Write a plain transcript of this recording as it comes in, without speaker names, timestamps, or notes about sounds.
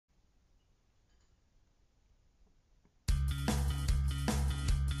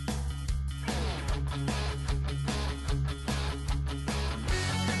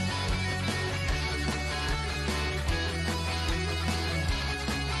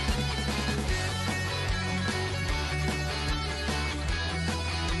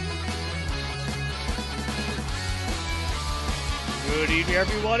evening,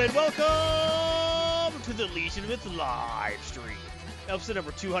 everyone, and welcome to the Legion with live stream. Episode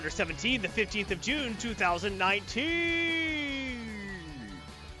number 217, the 15th of June, 2019.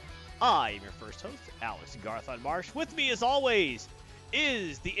 I am your first host, Alex Garthon Marsh. With me, as always,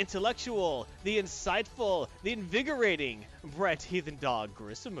 is the intellectual, the insightful, the invigorating Brett Heathen Dog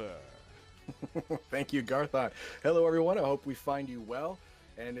Grissomer. Thank you, Garthon. Hello, everyone. I hope we find you well.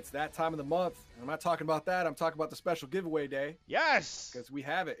 And it's that time of the month. I'm not talking about that. I'm talking about the special giveaway day. Yes! Because we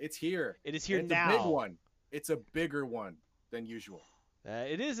have it. It's here. It is here it's now. It's a big one. It's a bigger one than usual.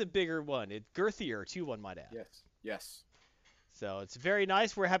 It is a bigger one. It's girthier, too, one might add. Yes. Yes. So it's very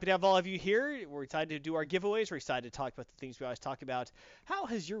nice. We're happy to have all of you here. We're excited to do our giveaways. We're excited to talk about the things we always talk about. How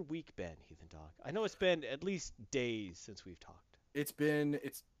has your week been, Heathen Dog? I know it's been at least days since we've talked. It's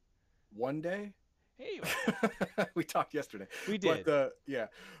one day. Hey, we talked yesterday. We did. But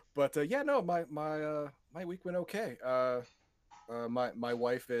no, my week went okay. My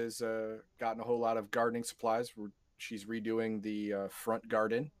wife has gotten a whole lot of gardening supplies. She's redoing the front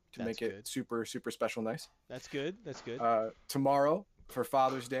garden to make it super special nice. That's good. That's good. Tomorrow for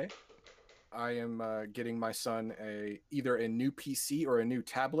Father's Day, I am getting my son either a new PC or a new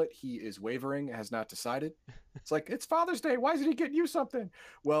tablet. He is wavering, has not decided. It's like, it's Father's Day. Why isn't he getting you something?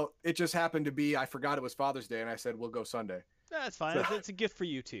 Well, it just happened to be, I forgot it was Father's Day, and I said, we'll go Sunday. That's fine. So, it's a gift for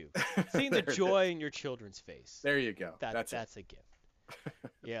you, too. Seeing the joy in your children's face. There you go. That's a gift.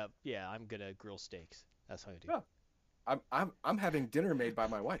 Yeah, I'm going to grill steaks. That's how I do. Yeah. I'm having dinner made by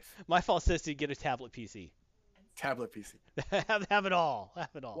my wife. My fault says to get a tablet PC. Tablet PC. have it all. Have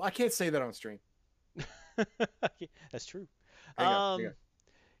it all. Well, I can't say that on stream. That's true. Hang on.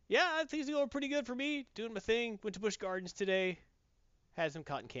 Yeah, things are going pretty good for me. Doing my thing. Went to Busch Gardens today. Had some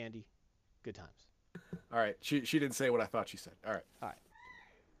cotton candy. Good times. All right. She didn't say what I thought she said. All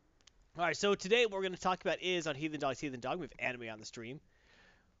right. So today what we're going to talk about is on Heathen Dog's Heathen Dog. We have anime on the stream,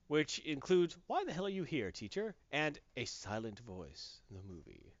 which includes Why the Hell Are You Here, Teacher? And A Silent Voice, the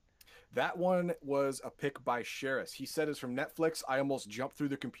movie. That one was a pick by Sheris. He said it's from Netflix. I almost jumped through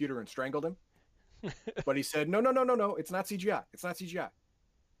the computer and strangled him. But he said, no. It's not CGI. It's not CGI.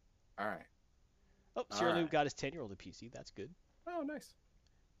 All right. Oh, Shirley got his 10-year-old a PC. That's good. Oh, nice.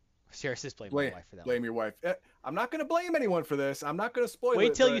 Sheris is blaming my wife for that. Blame your wife. I'm not going to blame anyone for this. I'm not going to spoil it.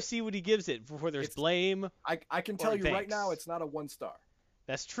 Wait till you see what he gives it before there's blame. I can tell you right now, it's not a 1-star.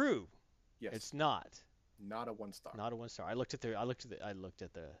 That's true. Yes. It's not. Not a 1-star. Not a 1-star. I looked at the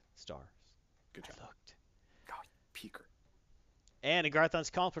stars. Good job. God, peeker. And in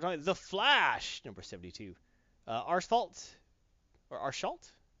Garthon's column, we're talking The Flash, number 72. Arshalt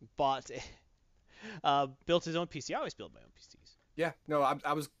built his own PC. I always build my own PCs. Yeah. No, I'm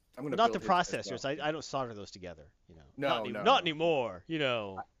going to. Not the processors. Well. I don't solder those together. You know. No. Not anymore. You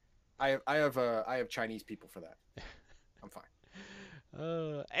know. I have Chinese people for that. I'm fine.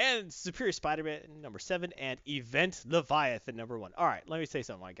 And Superior Spider-Man number 7 and Event Leviathan number 1. All right, let me say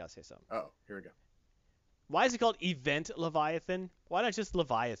something. I gotta say something. Oh, here we go. Why is it called Event Leviathan? Why not just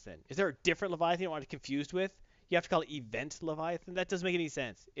Leviathan? Is there a different Leviathan you want to confused with? You have to call it Event Leviathan? That doesn't make any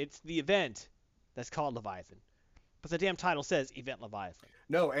sense. It's the event that's called Leviathan. But the damn title says Event Leviathan.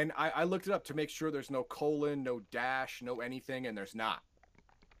 No, and I looked it up to make sure there's no colon, no dash, no anything, and there's not.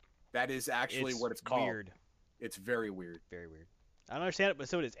 That is actually what it's called. Weird. It's very weird. Very weird. I don't understand it, but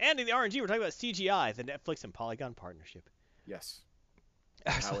so it is. And in the RNG, we're talking about CGI, the Netflix and Polygon partnership. Yes.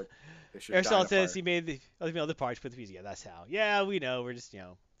 Aristotle says he made the other parts put the PC. Yeah, that's how. Yeah, we know. We're just,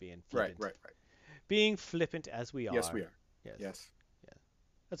 being flippant. Right. Being flippant as we are. Yes, we are. Yes. Yeah.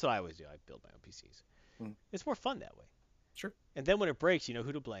 That's what I always do. I build my own PCs. It's more fun that way. Sure. And then when it breaks, you know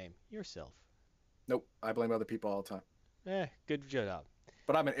who to blame. Yourself. Nope. I blame other people all the time. Good job.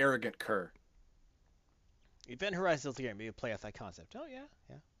 But I'm an arrogant cur. Event Horizon is the game. Maybe play off that concept. Oh, yeah.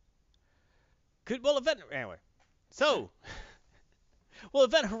 Good. Well, Anyway. So. Well,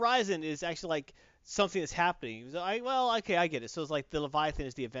 Event Horizon is actually like something that's happening. Okay, I get it. So it's like the Leviathan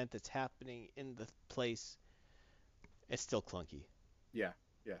is the event that's happening in the place. It's still clunky. Yeah.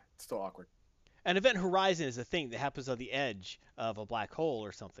 It's still awkward. An Event Horizon is a thing that happens on the edge of a black hole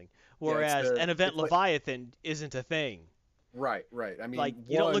or something, whereas an Event Leviathan isn't a thing. Right. I mean, like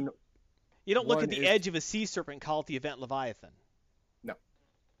you don't look at the edge of a sea serpent and call it the Event Leviathan. No.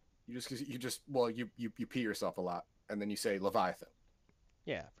 You pee yourself a lot and then you say Leviathan.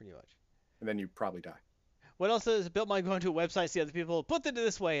 Yeah, pretty much. And then you probably die. What else is built by going to a website, see other people, put it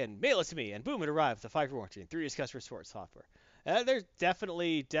this way, and mail it to me, and boom, it arrives with a 5-year warranty and 3 years customer support software. There's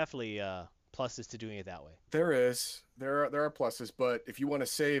definitely pluses to doing it that way. There is. There are pluses, but if you want to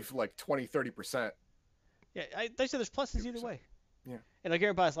save like 20-30%. Yeah, they said there's pluses either way. Yeah. And like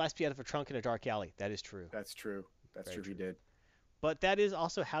Aaron bought his last pee out of a trunk in a dark alley. That is true. That's true. That's true. He did. but that is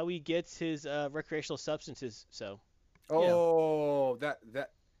also how he gets his recreational substances. So, Oh, that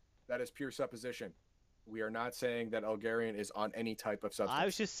is pure supposition. We are not saying that Elgarian is on any type of substance. I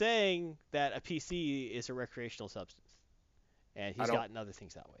was just saying that a PC is a recreational substance, and he's gotten other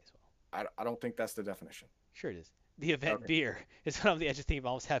things that way as well. I don't think that's the definition. Sure it is. The event beer is what I'm the edge of thinking of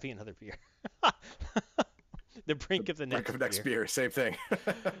almost having another beer. The brink of the next beer. Same thing.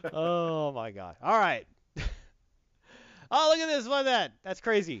 Oh my god. All right. Oh, look at this. Look at that. That's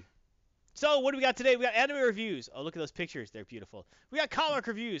crazy. So what do we got today? We got anime reviews. Oh, look at those pictures. They're beautiful. We got comic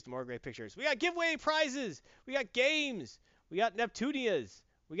reviews. More great pictures. We got giveaway prizes. We got games. We got Neptunias.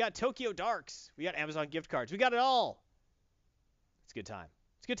 We got Tokyo Darks. We got Amazon gift cards. We got it all. It's a good time.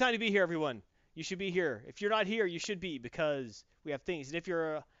 It's a good time to be here, everyone. You should be here. If you're not here, you should be, because we have things. And if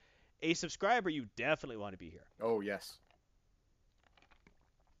you're a subscriber, you definitely want to be here. Oh, yes.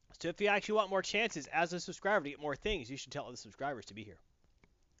 So if you actually want more chances as a subscriber to get more things, you should tell other subscribers to be here.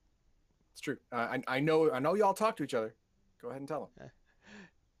 It's true. I know y'all talk to each other. Go ahead and tell them.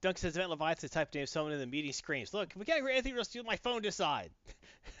 Dunk says Event Leviathan type name someone in the meeting screams. Look, if we can't agree anything, we'll steal my phone decide.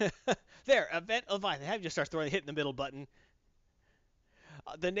 There, Event Leviathan. Have you just start throwing the hit in the middle button.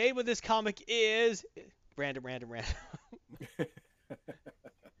 The name of this comic is random.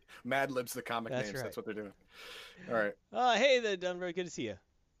 Mad Libs the comic names. Right. That's what they're doing. All right. Hey, very good to see you.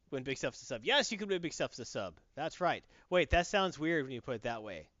 Win big stuff as a sub. Yes, you can win big stuff as a sub. That's right. Wait, that sounds weird when you put it that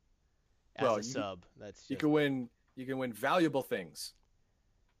way. As a sub. That's just... You can win valuable things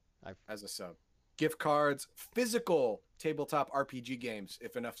as a sub. Gift cards, physical tabletop RPG games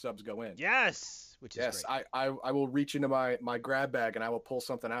if enough subs go in. Yes, which is great. I will reach into my grab bag and I will pull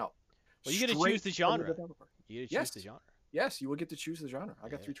something out. Well, you get to choose the genre. You get to choose the genre. Yes, you will get to choose the genre. I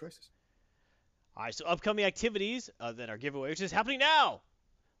got 3 choices. All right, so upcoming activities that are giveaway, which is happening now.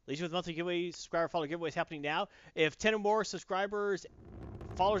 Legion with monthly giveaways, subscriber follower giveaway is happening now. If 10 or more subscribers,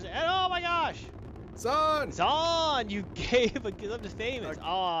 followers, and oh my gosh, Zon, you gave a gift to famous.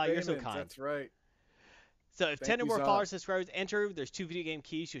 You're so kind. That's right. So if 10 or more followers, subscribers enter, there's 2 video game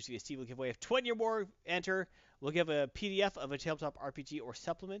keys. You'll see a Steve will giveaway. If 20 or more enter, we'll give a PDF of a tabletop RPG or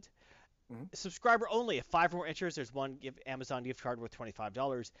supplement. Mm-hmm. Subscriber only. If 5 or more enters, there's 1 Amazon gift card worth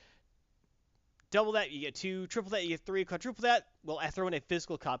 $25. Double that, you get 2. Triple that, you get 3. Quadruple that, we'll throw in a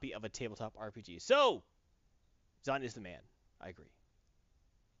physical copy of a tabletop RPG. So, Zon is the man. I agree.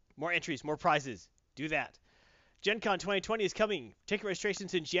 More entries, more prizes. Do that. Gen Con 2020 is coming. Ticket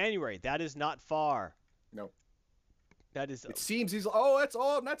registrations in January. That is not far. No. That is. It seems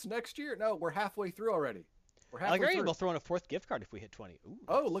that's next year. No, we're halfway through already. We're halfway through. We'll throw in a 4th gift card if we hit 20. Ooh,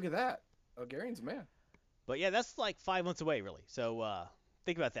 oh, look at that. Elgarian's a man. But yeah, that's like 5 months away, really. So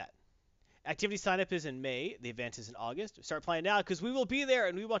think about that. Activity sign-up is in May. The event is in August. Start playing now because we will be there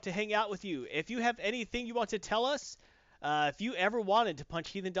and we want to hang out with you. If you have anything you want to tell us, if you ever wanted to punch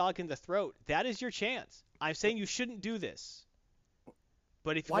Heathen Dog in the throat, that is your chance. I'm saying you shouldn't do this.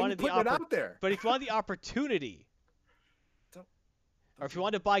 But if you wanted the opportunity, or if you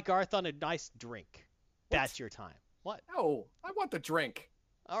want to buy Garthon a nice drink, that's your time. What? No, I want the drink.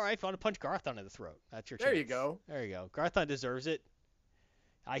 All right, if you want to punch Garthon in the throat, that's your chance. There you go. There you go. Garthon deserves it.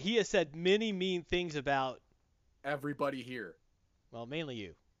 He has said many mean things about everybody here. Well, mainly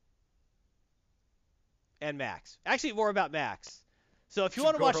you. And Max. Actually, more about Max. So if you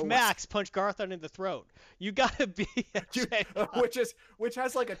want to watch Max punch Garthon in the throat, you gotta be which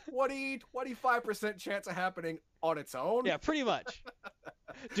has like a 20-25% chance of happening on its own. Yeah, pretty much.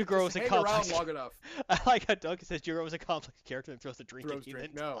 Jugoro was a complex. Around long enough. I like how Duncan says Jugoro was a complex character and throws a drink at Heathen.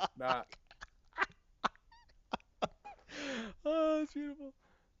 No, not. Oh, that's beautiful.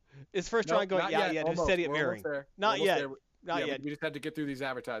 His first try going, who's steady at mirroring. Not yet. Not yet. We just had to get through these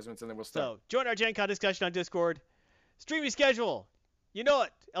advertisements and then we'll start. So, join our Gen Con discussion on Discord. Streaming schedule. You know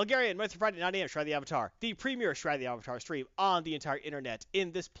it. Elgarian, Monday through Friday at 9 a.m. Shroud the Avatar. The premier Shroud the Avatar stream on the entire internet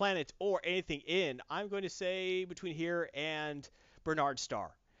in this planet or anything in, I'm going to say, between here and Bernard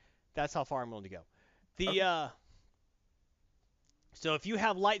Star. That's how far I'm willing to go. So if you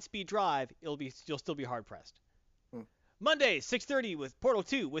have Lightspeed Drive, you'll still be hard pressed. Monday, 6:30 with Portal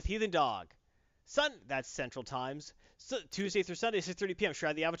 2 with Heathen Dog. That's Central Times. Tuesday through Sunday, 6:30 p.m.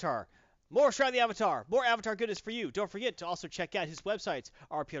 Shroud the Avatar. More Shroud the Avatar. More Avatar goodness for you. Don't forget to also check out his websites,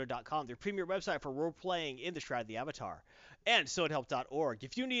 rpr.com, their premier website for role-playing in the Shroud the Avatar. And sodahelp.org.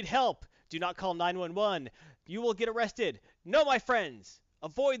 If you need help, do not call 911. You will get arrested. No, my friends.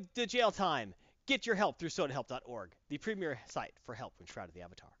 Avoid the jail time. Get your help through sodahelp.org, the premier site for help in Shroud of the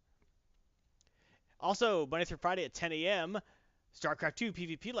Avatar. Also, Monday through Friday at 10 a.m., StarCraft 2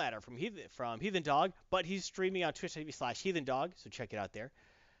 PvP ladder from Heathen Dog, but he's streaming on twitch.tv/HeathenDog, so check it out there.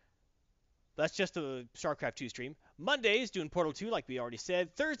 That's just the StarCraft 2 stream. Mondays, doing Portal 2, like we already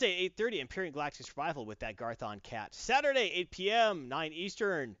said. Thursday, 8:30, Empyrean Galactic Survival with that Garthon cat. Saturday, 8 p.m., 9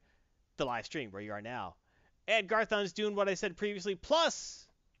 Eastern, the live stream where you are now. And Garthon's doing what I said previously, plus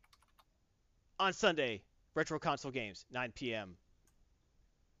on Sunday, Retro Console Games, 9 p.m.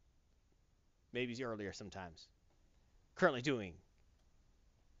 Maybe earlier sometimes. Currently doing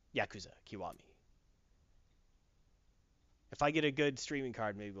Yakuza Kiwami. If I get a good streaming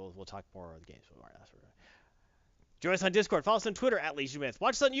card, maybe we'll talk more of the games. Join us on Discord. Follow us on Twitter at LegionMyth.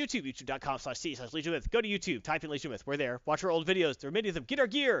 Watch us on YouTube, youtube.com/c/LegionMyth. Go to YouTube, type in LegionMyth. We're there. Watch our old videos. There are many of them. Get our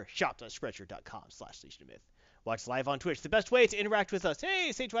gear. Shop.spreadshirt.com/LegionMyth. Watch live on Twitch. The best way to interact with us.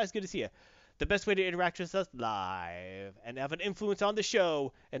 Hey, SageWise, good to see you. The best way to interact with us live and have an influence on the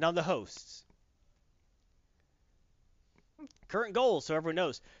show and on the hosts. Current goals, so everyone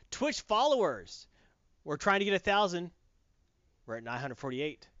knows. Twitch followers. We're trying to get 1,000. We're at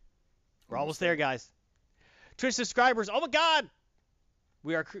 948. We're almost there, guys. Twitch subscribers. Oh my God!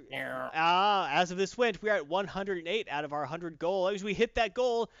 We are as of this went, we are at 108 out of our 100 goal. As we hit that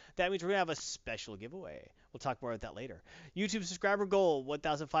goal, that means we're gonna have a special giveaway. We'll talk more about that later. YouTube subscriber goal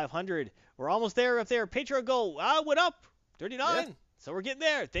 1,500. We're almost there. Up there. Patreon goal went up 39. Yeah. So we're getting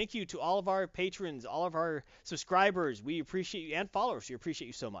there. Thank you to all of our patrons, all of our subscribers. We appreciate you, and followers. We appreciate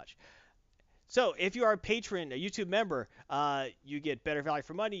you so much. So if you are a patron, a YouTube member, you get better value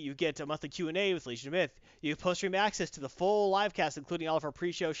for money. You get a monthly Q&A with Legion of Myth. You have post-stream access to the full live cast, including all of our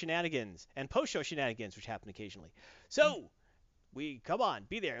pre-show shenanigans and post-show shenanigans, which happen occasionally. So come on,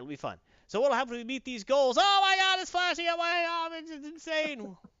 be there. It'll be fun. So what'll happen when we meet these goals? Oh my God, it's flashing up my arm. It's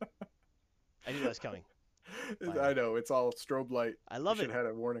insane. I knew that was coming. I know. It's all strobe light. I love it. Should have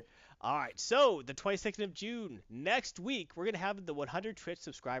had a warning. All right, so the 22nd of June, next week, we're going to have the 100 Twitch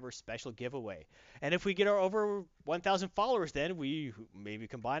subscriber special giveaway. And if we get our over 1,000 followers, then we maybe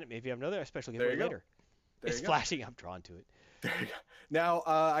combine it, maybe have another special giveaway later. It's flashing. I'm drawn to it. There you go. Now,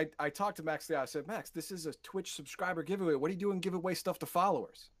 I talked to Max. I said, Max, this is a Twitch subscriber giveaway. What are you doing give away stuff to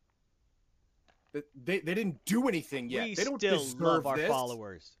followers? They didn't do anything yet. They don't deserve love our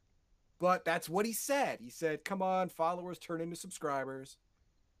followers. But that's what he said. He said, come on, followers turn into subscribers.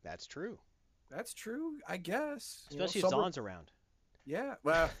 That's true. That's true, I guess. Especially if Zon's around. Yeah,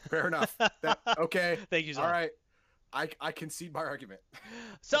 well, fair enough. Okay. Thank you, Zon. All right. I concede my argument.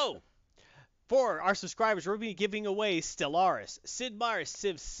 So, for our subscribers, we're going to be giving away Stellaris, Sid Meier's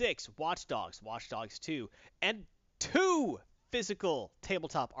Civ 6, Watch Dogs, Watch Dogs 2, and 2 physical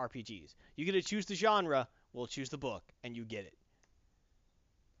tabletop RPGs. You get to choose the genre, we'll choose the book, and you get it.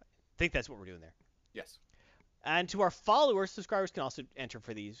 I think that's what we're doing there. Yes. And to our followers, subscribers can also enter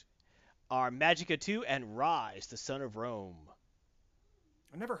for these, are Magicka 2 and Rise, the Son of Rome.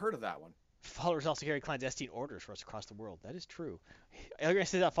 I never heard of that one. Followers also carry clandestine orders for us across the world. That is true. I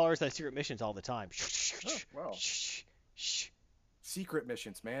say that followers have secret missions all the time. Oh, wow. Secret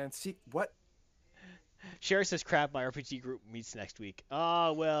missions, man. What? Sherry says, crap, my RPG group meets next week.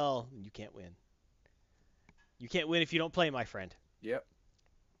 Ah, well, you can't win. You can't win if you don't play, my friend. Yep.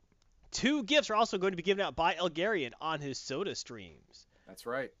 2 gifts are also going to be given out by Elgarian on his Soda streams. That's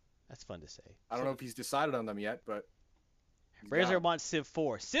right. That's fun to say. I don't know if he's decided on them yet, but Razor wants Civ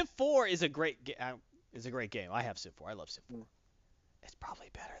 4. Civ 4 is a great game. I have Civ 4. I love Civ 4. It's probably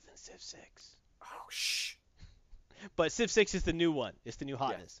better than Civ 6. Oh, shh. But Civ 6 is the new one. It's the new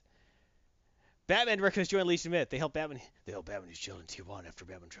hotness. Yeah. Batman recommends join Legion Myth. They help Batman who's chilling in Tijuana after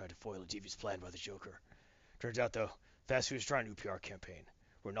Batman tried to foil a devious plan by the Joker. Turns out, though, Fast Food was trying a new PR campaign.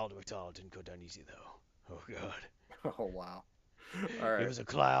 Ronaldo McDonald didn't go down easy, though. Oh, God. Oh, wow. All right. He was a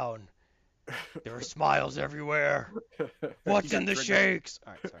clown. There were smiles everywhere. What's in the shakes?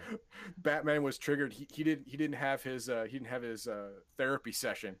 All right, sorry. Batman was triggered. He didn't have his therapy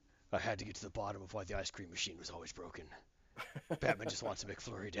session. I had to get to the bottom of why the ice cream machine was always broken. Batman just wants a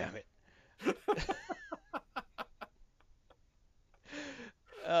McFlurry, damn it.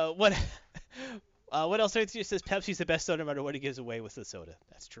 What else? It says Pepsi's the best soda no matter what he gives away with the soda.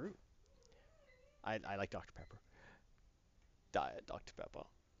 That's true. I like Dr. Pepper. Diet Dr. Pepper.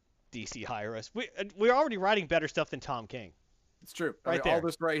 DC hire us. We're already writing better stuff than Tom King. It's true. Right there. All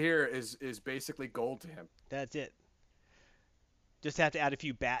this right here is basically gold to him. That's it. Just have to add a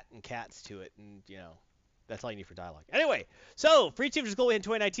few bat and cats to it, and that's all you need for dialogue. Anyway, so Free Teamers Goal in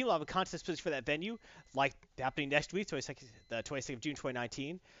 2019. We'll have a contest for that venue, like happening next week, the 22nd of June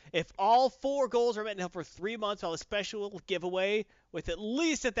 2019. If all 4 goals are met and held for 3 months, I'll have a special giveaway with at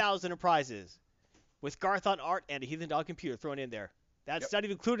least 1,000 prizes, with Garthon art and a Heathen Dog computer thrown in there. That's not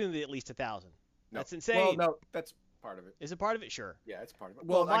even including the at least 1,000. No. That's insane. Well, no, that's part of it. Is it part of it? Sure. Yeah, it's part of it.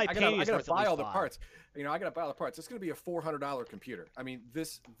 Well, Well, my I painting is gotta worth at buy least all the $5. parts. You know, I gotta buy all the parts. It's gonna be a $400 computer. I mean,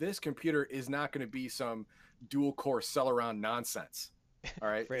 this computer is not gonna be some dual core Celeron nonsense. All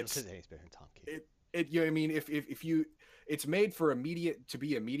right. Brandon says he's better than Tom King. You know what I mean? If you, it's made for to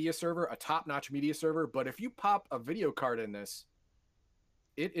be a media server, a top-notch media server. But if you pop a video card in this,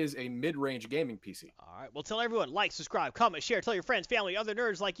 it is a mid-range gaming PC. All right. Well, tell everyone, like, subscribe, comment, share, tell your friends, family, other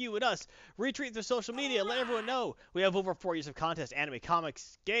nerds like you and us. Retweet their social media. Let everyone know. We have over 4 years of contests, anime,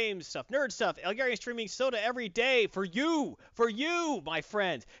 comics, games, stuff, nerd stuff. Elgarian streaming soda every day for you, my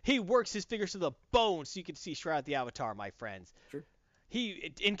friends. He works his fingers to the bone so you can see Shroud the Avatar, my friends. Sure.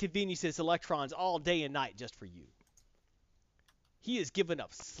 He inconveniences electrons all day and night just for you. He has given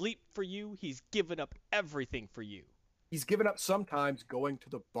up sleep for you. He's given up everything for you. He's given up sometimes going to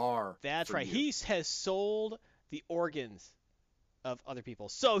the bar. That's right. You. He has sold the organs of other people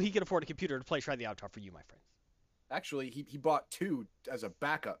so he can afford a computer to play Shroud the Avatar for you, my friends. Actually, he bought 2 as a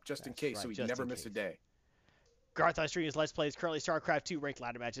backup just in case, right, so he never missed a day. Garth streaming his Let's Plays, currently StarCraft 2 ranked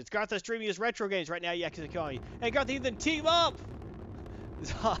ladder matches. Garth streaming his retro games right now, Yakuza Kiwami. And Garth Ethan, team up!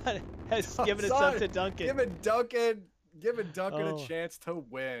 Zon has given it up to Duncan. Giving Duncan a chance to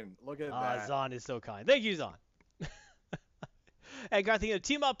win. Look at that. Zon is so kind. Thank you, Zon. And Garth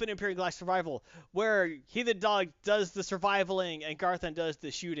team up in Imperial Galactic Survival, where Heathen Dog does the survivaling and Garthan does the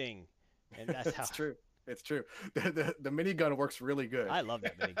shooting. And that's how. It's true. It's true. The minigun works really good. I love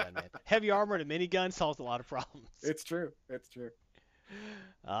that minigun, man. Heavy armor and a minigun solves a lot of problems. It's true. It's true.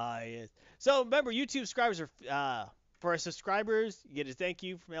 Yes. So remember, YouTube subscribers are for our subscribers, you get a thank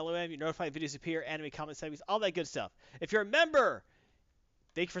you from LOM. You're notified videos appear, anime comment segments, all that good stuff. If you're a member,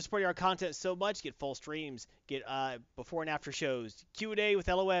 thank you for supporting our content so much. Get full streams, get before and after shows, Q&A with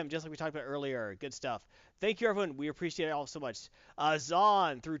LOM, just like we talked about earlier. Good stuff. Thank you, everyone. We appreciate it all so much.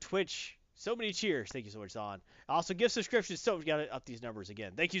 Zon through Twitch, so many cheers. Thank you so much, Zon. Also, gift subscriptions. So we got to up these numbers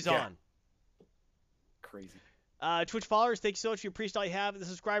again. Thank you, Zon. Yeah. Crazy. Twitch followers, thank you so much. We appreciate all you have. The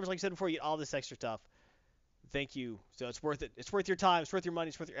subscribers, like I said before, you get all this extra stuff. Thank you. So it's worth it. It's worth your time. It's worth your money.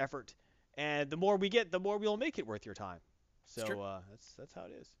 It's worth your effort. And the more we get, the more we'll make it worth your time. So that's how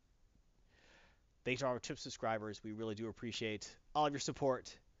it is. Thanks to our Twitch subscribers. We really do appreciate all of your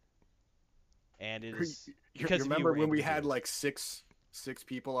support. And it is because you remember when we had like six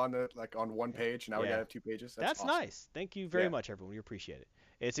people on one page. Now we gotta have 2 pages. That's awesome. Nice. Thank you very much, everyone. We appreciate it.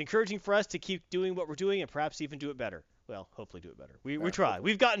 It's encouraging for us to keep doing what we're doing and perhaps even do it better. Well, hopefully do it better. We try.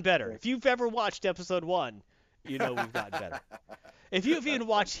 We've gotten better. If you've ever watched episode 1, you know we've gotten better. If you've even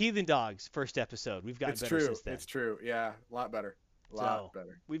watched Heathen Dog's first episode, we've gotten better since then. It's true. Yeah, a lot better. A lot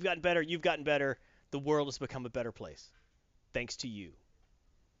better. We've gotten better. You've gotten better. The world has become a better place. Thanks to you.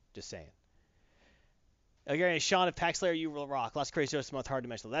 Just saying. Again, Sean of Pack Slayer, you will rock. Lots of crazy jokes a month, hard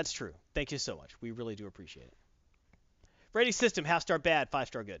dimensional. That's true. Thank you so much. We really do appreciate it. Rating system, half-star bad,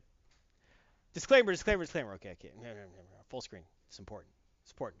 5-star good. Disclaimer. Okay. Full screen. It's important.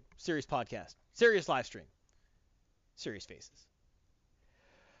 Serious podcast. Serious live stream. Serious faces.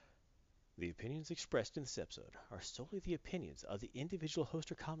 The opinions expressed in this episode are solely the opinions of the individual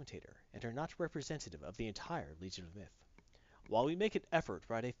host or commentator and are not representative of the entire Legion of Myth. While we make an effort to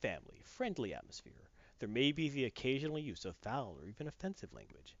provide a family-friendly atmosphere, there may be the occasional use of foul or even offensive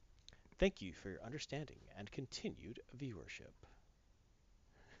language. Thank you for your understanding and continued viewership.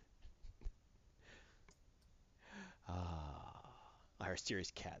 Our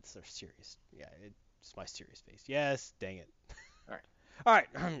serious cats are serious. Yeah, it's my serious face. Yes, dang it. All right.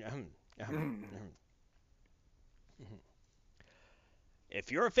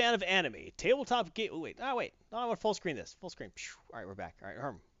 If you're a fan of anime, tabletop game. Wait. I want to full screen this. Full screen. All right, we're back.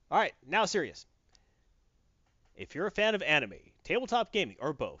 All right, now serious. If you're a fan of anime, tabletop gaming,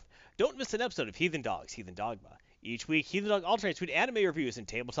 or both, don't miss an episode of Heathen Dogs, Heathen Dogma. Each week, Heathen Dog alternates between anime reviews and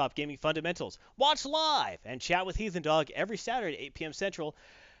tabletop gaming fundamentals. Watch live and chat with Heathen Dog every Saturday at 8 p.m. Central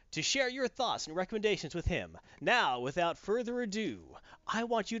to share your thoughts and recommendations with him. Now, without further ado, I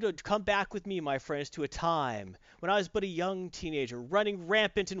want you to come back with me, my friends, to a time when I was but a young teenager running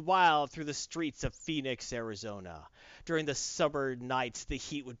rampant and wild through the streets of Phoenix, Arizona. During the summer nights, the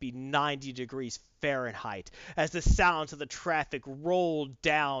heat would be 90 degrees Fahrenheit as the sounds of the traffic rolled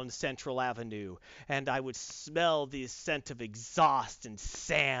down Central Avenue, and I would smell the scent of exhaust and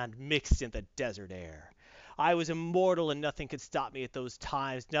sand mixed in the desert air. I was immortal and nothing could stop me at those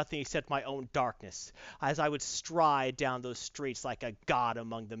times, nothing except my own darkness. As I would stride down those streets like a god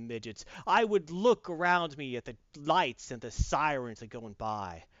among the midgets, I would look around me at the lights and the sirens that going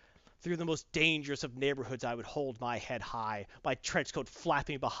by. Through the most dangerous of neighborhoods I would hold my head high, my trench coat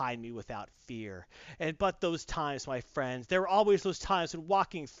flapping behind me without fear. And but those times, my friends, there were always those times when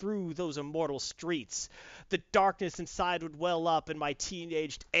walking through those immortal streets, the darkness inside would well up and my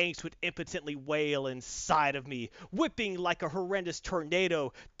teenaged angst would impotently wail inside of me, whipping like a horrendous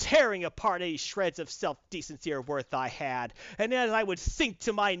tornado, tearing apart any shreds of self-decency or worth I had. And as I would sink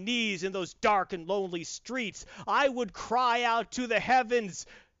to my knees in those dark and lonely streets, I would cry out to the heavens,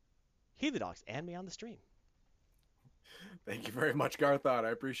 "Heathen Dogs, and me on the stream." Thank you very much, Garthon. I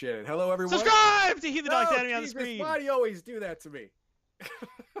appreciate it. Hello, everyone. Subscribe to Heathen Dogs, Oh, and me on the Jesus, stream. why do you always do that to me?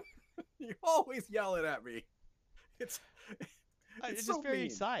 You always yelling at me. It's It's so just very mean.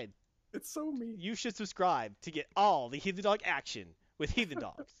 excited. It's so mean. You should subscribe to get all the Heathen Dog action with Heathen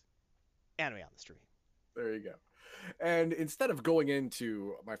Dogs, and me on the stream. There you go. And instead of going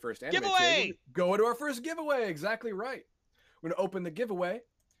into my first anime Giveaway! table, go into our first giveaway. Exactly right. We're going to open the giveaway.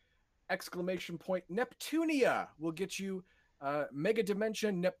 Exclamation point Neptunia will get you Mega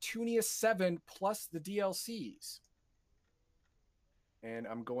Dimension Neptunia 7 plus the DLCs. And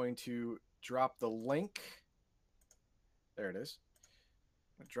I'm going to drop the link. There it is.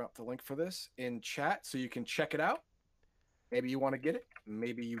 I'm going to drop the link for this in chat so you can check it out. Maybe you want to get it.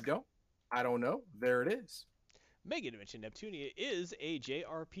 Maybe you don't. I don't know. There it is. Mega Dimension Neptunia is a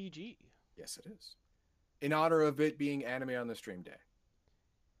JRPG. Yes, it is. In honor of it being anime on the stream day.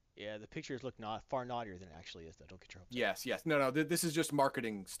 Yeah, the pictures look far naughtier than it actually is, though. Don't get your hopes up. Yes, yes. No, this is just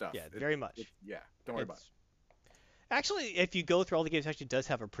marketing stuff. Yeah, very much. Yeah, don't worry about it. Actually, if you go through all the games, it actually does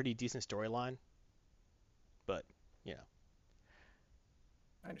have a pretty decent storyline. But, you know.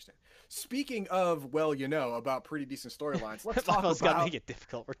 I understand. Speaking of, well, you know, about pretty decent storylines, let's talk Michael's got to about... make it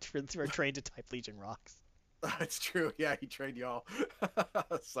difficult. We're trained to type Legion Rocks. It's true. Yeah, he trained y'all.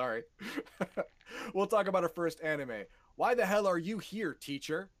 Sorry. We'll talk about our first anime. Why the hell are you here,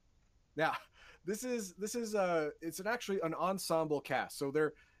 teacher? Now, this is it's actually an ensemble cast. So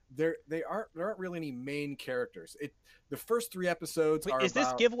they aren't really any main characters. The first 3 episodes Wait, are is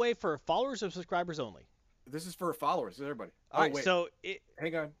this giveaway for followers or subscribers only? This is for followers, everybody. All right, wait. so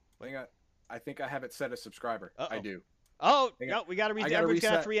Hang on. I think I have it set as subscriber. Uh-oh. I do. Oh, Hang no, on. we got to I reset. gotta Everyone's got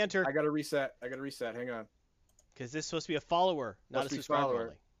to reset. re-enter. I got to reset. Hang on. Because this is supposed to be a follower, not a Must be subscriber follower.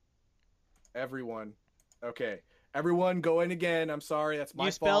 only. Everyone. Okay. Everyone go in again. I'm sorry. That's my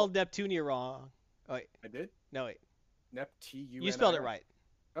You fault. spelled Neptunia wrong. Oh, wait. I did? No, wait. Neptun. You spelled it right.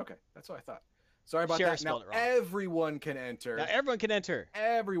 Okay. That's what I thought. Sorry about Sheriff that. Now spelled it wrong. everyone can enter. Now, everyone can enter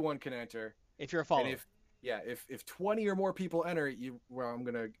Everyone can enter. if you're a follower. And if 20 or more people enter,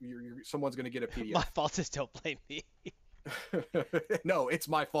 someone's gonna get a PDF. My fault is don't blame me. No, it's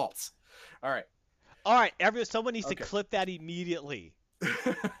my fault. All right. All right, someone needs to Okay. clip that immediately.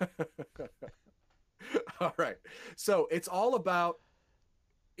 All right. So it's all about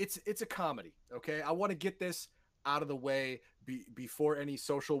it's a comedy. Okay. I want to get this out of the way before any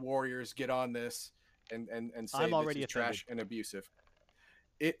social warriors get on this and say I'm already this is trash offended. and abusive.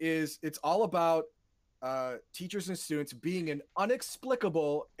 It's all about teachers and students being in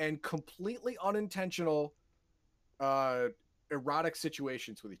inexplicable and completely unintentional erotic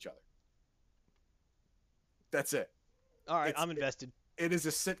situations with each other. That's it. All right, It's- I'm invested. It is a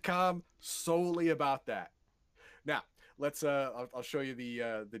sitcom solely about that. Now, let's I'll show you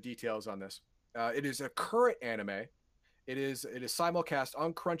the details on this. It is a current anime. It is simulcast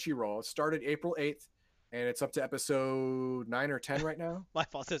on Crunchyroll. It started April 8th and it's up to episode 9 or 10 right now. My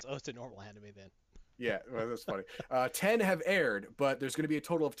fault says, oh, it's a normal anime then. Yeah, well, that's funny. 10 have aired, but there's going to be a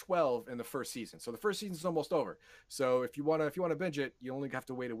total of 12 in the first season. So the first season's almost over. So if you want to binge it, you only have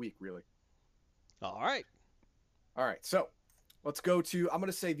to wait a week, really. All right. All right, so let's go to, I'm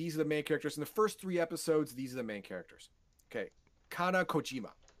going to say these are the main characters. In the first 3 episodes, these are the main characters. Okay, Kana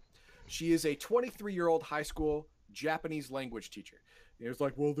Kojima. She is a 23-year-old high school Japanese language teacher. And it's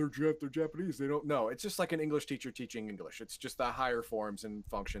like, well, they're Japanese. They don't know. It's just like an English teacher teaching English. It's just the higher forms and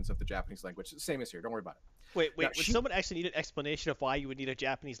functions of the Japanese language. It's the same as here. Don't worry about it. Wait. Now, Would she- someone actually need an explanation of why you would need a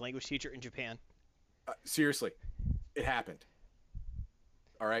Japanese language teacher in Japan? Seriously, it happened.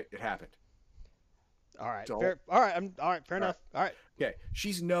 All right, it happened. All right. Don't- Fair, all right. All right. Fair All enough. All right. Okay,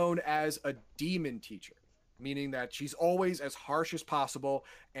 she's known as a demon teacher, meaning that she's always as harsh as possible,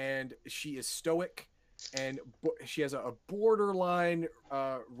 and she is stoic, and she has a borderline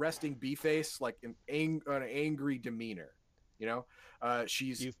resting bee face, like an angry demeanor. You know,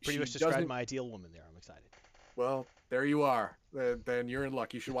 You've pretty she much described doesn't- my ideal woman there. I'm excited. Well, there you are. Then you're in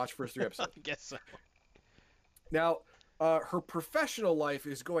luck. You should watch the first 3 episodes. I guess so. Now, her professional life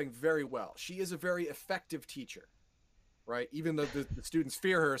is going very well. She is a very effective teacher, right? Even though the students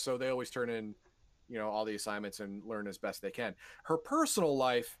fear her, so they always turn in, all the assignments and learn as best they can. Her personal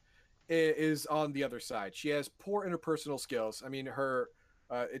life is on the other side. She has poor interpersonal skills. I mean,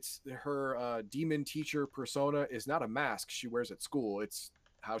 it's her demon teacher persona is not a mask she wears at school. It's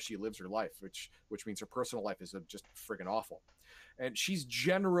how she lives her life, which means her personal life is just friggin' awful. And she's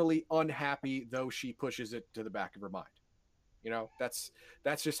generally unhappy, though she pushes it to the back of her mind. You know, that's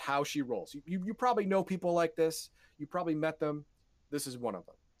just how she rolls. You probably know people like this. You probably met them. This is one of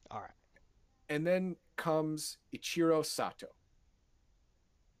them. All right. And then comes Ichiro Sato.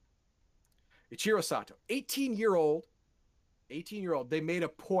 Ichiro Sato, 18-year-old. They made a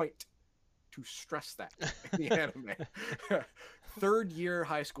point to stress that in the anime. Third year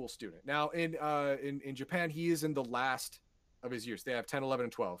high school student. Now in Japan, he is in the last of his years. They have 10, 11,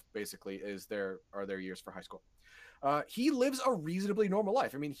 and 12 basically are their years for high school. He lives a reasonably normal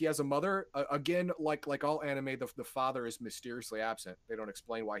life. I mean, he has a mother. Again, like all anime, the father is mysteriously absent. They don't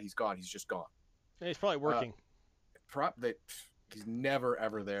explain why he's gone. He's just gone. Yeah, he's probably working. He's never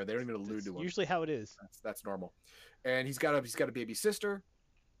ever there. They don't even allude to him. Usually how it is. That's normal. And he's got a baby sister,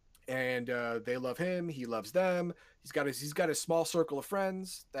 and they love him. He loves them. He's got a small circle of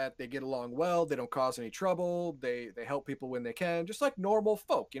friends that they get along well. They don't cause any trouble. They help people when they can, just like normal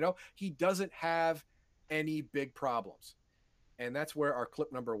folk. You know, he doesn't have any big problems, and that's where our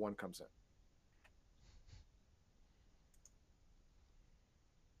clip number 1 comes in.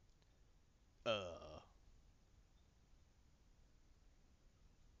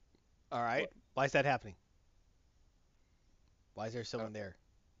 All right. What? Why is that happening? Why is there someone there?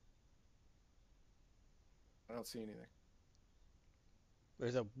 I don't see anything.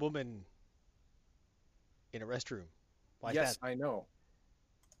 There's a woman in a restroom. Why Yes, is that? I know.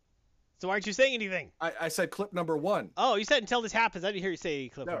 So why aren't you saying anything? I said clip number 1. Oh, you said until this happens. I didn't hear you say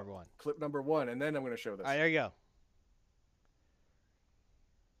clip No. number 1. Clip number 1, and then I'm going to show this. All right, there you go.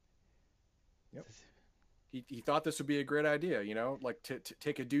 Yep. He thought this would be a great idea, you know, like to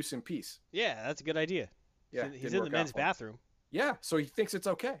take a deuce in peace. Yeah, that's a good idea. Yeah, He's in the men's bathroom. Yeah, so he thinks it's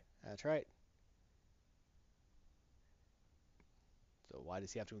okay. That's right. So why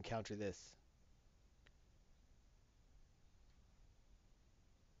does he have to encounter this?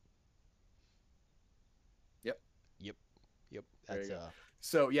 Yep. That's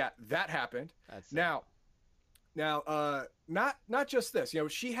So yeah, that happened. that's Now, not just this. You know,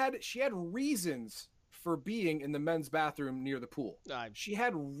 she had reasons for being in the men's bathroom near the pool. I'm She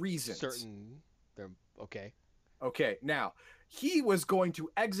had reasons. certain they're okay. Okay, now he was going to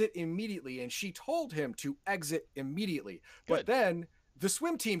exit immediately, and she told him to exit immediately. Good. But then the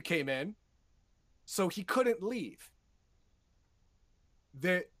swim team came in, so he couldn't leave.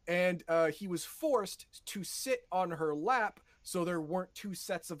 He was forced to sit on her lap so there weren't 2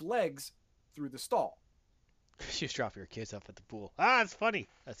 sets of legs through the stall. You just drop your kids off at the pool. Ah, it's funny.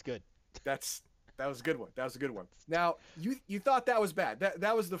 That's good. That was a good one. That was a good one. Now, you thought that was bad.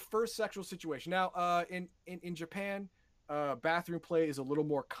 That was the first sexual situation. Now, in Japan, bathroom play is a little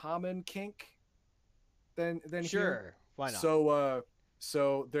more common kink than here. Sure. Why not?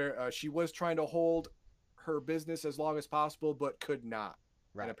 So there, she was trying to hold her business as long as possible, but could not.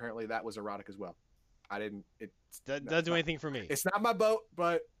 Right. And apparently that was erotic as well. That doesn't do anything for me. It's not my boat,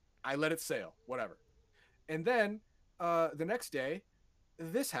 but I let it sail. Whatever. And then the next day,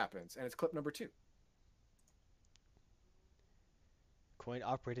 this happens, and it's clip number 2.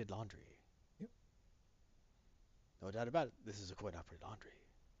 Coin-operated laundry. Yep. No doubt about it. This is a coin-operated laundry.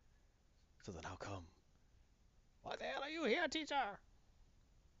 So then how come? Why the hell are you here, teacher?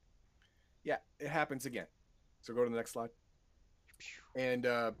 Yeah, it happens again. So go to the next slide. And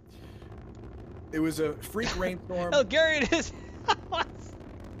it was a freak rainstorm. Oh, Gary, it is.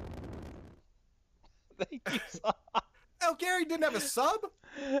 Thank you. Oh, Gary didn't have a sub?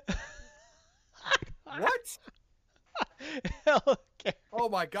 What? Okay. Oh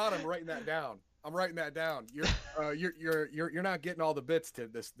my God, I'm writing that down. You're not getting all the bits to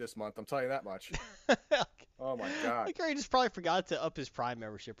this month. I'm telling you that much. Oh my God. Gary just probably forgot to up his Prime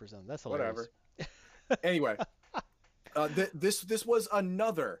membership or something. That's hilarious. Whatever. Anyway, this was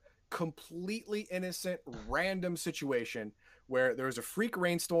another completely innocent, random situation where there was a freak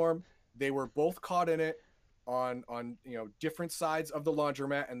rainstorm. They were both caught in it on different sides of the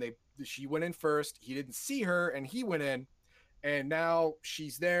laundromat, and she went in first. He didn't see her, and he went in, and now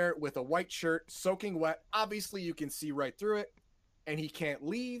she's there with a white shirt, soaking wet. Obviously, you can see right through it, and he can't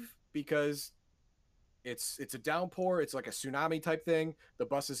leave because it's a downpour. It's like a tsunami type thing. The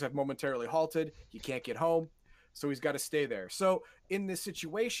buses have momentarily halted. He can't get home, so he's got to stay there. So in this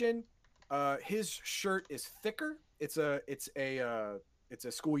situation, his shirt is thicker. It's a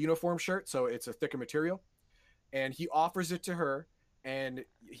school uniform shirt, so it's a thicker material, and he offers it to her. And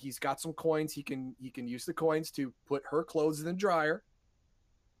he's got some coins. He can use the coins to put her clothes in the dryer,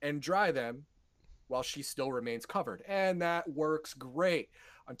 and dry them while she still remains covered. And that works great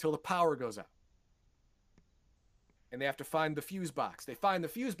until the power goes out. And they have to find the fuse box. They find the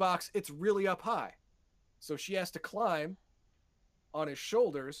fuse box, it's really up high. So she has to climb on his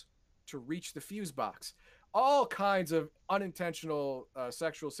shoulders to reach the fuse box. All kinds of unintentional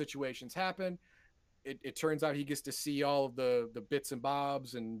sexual situations happen. It turns out he gets to see all of the bits and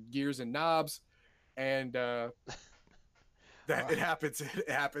bobs and gears and knobs. And it happens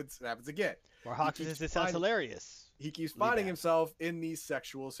again. Or Hawkins says this sounds hilarious. He keeps finding himself in these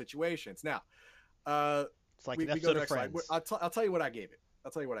sexual situations. Now, it's like an episode of Friends. I'll tell you what I gave it.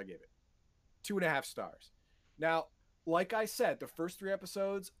 2.5 stars. Now, like I said, the first 3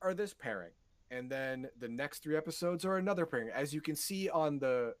 episodes are this pairing, and then the next 3 episodes are another pairing. As you can see on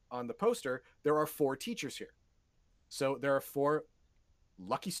the poster, there are 4 teachers here. So there are 4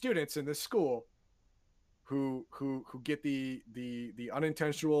 lucky students in this school who get the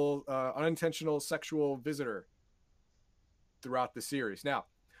unintentional sexual visitor throughout the series. Now,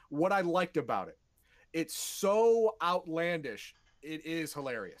 what I liked about it, it's so outlandish, it is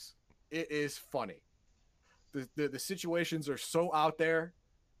hilarious. It is funny. The situations are so out there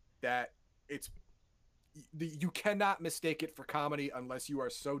that you cannot mistake it for comedy unless you are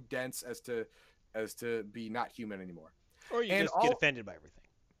so dense as to be not human anymore. Or you just get offended by everything.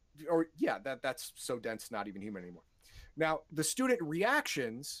 Or yeah, that's so dense, not even human anymore. Now, the student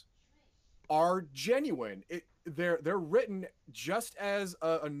reactions are genuine. They're written just as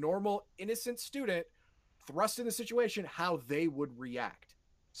a normal, innocent student thrust in the situation, how they would react.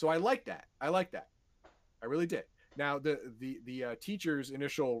 So I like that. I really did. Now, the teacher's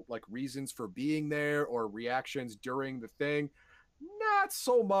initial like reasons for being there or reactions during the thing, not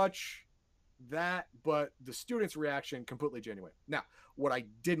so much that, but the student's reaction completely genuine. Now, what I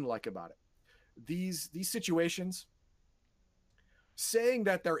didn't like about it, these situations, saying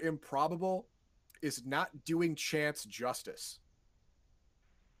that they're improbable is not doing chance justice.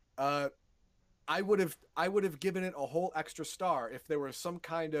 I would have given it a whole extra star if there was some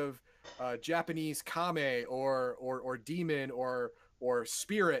kind of Japanese kame or demon or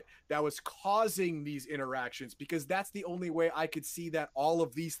spirit that was causing these interactions, because that's the only way I could see that all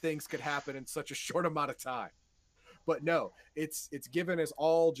of these things could happen in such a short amount of time. But no, it's given as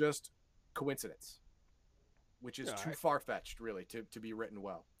all just coincidence, which is too far-fetched really to be written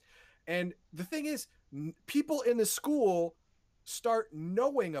well. And the thing is, people in the school start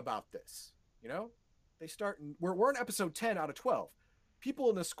knowing about this. You know, they start. We're in episode 10 out of 12. People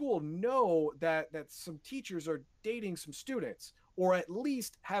in the school know that some teachers are dating some students, or at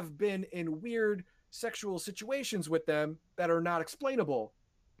least have been in weird sexual situations with them that are not explainable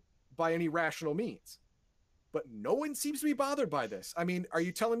by any rational means. But no one seems to be bothered by this. I mean, are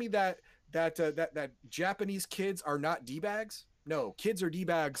you telling me that Japanese kids are not D-bags? No, kids are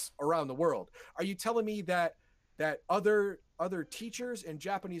D-bags around the world. Are you telling me that other teachers in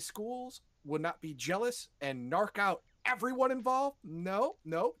Japanese schools would not be jealous and narc out everyone involved? No,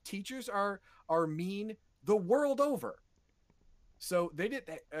 teachers are mean the world over. So they did.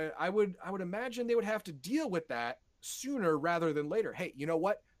 I would imagine they would have to deal with that sooner rather than later. Hey, you know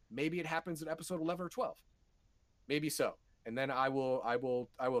what? Maybe it happens in episode 11 or 12. Maybe so. And then I will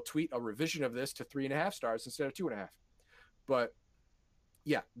tweet a revision of this to 3.5 stars instead of 2.5. But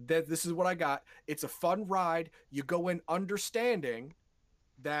yeah, this is what I got. It's a fun ride. You go in understanding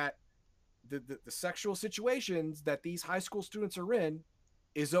that the sexual situations that these high school students are in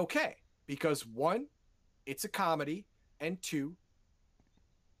is okay, because 1, it's a comedy, and 2,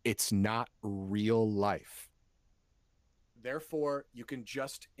 it's not real life. Therefore, you can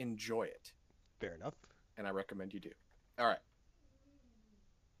just enjoy it. Fair enough. And I recommend you do. All right.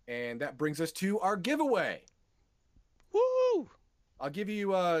 And that brings us to our giveaway. Woo! I'll give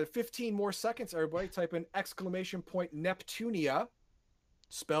you 15 more seconds, everybody. Type in !Neptunia,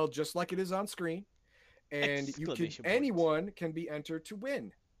 spelled just like it is on screen. And anyone can be entered to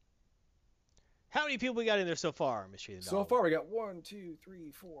win. How many people we got in there so far, Mr. So far, we got 1, 2,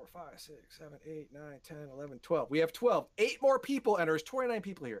 3, 4, 5, 6, 7, 8, 9, 10, 11, 12. We have 12. 8 more people enter. There's 29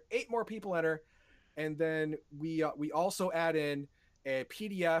 people here. 8 more people enter. And then we also add in a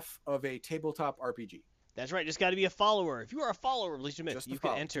PDF of a tabletop RPG. That's right. Just got to be a follower. If you are a follower of Legion of Myth, you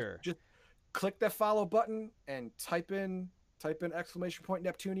can enter. Just click that follow button and type in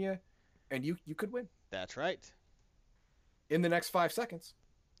 !Neptunia, and you could win. That's right. In the next 5 seconds.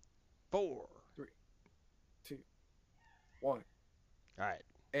 4, 3, 2, 1. All right.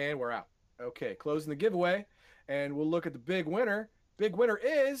 And we're out. Okay, closing the giveaway, and we'll look at the big winner. Big winner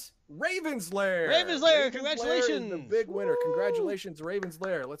is Raven's Lair. Raven's Lair, congratulations. The big winner. Woo! Congratulations, Raven's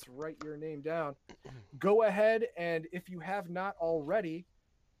Lair. Let's write your name down. Go ahead, and if you have not already,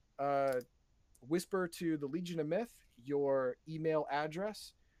 whisper to the Legion of Myth your email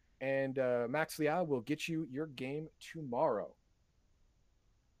address, and Max Liao will get you your game tomorrow.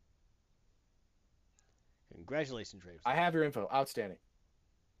 Congratulations, Ravens. I have your info. Outstanding.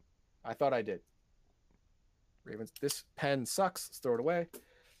 I thought I did. Ravens, this pen sucks. Let's throw it away.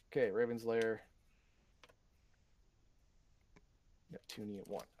 Okay, Ravens Lair. Neptunian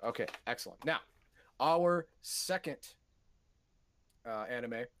 1. Okay, excellent. Now, our second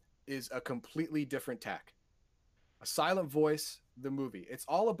anime is a completely different tack. A Silent Voice, the movie. It's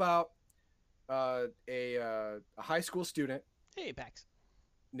all about a high school student. Hey, Pax.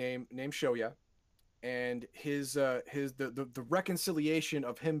 Named Shoya, and the reconciliation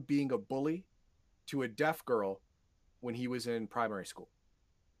of him being a bully to a deaf girl when he was in primary school.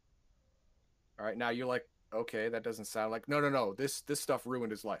 All right, now you're like, okay, that doesn't sound like no. This stuff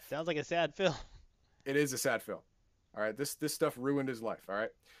ruined his life. Sounds like a sad film. It is a sad film. All right, this stuff ruined his life. All right,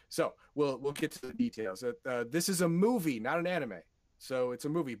 so we'll get to the details. This is a movie, not an anime. So it's a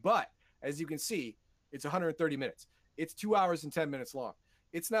movie, but as you can see, it's 130 minutes. It's 2 hours and 10 minutes long.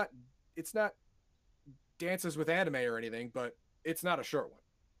 It's not Dances with Anime or anything, but it's not a short one.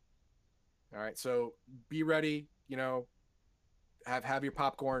 All right, so be ready. Have your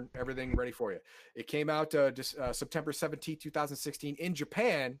popcorn, everything ready for you. It came out September 17th, 2016 in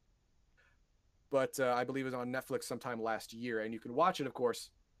Japan, but I believe it was on Netflix sometime last year, and you can watch it, of course,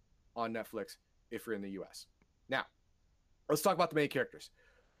 on Netflix if you're in the US. Now, let's talk about the main characters.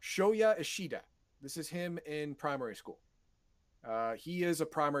 Shoya Ishida. This is him in primary school. He is a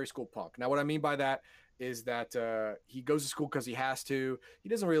primary school punk. Now, what I mean by that is that he goes to school because he has to. He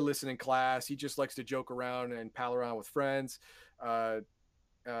doesn't really listen in class. He just likes to joke around and pal around with friends.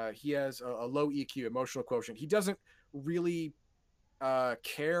 He has a low EQ, emotional quotient. He doesn't really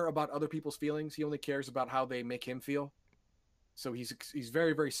care about other people's feelings. He only cares about how they make him feel. So he's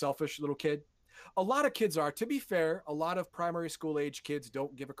very, very selfish little kid. A lot of kids are. To be fair, a lot of primary school age kids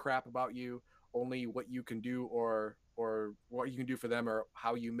don't give a crap about you, only what you can do or what you can do for them or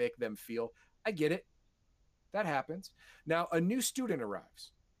how you make them feel. I get it. That happens. Now, a new student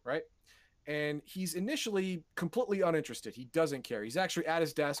arrives, right? And he's initially completely uninterested. He doesn't care. He's actually at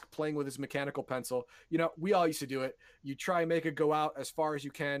his desk playing with his mechanical pencil. We all used to do it. You try and make it go out as far as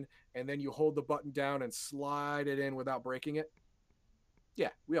you can, and then you hold the button down and slide it in without breaking it. Yeah,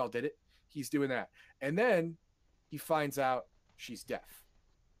 we all did it. He's doing that. And then he finds out she's deaf.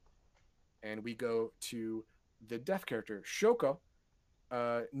 And we go to the deaf character, Shoko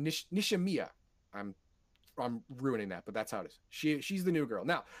Nishimiya. I'm ruining that, but that's how it is. She's the new girl.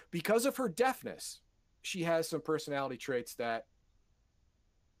 Now, because of her deafness, she has some personality traits that,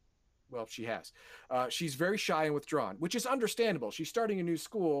 well, she has. She's very shy and withdrawn, which is understandable. She's starting a new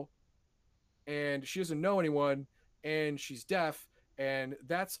school, and she doesn't know anyone, and she's deaf, and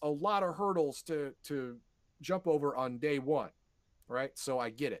that's a lot of hurdles to jump over on day one, right? So I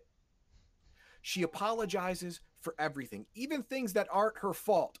get it. She apologizes for everything, even things that aren't her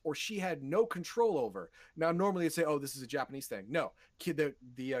fault or she had no control over. Now, normally they'd say, "Oh, this is a Japanese thing." No,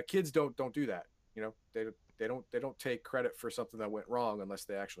 the kids don't do that. They don't take credit for something that went wrong unless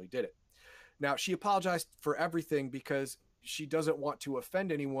they actually did it. Now, she apologized for everything because she doesn't want to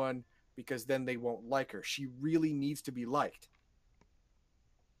offend anyone because then they won't like her. She really needs to be liked.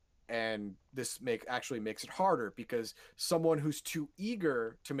 And this actually makes it harder because someone who's too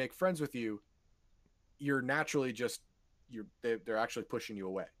eager to make friends with you, you're naturally they're actually pushing you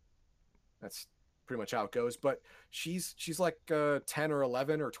away. That's pretty much how it goes. But she's like 10 or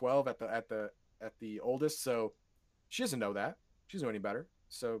 11 or 12 at the oldest, so she doesn't know that. She doesn't know any better.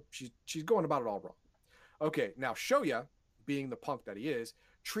 So she's going about it all wrong. Okay, now Shoya, being the punk that he is,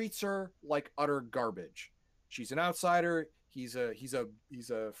 treats her like utter garbage. She's an outsider. He's a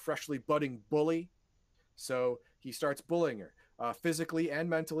freshly budding bully, so he starts bullying her, physically and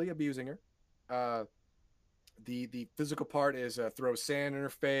mentally abusing her. The physical part is throws sand in her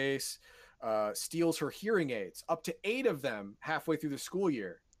face, steals her hearing aids, up to 8 of them halfway through the school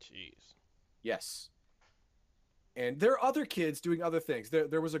year. Jeez. Yes. And there are other kids doing other things.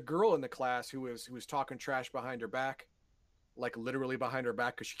 There was a girl in the class who was talking trash behind her back, like literally behind her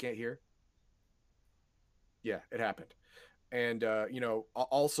back because she can't hear. Yeah, it happened. And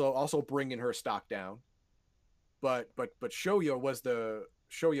also bringing her stock down. But Shoya was the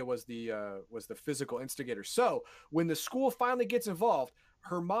physical instigator. So when the school finally gets involved,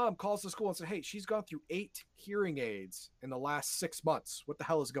 her mom calls the school and says, "Hey, she's gone through 8 hearing aids in the last 6 months. What the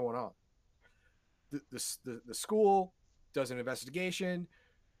hell is going on?" The school does an investigation.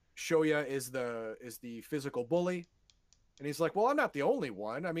 Shoya is the physical bully, and he's like, "Well, I'm not the only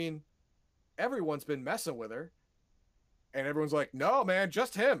one. I mean, everyone's been messing with her." And everyone's like, no, man,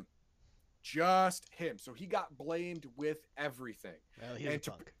 just him. Just him. So he got blamed with everything. Well, he's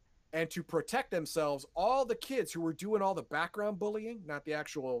a punk. And to protect themselves, all the kids who were doing all the background bullying, not the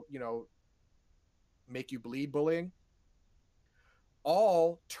actual, make you bleed bullying,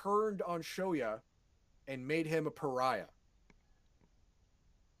 all turned on Shoya and made him a pariah.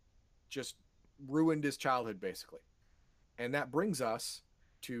 Just ruined his childhood, basically. And that brings us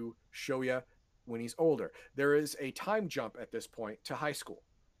to Shoya when he's older. There is a time jump at this point to high school.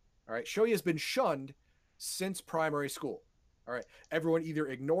 All right. Shoya has been shunned since primary school. All right. Everyone either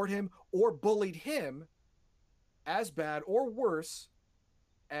ignored him or bullied him as bad or worse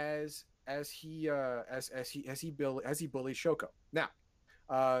as he bullied Shoko. Now,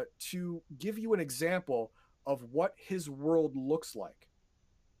 to give you an example of what his world looks like,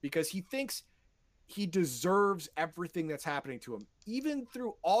 because he thinks he deserves everything that's happening to him. Even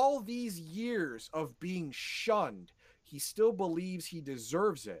through all these years of being shunned, he still believes he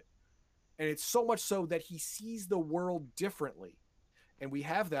deserves it. And it's so much so that he sees the world differently. And we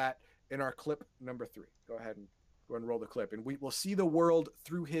have that in our clip number 3. Go ahead and roll the clip. And we will see the world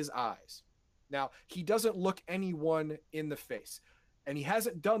through his eyes. Now, he doesn't look anyone in the face. And he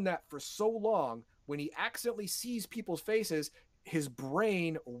hasn't done that for so long. When he accidentally sees people's faces, his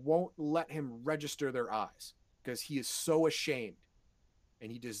brain won't let him register their eyes because he is so ashamed,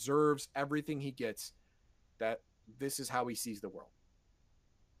 and he deserves everything he gets. That this is how he sees the world.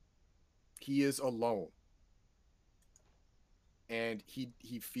 He is alone, and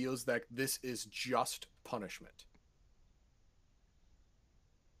he feels that this is just punishment.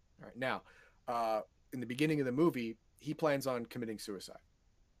 All right, now, in the beginning of the movie, he plans on committing suicide.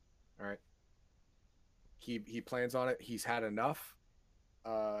 All right. He plans on it. He's had enough.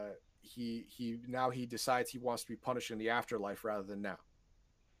 He decides he wants to be punished in the afterlife rather than now.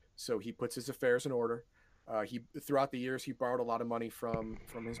 So he puts his affairs in order. Throughout the years, he borrowed a lot of money from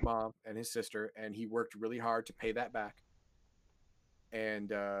his mom and his sister, and he worked really hard to pay that back.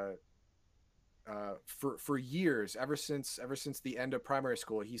 And for years, ever since the end of primary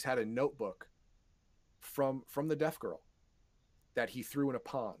school, he's had a notebook from the deaf girl that he threw in a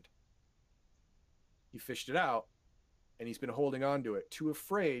pond. He fished it out, and he's been holding on to it, too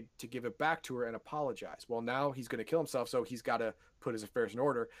afraid to give it back to her and apologize. Well, now he's going to kill himself, so he's got to put his affairs in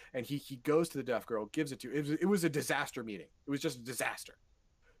order. And he goes to the deaf girl, gives it to her. It was a disaster meeting. It was just a disaster.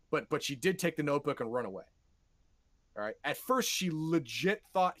 But she did take the notebook and run away. All right. At first, she legit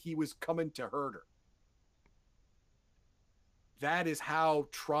thought he was coming to hurt her. That is how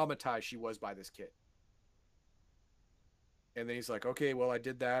traumatized she was by this kid. And then he's like, okay, well, I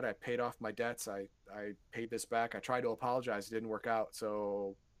did that. I paid off my debts. I paid this back. I tried to apologize. It didn't work out.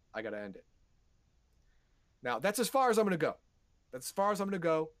 So I got to end it. Now, that's as far as I'm going to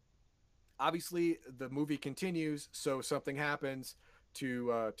go. Obviously, the movie continues. So something happens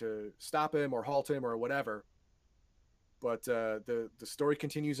to stop him or halt him or whatever. But the story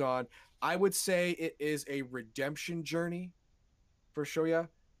continues on. I would say it is a redemption journey for Shoya.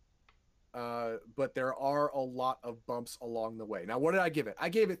 But there are a lot of bumps along the way. Now, what did I give it? I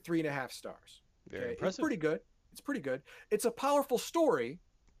gave it 3.5 stars. Very impressive. It's pretty good. It's a powerful story,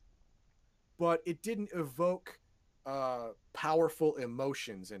 but it didn't evoke powerful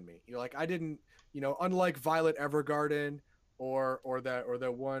emotions in me. Like I didn't, unlike Violet Evergarden or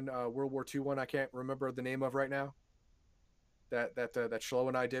the one World War II one I can't remember the name of right now. That Shlo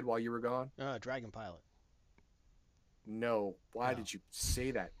and I did while you were gone. Dragon Pilot. No, why did you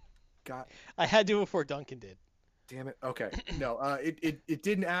say that? God, I had to before Duncan did. Damn it. Okay. No, it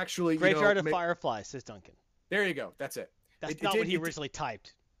didn't actually. Graveyard of Fireflies, says Duncan. There you go. That's it. That's not what he originally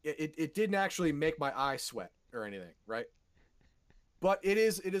typed. It didn't actually make my eye sweat or anything, right? But it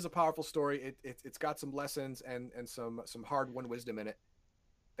is a powerful story. It's got some lessons and some hard-won wisdom in it.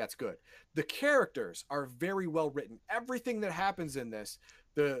 That's good. The characters are very well written. Everything that happens in this,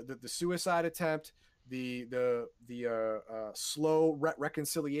 the suicide attempt, the slow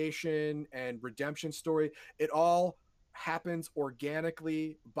reconciliation and redemption story, it all happens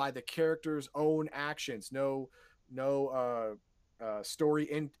organically by the character's own actions. No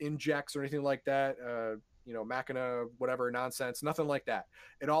story injects or anything like that. Machina, whatever nonsense, nothing like that.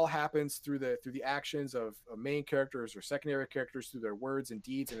 It all happens through the actions of main characters or secondary characters, through their words and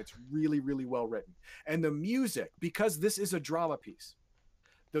deeds, and it's really, really well written. And the music, because this is a drama piece,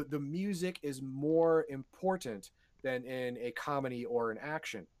 the music is more important than in a comedy or an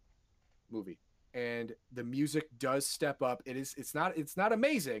action movie. And the music does step up. It's not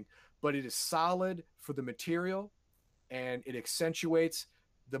amazing, but it is solid for the material, and it accentuates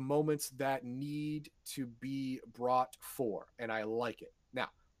the moments that need to be brought for, and I like it. Now,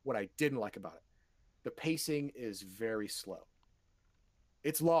 what I didn't like about it, the pacing is very slow.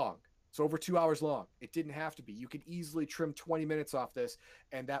 It's long. It's over 2 hours long. It didn't have to be. You could easily trim 20 minutes off this,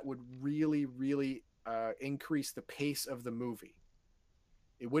 and that would really, really increase the pace of the movie.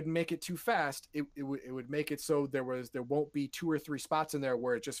 It wouldn't make it too fast. It would make it so there won't be 2 or 3 spots in there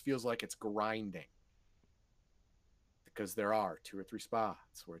where it just feels like it's grinding. Because there are 2 or 3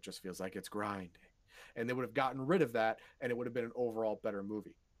 spots where it just feels like it's grinding. And they would have gotten rid of that, and it would have been an overall better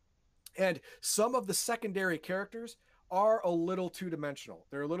movie. And some of the secondary characters are a little two-dimensional.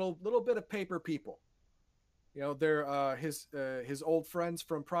 They're a little bit of paper people. You know, they're his old friends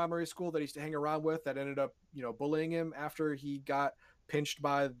from primary school that he used to hang around with that ended up, you know, bullying him after he got pinched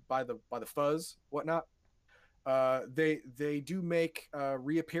by the fuzz, whatnot. They do make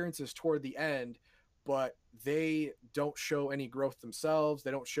reappearances toward the end, but they don't show any growth themselves.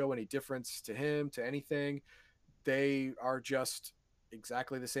 They don't show any difference to him, to anything. They are just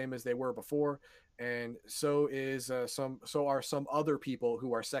exactly the same as they were before, and so are some other people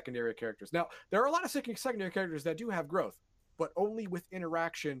who are secondary characters. Now, there are a lot of secondary characters that do have growth, but only with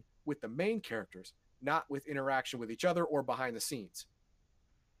interaction with the main characters, not with interaction with each other or behind the scenes.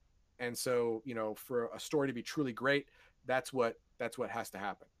 And so, you know, for a story to be truly great, that's what has to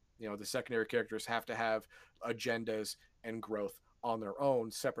happen. You know, the secondary characters have to have agendas and growth on their own,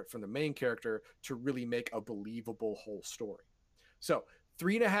 separate from the main character, to really make a believable whole story. So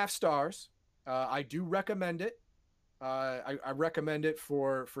 3.5 stars. I do recommend it. I recommend it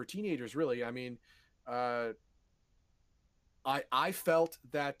for teenagers, really. I mean, I felt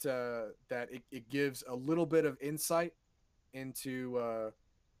that it gives a little bit of insight into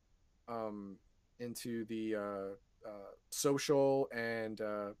the social and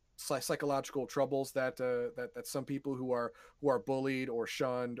psychological troubles that some people who are bullied or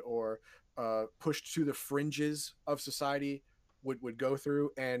shunned or pushed to the fringes of society would go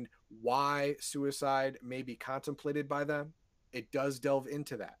through, and why suicide may be contemplated by them. It does delve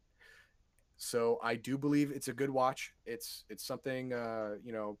into that. So I do believe it's a good watch. It's something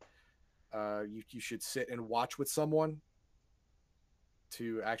you should sit and watch with someone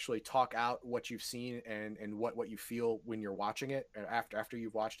to actually talk out what you've seen and what you feel when you're watching it after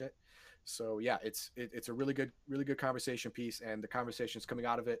you've watched it. So yeah, it's a really good conversation piece, and the conversations coming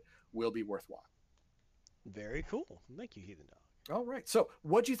out of it will be worthwhile. Very cool. Thank you, Heathen Dog. All right. So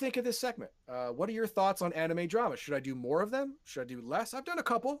what do you think of this segment? What are your thoughts on anime drama? Should I do more of them? Should I do less? I've done a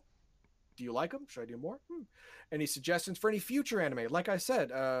couple. Do you like them? Should I do more? Any suggestions for any future anime? Like I said,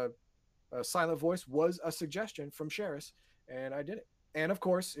 Silent Voice was a suggestion from Sheris, and I did it. And of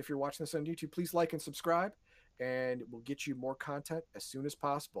course, if you're watching this on YouTube, please like and subscribe, and we'll get you more content as soon as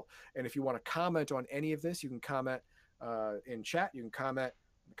possible. And if you want to comment on any of this, you can comment in chat. You can comment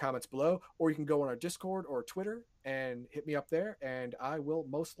in the comments below, or you can go on our Discord or Twitter and hit me up there, and I will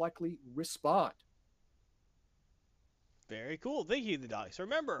most likely respond. Very cool. Thank you, Heathen Dog. So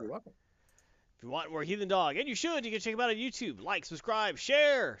remember, You're welcome. if you want more Heathen Dog, and you should, you can check him out on YouTube. Like, subscribe,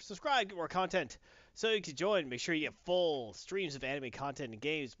 share, subscribe, get more content. So you can join. Make sure you get full streams of anime content and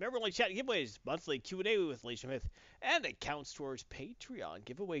games. Remember, like chat giveaways, monthly Q&A with Leisha Myth, and it counts towards Patreon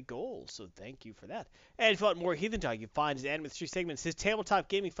giveaway goals. So thank you for that. And if you want more Heathen Dog, you can find his Anime 3 segments, his Tabletop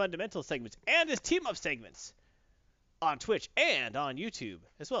Gaming Fundamentals segments, and his Team Up segments on Twitch and on YouTube,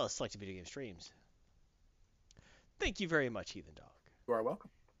 as well as selected video game streams. Thank you very much, Heathen Dog. You are welcome.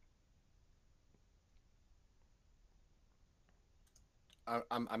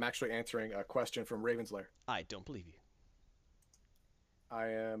 I'm actually answering a question from Raven's Lair. I don't believe you. I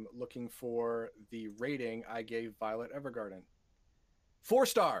am looking for the rating I gave Violet Evergarden. 4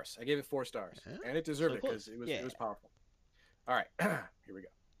 stars. I gave it 4 stars, and it deserved it because it was powerful. All right, here we go.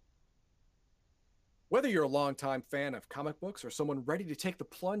 Whether you're a longtime fan of comic books or someone ready to take the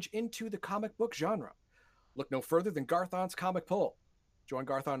plunge into the comic book genre, look no further than Garthon's Comic Poll. Join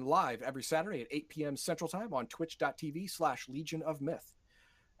Garthon live every Saturday at 8 p.m. Central Time on twitch.tv/Legion of Myth.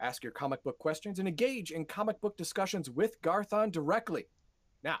 Ask your comic book questions and engage in comic book discussions with Garthon directly.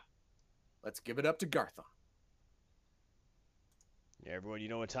 Now, let's give it up to Garthon. Yeah, everyone, you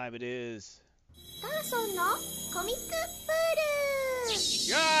know what time it is.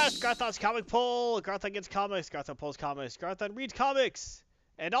 Yes, Garthon's Comic Poll. Garthon gets comics. Garthon pulls comics. Garthon reads comics.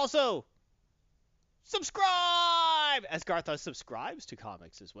 And also, subscribe! As Garthon subscribes to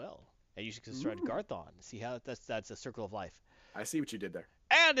comics as well. And you should subscribe to Garthon. See how that's a circle of life. I see what you did there.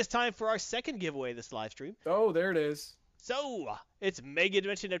 And it's time for our second giveaway this live stream. Oh, there it is. So, it's Mega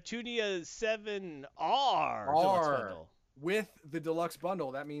Dimension Neptunia 7R Deluxe Bundle. With the deluxe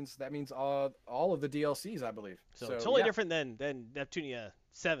bundle, that means all of the DLCs, I believe. So totally different than Neptunia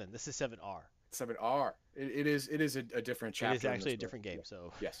 7. This is 7R. 7R. It is a different chapter. It is actually a different game. Yeah.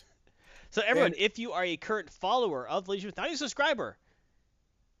 So yes. So everyone, And if you are a current follower of Legion with not a subscriber,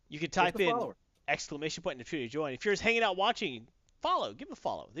 you can type the in follower. exclamation point and opportunity to join. If you're just hanging out watching, follow, give a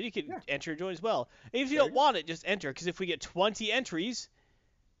follow. Then you can Yeah. enter and join as well. And if you There don't you go. want it, just enter, because if we get 20 entries,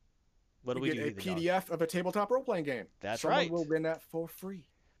 what do You we get do? a Heathen Dog? PDF of a tabletop role-playing game. That's Someone right. will win that for free.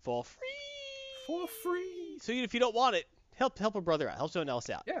 For free. For free. So even if you don't want it, help a brother out. Help someone else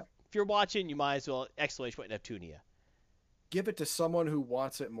out. Yeah. If you're watching, you might as well exclamation point Neptunia. Give it to someone who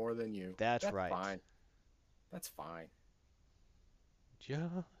wants it more than you. That's right. Fine. That's fine. Just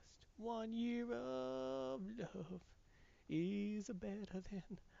 1 year of love is better than,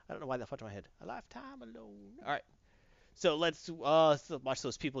 I don't know why that popped in my head, a lifetime alone. All right. So let's watch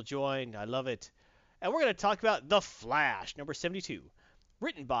those people join. I love it. And we're going to talk about The Flash, number 72.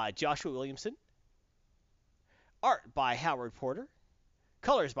 Written by Joshua Williamson. Art by Howard Porter.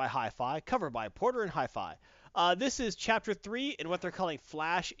 Colors by Hi-Fi. Cover by Porter and Hi-Fi. This is Chapter 3 in what they're calling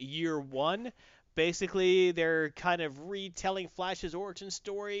Flash Year 1. Basically, they're kind of retelling Flash's origin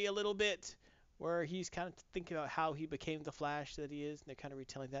story a little bit, where he's kind of thinking about how he became the Flash that he is, and they're kind of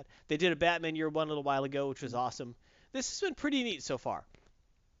retelling that. They did a Batman Year 1 a little while ago, which was awesome. This has been pretty neat so far.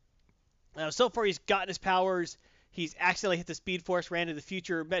 So far, he's gotten his powers. He's accidentally hit the Speed Force, ran to the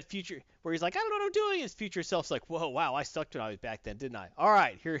future, met Future, where he's like, I don't know what I'm doing. His future self's like, whoa, wow, I sucked when I was back then, didn't I? All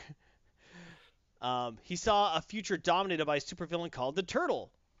right, here. He saw a future dominated by a supervillain called the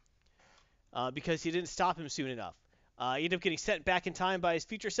Turtle, because he didn't stop him soon enough. He ended up getting sent back in time by his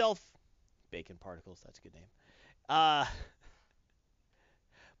future self. Bacon Particles, that's a good name.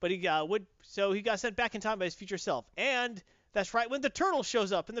 But he got sent back in time by his future self, and that's right when the Turtle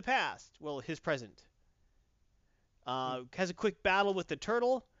shows up in the past. Well, his present. Has a quick battle with the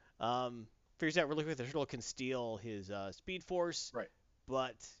Turtle. Figures out really quick the Turtle can steal his Speed Force. Right.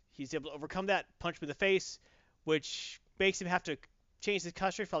 But he's able to overcome that, punch him in the face, which makes him have to change his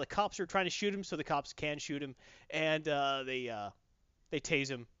costume while the cops are trying to shoot him, so the cops can shoot him, and they tase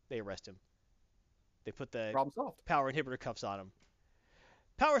him, they arrest him. They put the Problem solved. power inhibitor cuffs on him.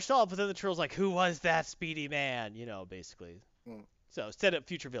 Power solved, but then the Turtle's like, who was that Speedy Man? You know, basically. So, set up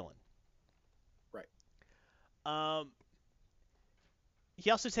future villain. Right.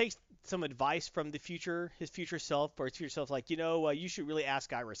 He also takes some advice from his future self, or his future self, like, you should really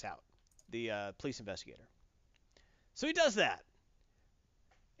ask Iris out, the police investigator. So he does that.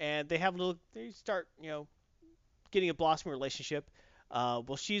 And they start, getting a blossoming relationship.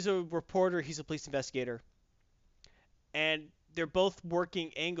 Well, she's a reporter, he's a police investigator. And they're both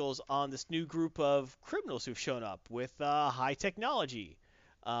working angles on this new group of criminals who've shown up with high technology.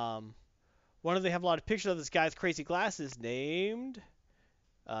 One of them, they have a lot of pictures of this guy with crazy glasses named...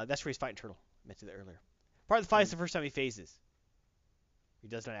 that's where he's fighting Turtle. I mentioned that earlier. Part of the fight is the first time he phases. He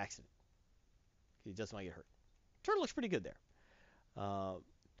does it on accident. He doesn't want to get hurt. Turtle looks pretty good there.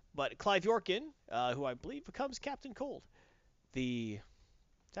 But Clive Yorkin, who I believe becomes Captain Cold. Is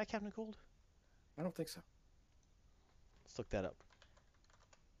that Captain Cold? I don't think so. Let's look that up.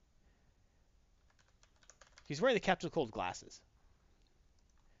 He's wearing the Captain Cold glasses.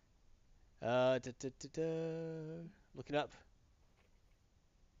 Looking up.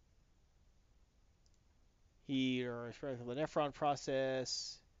 He responsible for the nephron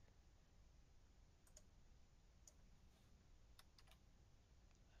process.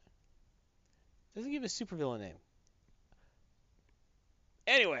 Doesn't give a supervillain name.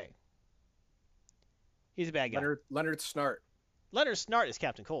 Anyway, he's a bad guy. Leonard Snart. Leonard Snart is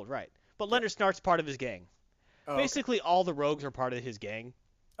Captain Cold, right? But Leonard Snart's part of his gang. Oh, Basically, all the rogues are part of his gang.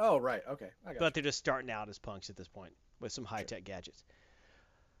 Oh, right. Okay. I got But they're just starting out as punks at this point with some high-tech gadgets.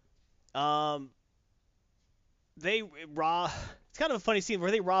 They rob... It's kind of a funny scene where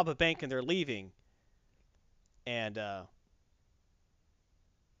they rob a bank and they're leaving. And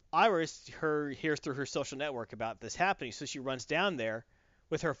Iris hears through her social network about this happening, so she runs down there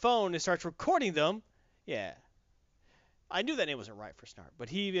with her phone and starts recording them. Yeah. I knew that name wasn't right for Snart, but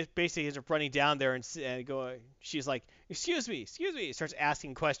he basically ends up running down there and going. She's like, excuse me. Starts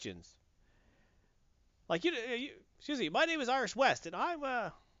asking questions. Like, excuse me, my name is Iris West, and I'm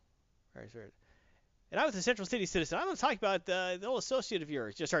and I was a Central City citizen. I'm going to talk about the old associate of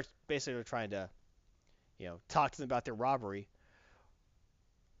yours. Just starts basically trying to, talk to them about their robbery.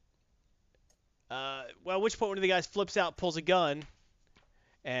 Well, at which point one of the guys flips out, pulls a gun,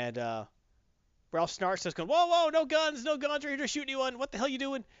 and Ralph Snart starts going, whoa, no guns, we're here to shoot anyone. What the hell are you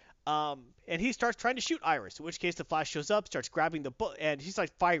doing? And he starts trying to shoot Iris, in which case the Flash shows up, starts grabbing the bullet, and he's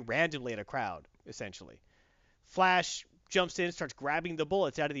like firing randomly at a crowd, essentially. Flash jumps in, starts grabbing the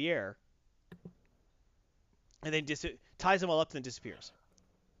bullets out of the air, and then ties them all up and then disappears.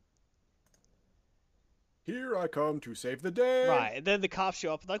 Here I come to save the day. Right, and then the cops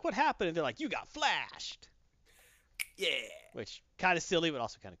show up and like, what happened? And they're like, you got flashed. Yeah. Which kind of silly, but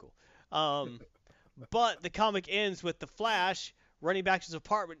also kind of cool. But the comic ends with the Flash running back to his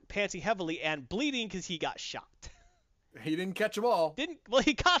apartment, panting heavily and bleeding because he got shot. He didn't catch them all.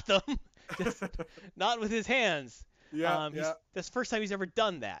 He caught them, just not with his hands. Yeah. That's the first time he's ever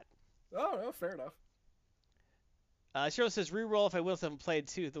done that. Oh, no, fair enough. Cheryl says, reroll if I will, haven't played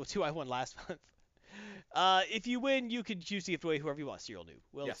the two I won last month. If you win, you can choose to give it away whoever you want. Serial Noob.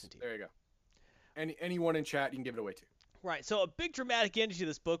 We'll Yes, listen to you. there you go. Anyone in chat, you can give it away to. Right, so a big dramatic ending to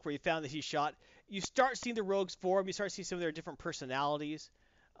this book where you found that he's shot. You start seeing the Rogues form. You start seeing some of their different personalities.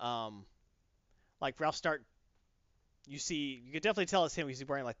 Like Ralph Start, you can definitely tell it's him because he's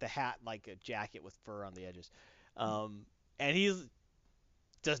wearing like the hat, like a jacket with fur on the edges. And he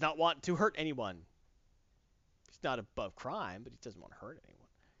does not want to hurt anyone. He's not above crime, but he doesn't want to hurt anyone.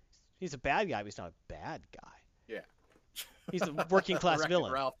 He's a bad guy, but he's not a bad guy. Yeah. He's a working class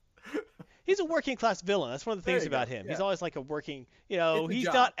villain. Ralph. He's a working class villain. That's one of the things about him. Yeah. He's always like a working, he's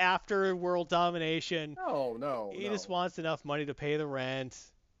not after world domination. No. He just wants enough money to pay the rent.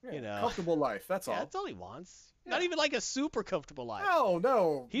 Yeah, comfortable life. That's all. That's all he wants. Yeah. Not even like a super comfortable life.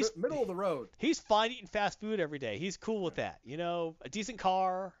 No. He's middle of the road. He's fine eating fast food every day. He's cool with that. A decent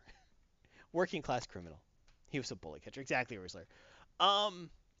car, working class criminal. He was a bullet catcher. Exactly, Rizzler.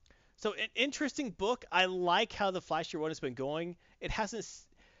 So an interesting book. I like how the Flash Year One has been going. It hasn't.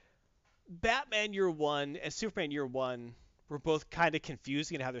 Batman Year One and Superman Year One were both kind of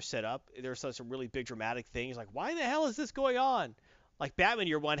confusing in how they're set up. There's some really big dramatic things like, why the hell is this going on? Like Batman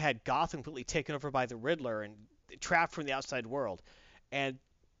Year One had Gotham completely taken over by the Riddler and trapped from the outside world, and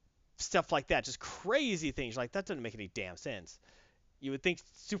stuff like that. Just crazy things. Like that doesn't make any damn sense. You would think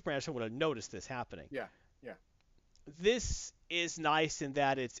Superman would have noticed this happening. Yeah. This is nice in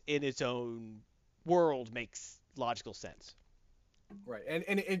that it's in its own world, makes logical sense. Right, and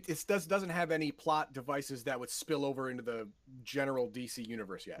it doesn't have any plot devices that would spill over into the general DC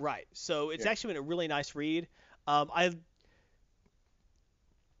universe yet. Right, so it's actually been a really nice read. I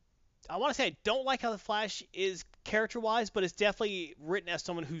want to say I don't like how the Flash is character-wise, but it's definitely written as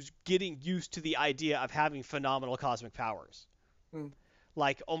someone who's getting used to the idea of having phenomenal cosmic powers.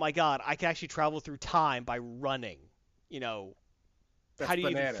 Like, oh my God, I can actually travel through time by running. How do you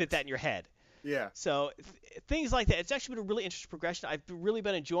even fit that in your head? Yeah. So things like that. It's actually been a really interesting progression. I've really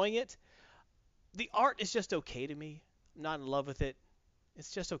been enjoying it. The art is just okay to me. I'm not in love with it.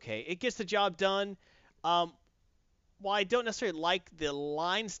 It's just okay. It gets the job done. While I don't necessarily like the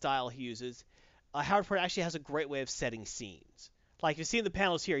line style he uses, Howard Porter actually has a great way of setting scenes. Like you see in the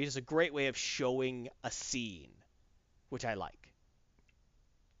panels here, he has a great way of showing a scene, which I like.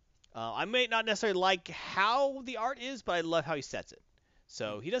 I may not necessarily like how the art is, but I love how he sets it.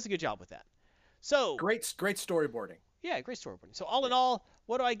 So he does a good job with that. So great storyboarding. Yeah, great storyboarding. So all in all,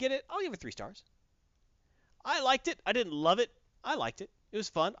 what do I get it? I'll give it 3 stars. I liked it. I didn't love it. I liked it. It was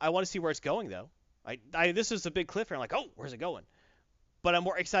fun. I want to see where it's going though. This is a big cliffhanger. I'm like, oh, where's it going? But I'm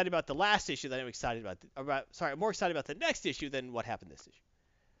more excited about the last issue than I'm excited about. I'm more excited about the next issue than what happened this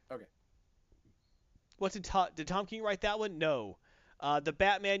issue. Okay. What did Tom King write that one? No. The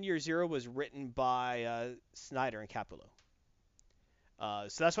Batman Year Zero was written by Snyder and Capullo.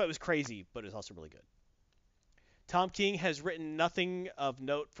 So that's why it was crazy, but it was also really good. Tom King has written nothing of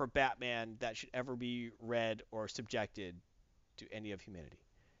note for Batman that should ever be read or subjected to any of humanity.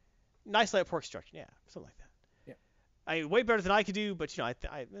 Nice light pork construction, yeah, something like that. Yeah. I mean, way better than I could do, but that's not,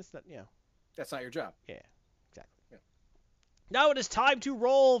 That's not your job. Yeah, exactly. Yeah. Now it is time to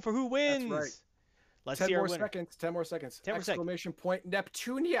roll for who wins. That's right. Let's 10 see our more winner. seconds. 10 more seconds. 10 more Exclamation point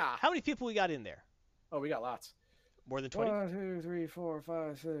Neptunia. How many people we got in there? Oh, we got lots. More than 20? 1, 2, 3, 4,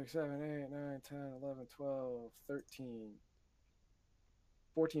 5, 6, 7, 8, 9, 10, 11, 12, 13,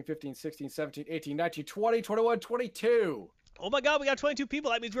 14, 15, 16, 17, 18, 19, 20, 21, 22. Oh my God, we got 22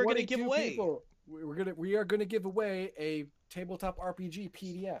 people. That means we're going to give away. We are going to give away a tabletop RPG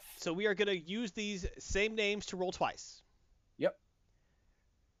PDF. So we are going to use these same names to roll twice. Yep.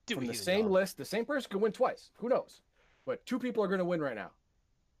 From the same list, the same person can win twice. Who knows? But 2 people are going to win right now.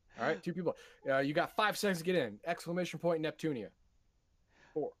 All right, 2 people. You got 5 seconds to get in. Exclamation point Neptunia.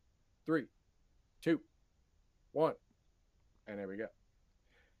 4, 3, 2, 1. And there we go.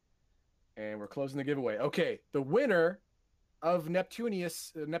 And we're closing the giveaway. Okay, the winner of Neptunia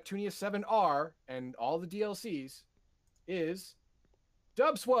 7R and all the DLCs is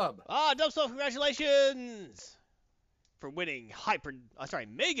Dubswub. Dubswub, congratulations for winning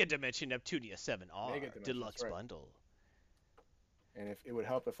Mega Dimension Neptunia 7R Deluxe Bundle. And if it would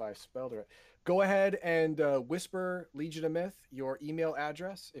help if I spelled it right. Go ahead and whisper Legion of Myth your email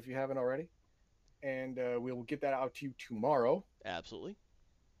address if you haven't already. and we will get that out to you tomorrow. Absolutely.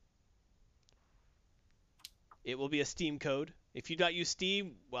 It will be a Steam code. If you don't use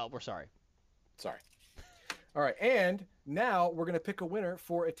Steam, well, we're sorry. Sorry. All right, and now we're going to pick a winner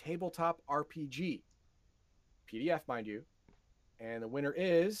for a tabletop RPG. PDF, mind you. And the winner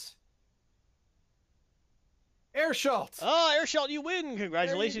is Airshalt. Oh, Airshalt, you win.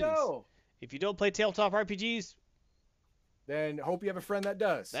 Congratulations. There you go. If you don't play tabletop RPGs, then hope you have a friend that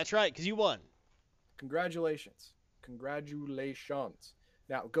does. That's right, because you won. Congratulations. Congratulations.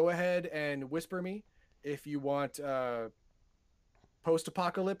 Now, go ahead and whisper me if you want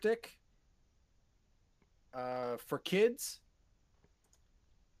post-apocalyptic for kids,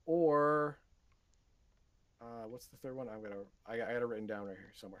 or what's the third one? I got it written down right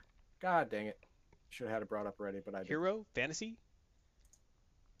here somewhere. God dang it. Should have had it brought up already, but I didn't. Hero? Fantasy?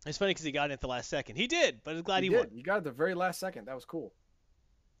 It's funny because he got it at the last second. He did, but I'm glad he did. won. You got it at the very last second. That was cool.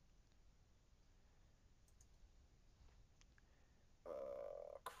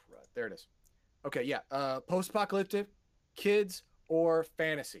 Crud. There it is. Okay, yeah. Post-apocalyptic, kids, or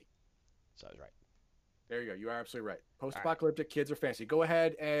fantasy. So I was right. There you go. You are absolutely right. Post-apocalyptic, kids, or fantasy. Go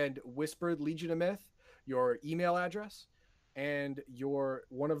ahead and whisper Legion of Myth, your email address, and your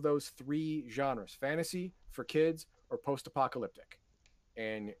one of those three genres: fantasy for kids or post-apocalyptic,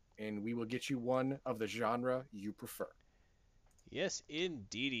 and we will get you one of the genre you prefer. Yes,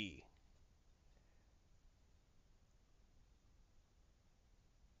 indeedy.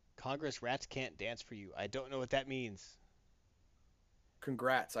 Congress rats can't dance for you. I don't know what that means.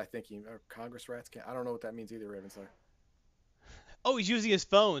 Congrats, I think Congress rats can't. I don't know what that means either, Ravenstar. Oh, he's using his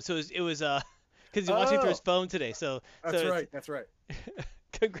phone, so it was because he's watching through his phone today. So that's right. That's right.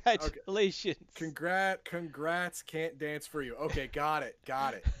 Congratulations. Okay. Congrats can't dance for you. Okay, got it.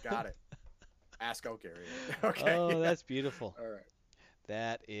 Ask okay. Okay. Oh, that's beautiful. All right.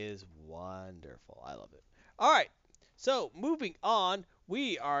 That is wonderful. I love it. All right. So moving on,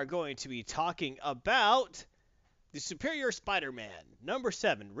 we are going to be talking about The Superior Spider-Man, number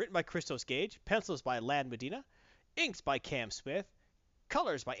 7, written by Christos Gage, pencils by Lan Medina, inks by Cam Smith,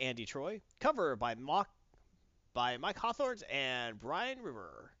 colors by Andy Troy, cover by Mike Hawthorne and Brian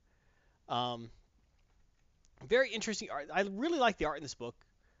River. Very interesting art. I really like the art in this book.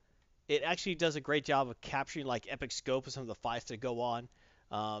 It actually does a great job of capturing like epic scope of some of the fights that go on.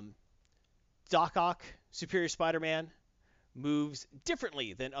 Doc Ock, Superior Spider-Man, moves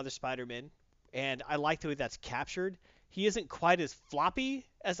differently than other Spider-Men, and I like the way that's captured. He isn't quite as floppy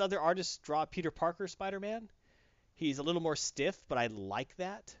as other artists draw Peter Parker Spider-Man. He's a little more stiff, but I like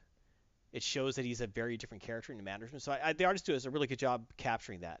that. It shows that he's a very different character in the management. So the artist does a really good job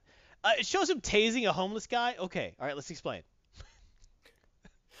capturing that. It shows him tasing a homeless guy. Okay, all right, let's explain.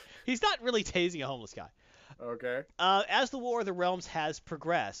 He's not really tasing a homeless guy. Okay. As the War of the Realms has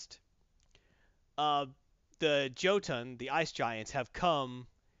progressed, the Jotun, the ice giants, have come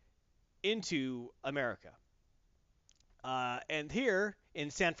into America. And here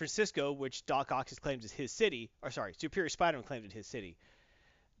in San Francisco, which Doc Ock has claimed is his city, Superior Spider-Man claimed it his city,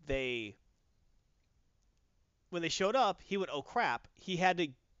 when they showed up, he went, oh crap, he had to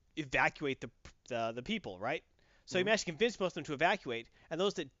evacuate the people, right? So he managed to convince most of them to evacuate, and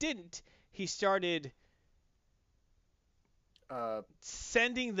those that didn't, he started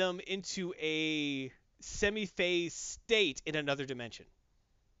sending them into a semi-phase state in another dimension.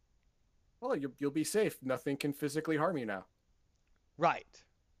 Well, you'll be safe. Nothing can physically harm you now. Right.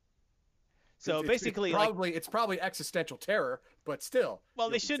 So basically, it's probably existential terror, but still. Well,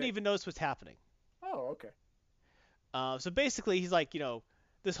 they shouldn't even notice what's happening. Oh, okay. So basically, he's like,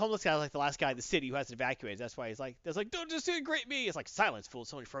 this homeless guy is like the last guy in the city who hasn't evacuated. That's why he's like, don't disintegrate me. It's like, silence, fool.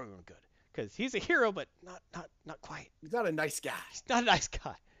 It's only for everyone good. Because he's a hero, but not quite. He's not a nice guy. He's not a nice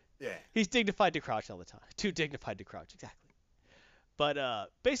guy. Yeah. He's dignified to crouch all the time. Too dignified to crouch, exactly. But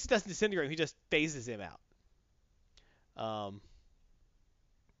basically doesn't disintegrate him. He just phases him out.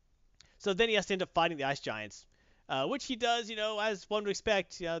 So then he has to end up fighting the ice giants, which he does, as one would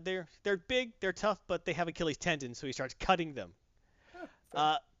expect. They're big, they're tough, but they have Achilles tendons, so he starts cutting them.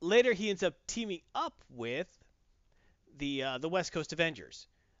 Later, he ends up teaming up with the West Coast Avengers,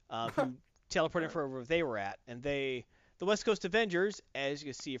 who teleported from where they were at, and the West Coast Avengers, as you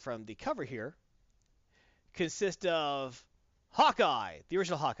can see from the cover here, consist of Hawkeye, the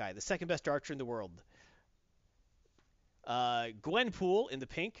original Hawkeye, the second best archer in the world. Gwenpool in the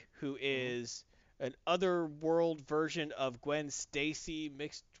pink, who is an otherworld version of Gwen Stacy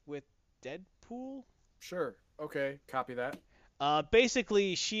mixed with Deadpool. Sure. Okay. Copy that.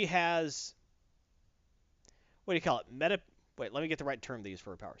 Basically, she has, what do you call it? Wait, let me get the right term they use for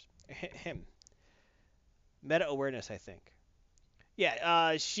her powers. Meta awareness, I think.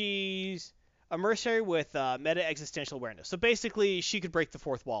 Yeah. She's a mercenary with meta existential awareness. So basically, she could break the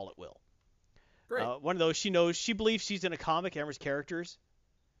fourth wall at will. Great. One of those she believes she's in a comic, Emmer's characters,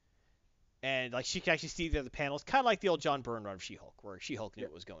 and like she can actually see the other panels, kind of like the old John Byrne run of She-Hulk, where She-Hulk knew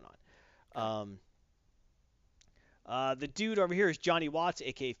what was going on. The dude over here is Johnny Watts,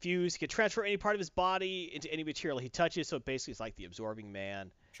 aka Fuse. He can transfer any part of his body into any material he touches, so basically it's like the Absorbing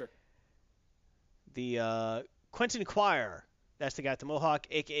Man. Sure. The Quentin Quire, that's the guy with the mohawk,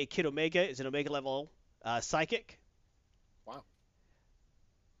 aka Kid Omega, is an Omega level psychic. Wow.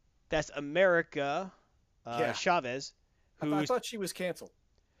 That's America Yeah. Chavez, I thought she was canceled.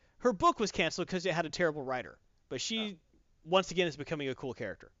 her book was canceled because it had a terrible writer, but she once again is becoming a cool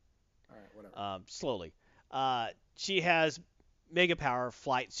character. All right, whatever. Slowly. She has mega power,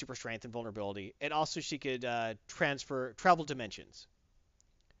 flight, super strength, and vulnerability, and also she could travel dimensions.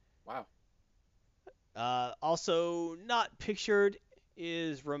 Wow. Also not pictured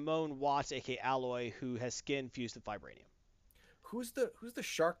is Ramon Watts, aka Alloy, who has skin fused with vibranium. Who's the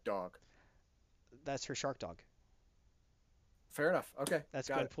shark dog? That's her shark dog. Fair enough. Okay. That's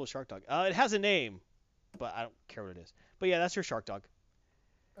got it. Gwenpool's shark dog. It has a name, but I don't care what it is. But yeah, that's her shark dog.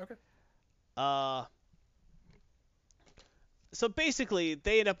 Okay. So basically,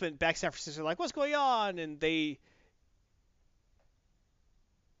 they end up back San Francisco, like, what's going on? And they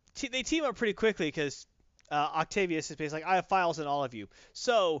team up pretty quickly because Octavius is basically like, I have files on all of you.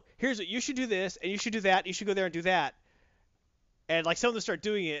 So here's what you should do this, and you should do that. You should go there and do that. And like some of them start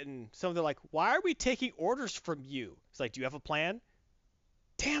doing it, and some of them are like, why are we taking orders from you? It's like, do you have a plan?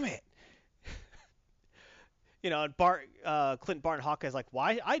 Damn it. And Clint Barton Hawkeye's like,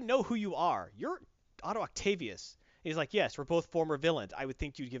 why? I know who you are. You're Otto Octavius. And he's like, yes, we're both former villains. I would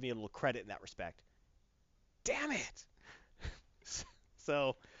think you'd give me a little credit in that respect. Damn it.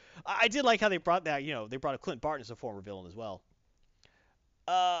 So I did like how they brought that, they brought a Clint Barton as a former villain as well.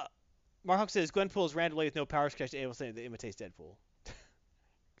 Mark Hawk says Gwenpool is randomly with no powers because able to imitates Deadpool.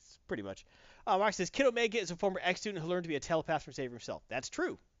 Pretty much. Mark says Kid Omega is a former ex-student who learned to be a telepath from saving himself. That's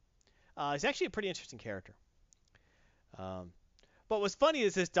true. He's actually a pretty interesting character. But what's funny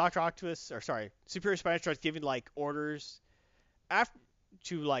is this Superior Spider starts giving like orders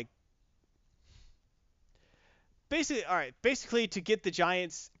to basically to get the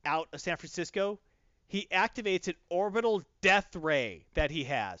Giants out of San Francisco. He activates an orbital death ray that he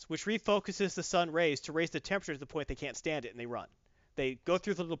has, which refocuses the sun rays to raise the temperature to the point they can't stand it, and they run. They go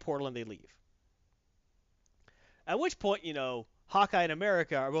through the little portal and they leave. At which point, Hawkeye and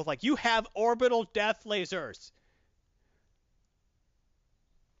America are both like, you have orbital death lasers.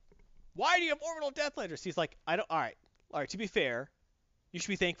 Why do you have orbital death lasers? He's like, I don't. All right. To be fair, you should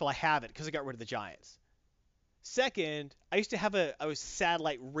be thankful I have it because I got rid of the Giants. Second, I used to have a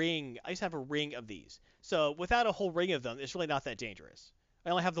satellite ring. I used to have a ring of these. So without a whole ring of them, it's really not that dangerous. I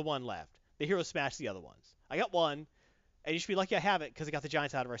only have the one left. The heroes smashed the other ones. I got one, and you should be lucky I have it because I got the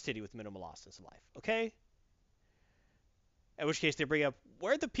Giants out of our city with minimal loss of life. Okay? In which case they bring up,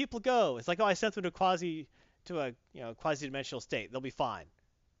 where'd the people go? It's like, oh, I sent them to a quasi-dimensional state. They'll be fine.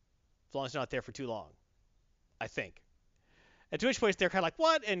 As long as they're not there for too long. I think. And to which point they're kind of like,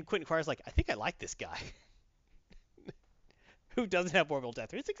 what? And Quentin Quire's like, I think I like this guy. Who doesn't have orbital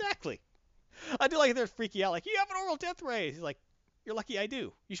death rays? Exactly. I do like they're freaking out, like, you have an orbital death ray. He's like, you're lucky I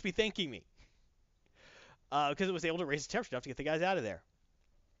do. You should be thanking me. Because it was able to raise the temperature enough to get the guys out of there.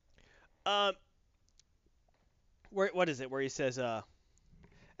 What is it? Where he says, I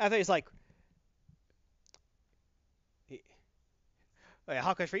think it's like,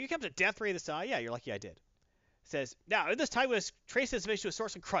 Hawkeye's right. You kept a death ray this time. Yeah, you're lucky I did. Says, now, in this time, we must trace this information to a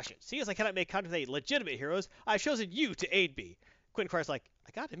source and crush it. See, as I cannot make contact with any legitimate heroes, I've chosen you to aid me. Quentin Quire's like,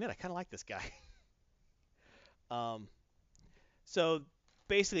 I gotta admit, I kind of like this guy. So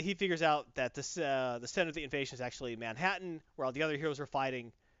basically, he figures out that the center of the invasion is actually Manhattan, where all the other heroes are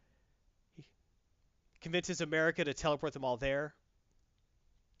fighting. He convinces America to teleport them all there.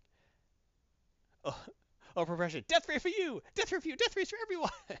 Oh, progression. Death ray for you! Death ray for you! Death rays for everyone!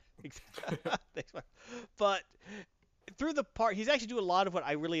 Thanks, Mark. But through the part, he's actually doing a lot of what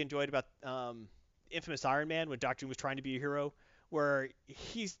I really enjoyed about Infamous Iron Man when Doctor Doom was trying to be a hero, where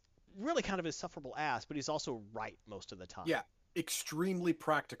he's really kind of an insufferable ass, but he's also right most of the time. Yeah, extremely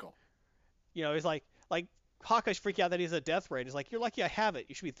practical. He's like Hawkeye's freaking out that he's a death ray, and he's like, you're lucky I have it.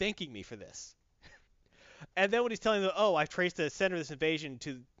 You should be thanking me for this. And then when he's telling them, oh, I've traced the center of this invasion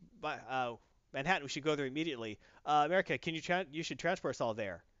to Manhattan, we should go there immediately. America, you should transport us all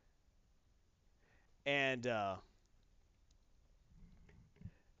there. And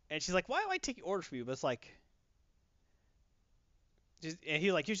she's like, why am I taking orders from you? But it's like, and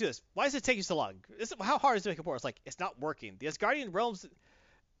he's like, you do this. Why does it take you so long? How hard is it to make a port? It's like, it's not working. The Asgardian realms,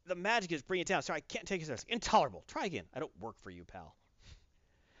 the magic is bringing it down. Sorry, I can't take it seriously. Intolerable. Try again. I don't work for you, pal.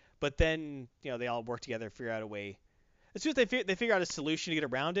 But then, they all work together, figure out a way. As soon as they figure out a solution to get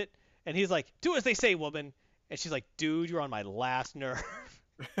around it, and he's like, "Do as they say, woman." And she's like, "Dude, you're on my last nerve."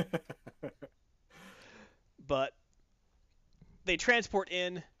 But they transport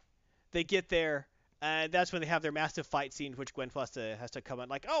in, they get there, and that's when they have their massive fight scene, which Gwen has to come in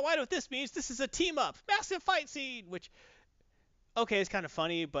like, "Oh, I know what this means. This is a team up, massive fight scene." Which, okay, it's kind of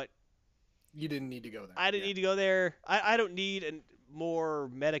funny, but you didn't need to go there. I didn't need to go there. I don't need more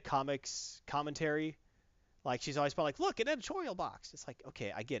meta comics commentary. Like, she's always been like, "Look, an editorial box." It's like,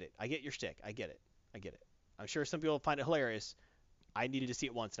 okay, I get it. I get your shtick. I get it. I'm sure some people find it hilarious. I needed to see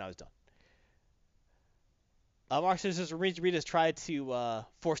it once and I was done. Marxist Reed tried to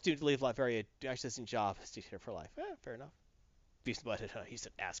force students to leave Latveria. Actually, doesn't job as teacher for life. Fair enough. Beast butted. He's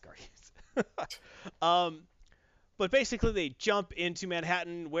an Asgard. But basically, they jump into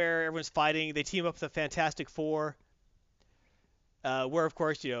Manhattan where everyone's fighting. They team up with the Fantastic Four. Where, of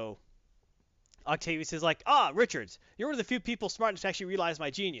course, Octavius is like, Richards, you're one of the few people smart enough to actually realize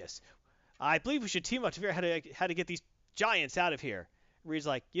my genius. I believe we should team up to figure out how to get these giants out of here. Reed's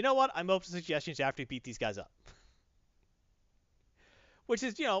like, you know what? I'm open to suggestions after we beat these guys up. Which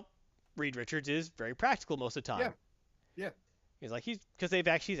is, Reed Richards is very practical most of the time. Yeah. He's like, because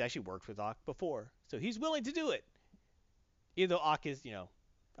he's actually worked with Ock before, so he's willing to do it. Even though Ock is,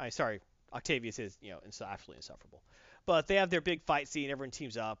 Octavius is, absolutely insufferable. But they have their big fight scene. Everyone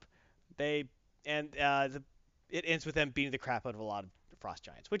teams up. It ends with them beating the crap out of a lot of frost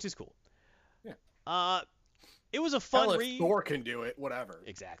giants, which is cool. Yeah. It was a fun Hell, if read. Thor can do it, whatever.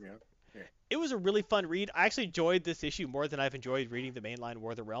 Exactly. Yeah. It was a really fun read. I actually enjoyed this issue more than I've enjoyed reading the mainline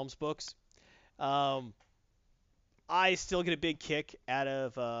War of the Realms books. I still get a big kick out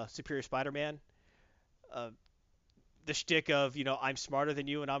of Superior Spider-Man. The shtick of, I'm smarter than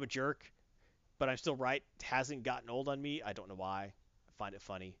you and I'm a jerk, but I'm still right hasn't gotten old on me. I don't know why. I find it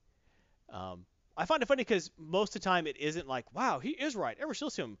funny. I find it funny because most of the time it isn't like, wow, he is right. Ever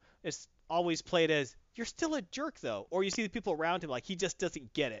since him, it's always played as, you're still a jerk, though. Or you see the people around him like, he just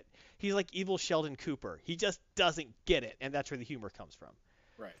doesn't get it. He's like evil Sheldon Cooper. He just doesn't get it, and that's where the humor comes from.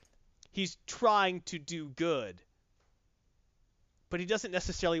 Right. He's trying to do good, but he doesn't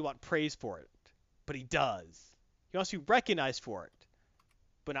necessarily want praise for it. But he does. He wants to be recognized for it,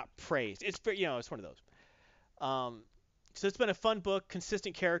 but not praised. It's one of those. So it's been a fun book,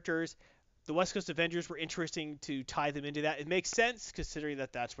 consistent characters. The West Coast Avengers were interesting to tie them into that. It makes sense considering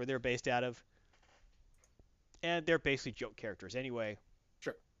that that's where they're based out of. And they're basically joke characters anyway.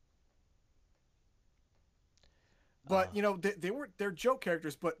 Sure. But, they're joke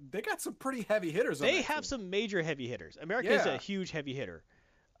characters, but they got some pretty heavy hitters on They have some major heavy hitters. America is a huge heavy hitter.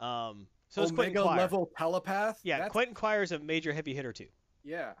 So is Quentin Quire. Level telepath? Yeah, Quentin Quire is a major heavy hitter too.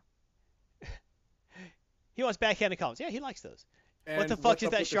 Yeah. He wants backhanded comments. Yeah, he likes those. And what the fuck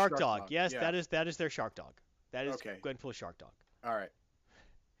is that shark dog? Yes, yeah. that is their shark dog. That is okay. Gwenpool's shark dog. All right.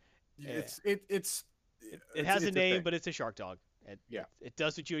 Yeah. It has a name, but it's a shark dog. It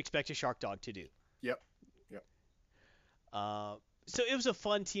does what you expect a shark dog to do. Yep. So it was a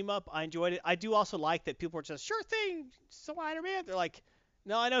fun team up. I enjoyed it. I do also like that people were just, sure thing, Spider-Man. They're like,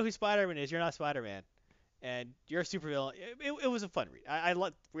 no, I know who Spider-Man is. You're not Spider-Man. And you're a supervillain. It was a fun read. I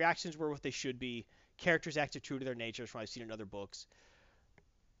like reactions were what they should be. Characters acted true to their natures from what I've seen in other books.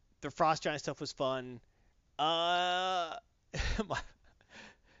 The Frost Giant stuff was fun. My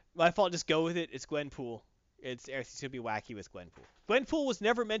fault. Just go with it. It's Gwenpool. Everything's gonna be wacky with Gwenpool. Gwenpool was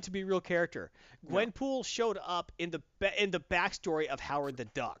never meant to be a real character. Gwenpool showed up in the backstory of Howard the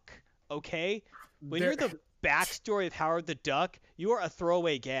Duck. Okay, when you're the backstory of Howard the Duck, you are a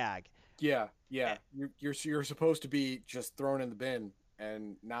throwaway gag. Yeah. You're supposed to be just thrown in the bin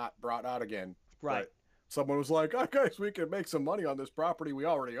and not brought out again. Right. But someone was like, "I guess we can make some money on this property we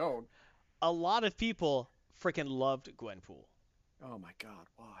already own." A lot of people freaking loved Gwenpool. Oh my God,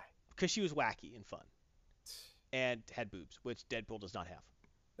 why? Because she was wacky and fun. And had boobs, which Deadpool does not have.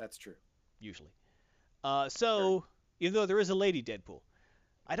 That's true. Usually. Sure. Even though there is a lady Deadpool,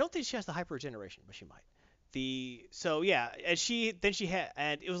 I don't think she has the hyperregeneration, but she might.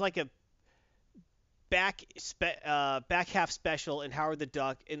 And it was like a back half special in Howard the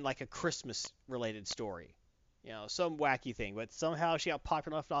Duck in like a Christmas related story. Some wacky thing, but somehow she got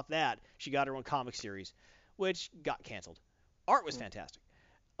popular enough off that. She got her own comic series, which got canceled. Art was fantastic.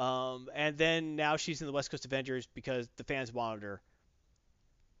 And then now she's in the West Coast Avengers because the fans wanted her.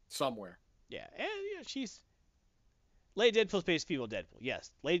 Somewhere. Yeah, and she's Lady Deadpool's based female Deadpool.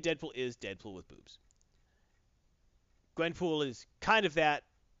 Yes, Lady Deadpool is Deadpool with boobs. Gwenpool is kind of that,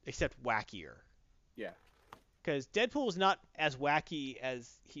 except wackier. Yeah. Because Deadpool was not as wacky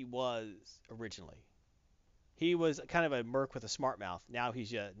as he was originally. He was kind of a merc with a smart mouth. Now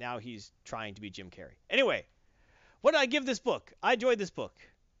he's trying to be Jim Carrey. Anyway, what did I give this book? I enjoyed this book.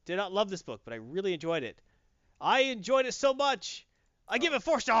 Did not love this book, but I really enjoyed it. I enjoyed it so much. I give it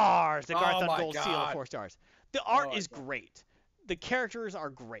 4 stars. The Garthon Gold Seal of 4 stars. The art is great. The characters are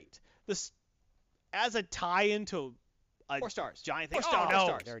great. As a tie-in to a 4 stars. giant thing. 4 stars. 4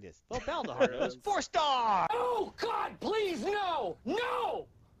 stars. There it is. Well, Battle of the Heart. It was 4 stars. Oh, God, please, no! No!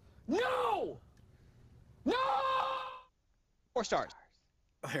 No! No! 4 stars.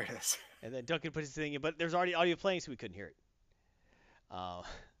 There it is. And then Duncan put his thing in, but there's already audio playing, so we couldn't hear it.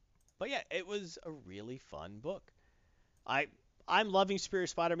 But yeah, it was a really fun book. I'm loving Superior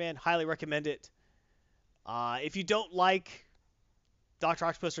Spider-Man. Highly recommend it. If you don't like Dr.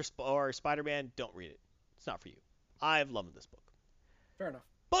 Octopus or Spider-Man, don't read it. It's not for you. I've loved this book. Fair enough.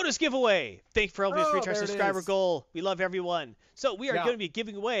 Bonus giveaway. Thank you for helping us reach our there it subscriber is. goal. We love everyone. So we are Now- going to be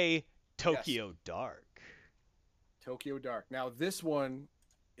giving away Tokyo Dark. Tokyo Dark. Now this one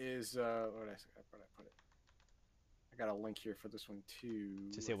is where did I put it? I got a link here for this one too.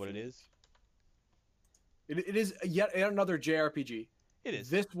 To say what it is? It is yet another JRPG. It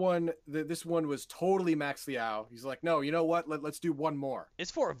is. This one was totally Max Liao. He's like, no, you know what? Let's do one more. It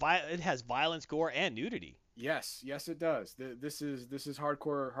has violence, gore, and nudity. Yes, it does. This is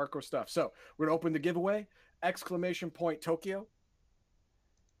hardcore stuff. So we're gonna open the giveaway. ! Tokyo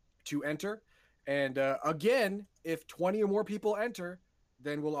to enter. And again, if 20 or more people enter,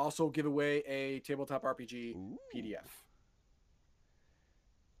 then we'll also give away a tabletop RPG PDF.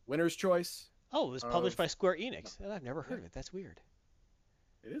 Winner's choice. Oh, it was published by Square Enix. And I've never heard of it. That's weird.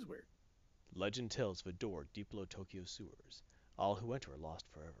 It is weird. Legend tells of a door deep below Tokyo sewers. All who enter are lost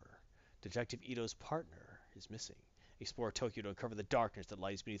forever. Detective Ito's partner is missing. Explore Tokyo to uncover the darkness that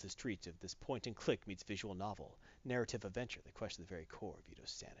lies beneath the streets of this point-and-click meets visual novel. Narrative adventure that questions the very core of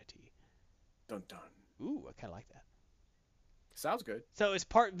Ito's sanity. Dun dun. Ooh, I kind of like that. Sounds good. So it's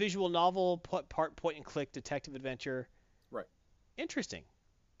part visual novel, part point-and-click detective adventure. Right. Interesting.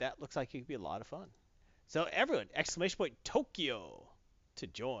 That looks like it could be a lot of fun. So everyone, ! Tokyo to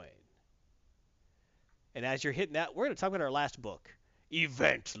join. And as you're hitting that, we're going to talk about our last book,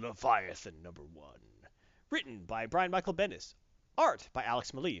 Event Leviathan #1. Written by Brian Michael Bendis. Art by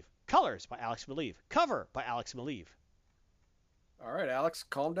Alex Maleev. Colors by Alex Maleev. Cover by Alex Maleev. All right, Alex,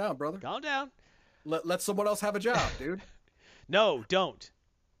 calm down, brother. Calm down. Let someone else have a job, dude. No, don't.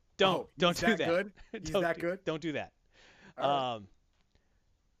 Don't he's do that that. good? He's that good? Don't do that. All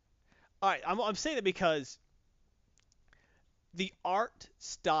right, I'm saying that because the art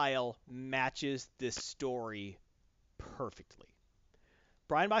style matches this story perfectly.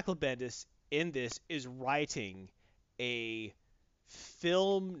 Brian Michael Bendis in this is writing a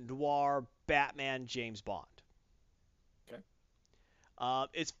film noir Batman James Bond. Okay.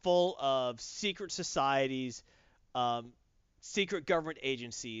 It's full of secret societies, secret government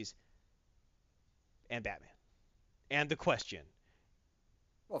agencies, and Batman. And the Question.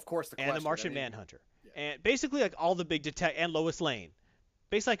 Well, of course, and the Martian Manhunter. Yeah. And basically like all the big and Lois Lane.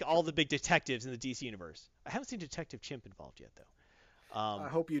 Basically like all the big detectives in the DC universe. I haven't seen Detective Chimp involved yet though. I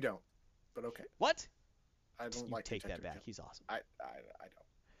hope you don't. But okay. What? I don't You like take that Detective back. Chimp. He's awesome. I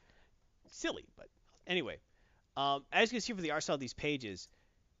don't. Silly, but anyway. As you can see from the art style of these pages,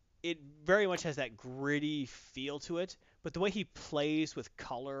 it very much has that gritty feel to it, but the way he plays with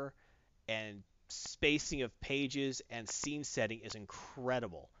color and spacing of pages and scene setting is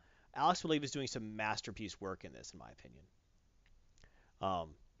incredible. Alex Maleev is doing some masterpiece work in this, in my opinion.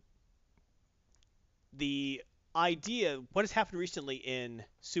 The idea, what has happened recently in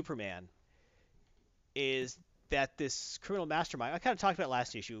Superman, is that this criminal mastermind, I kind of talked about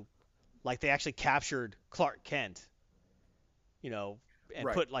last issue, like they actually captured Clark Kent, and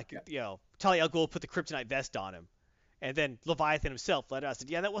Right. put Talia al Ghul put the kryptonite vest on him, and then Leviathan himself let out, said,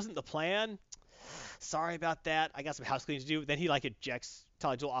 yeah, that wasn't the plan. Sorry about that. I got some house cleaning to do. Then he ejects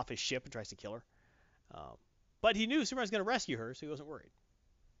Talia al Ghul off his ship and tries to kill her. But he knew Superman was going to rescue her, so he wasn't worried.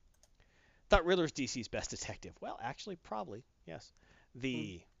 Thought Riddler's DC's best detective. Well, actually, probably, yes.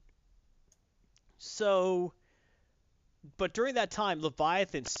 But during that time,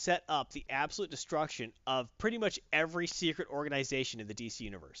 Leviathan set up the absolute destruction of pretty much every secret organization in the DC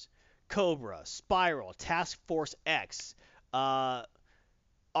universe. Cobra, Spiral, Task Force X, Argus,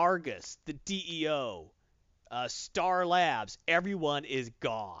 the DEO, Star Labs. Everyone is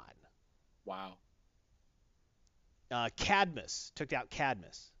gone. Wow. Cadmus, took out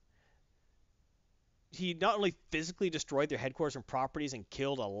Cadmus. He not only physically destroyed their headquarters and properties and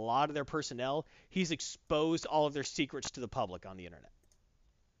killed a lot of their personnel, he's exposed all of their secrets to the public on the internet.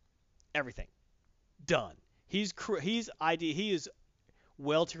 Everything. Done. He is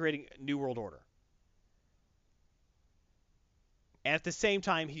well to creating a new world order. And at the same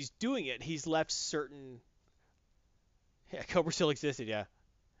time he's doing it, he's left certain. Yeah, Cobra still existed, yeah.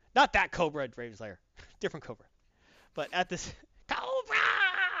 Not that Cobra at Raven's Lair. Different Cobra. But at this Cobra!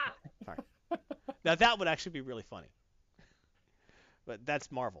 Sorry. Now that would actually be really funny. But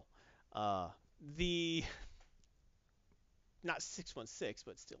that's Marvel. The not 616,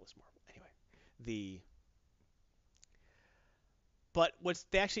 but still is Marvel. Anyway, but what's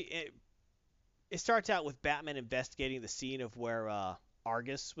they actually it starts out with Batman investigating the scene of where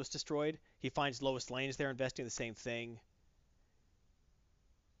Argus was destroyed. He finds Lois Lane is there investigating the same thing.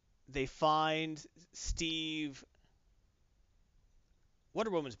 They find Steve,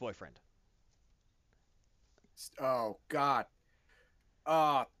 Wonder Woman's boyfriend. Oh God.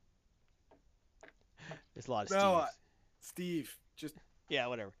 There's a lot of No, Steves. Steve. Just Yeah,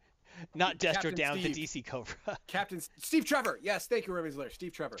 whatever. Not Destro Captain down with Steve. the DC Cobra. Captain Steve Trevor. Yes, thank you, Raven's Lair.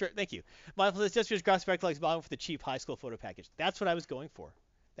 Steve Trevor. Sure, thank you. My fault is just because Gross Back Legs bottom for the cheap high school photo package. That's what I was going for.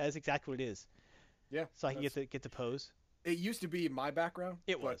 That is exactly what it is. Yeah. So I can get the pose. It used to be my background.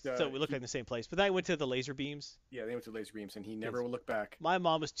 It was. But, So we looked like in the same place. But then I went to the laser beams. Yeah, they went to laser beams, and he never will look back. My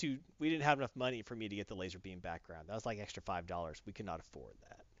mom was too. We didn't have enough money for me to get the laser beam background. That was like extra $5. We could not afford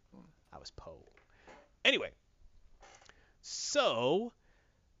that. I was po. Anyway, so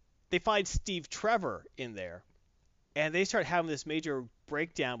they find Steve Trevor in there, and they start having this major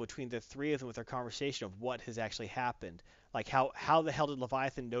breakdown between the three of them with their conversation of what has actually happened. Like how the hell did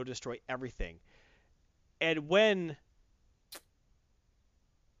Leviathan know to destroy everything? And when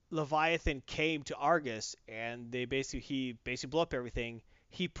Leviathan came to Argus and he basically blew up everything,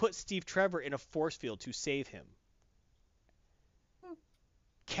 he put Steve Trevor in a force field to save him.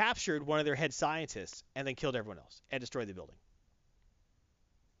 Captured one of their head scientists and then killed everyone else and destroyed the building.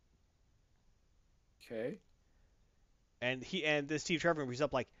 Okay. And this Steve Trevor was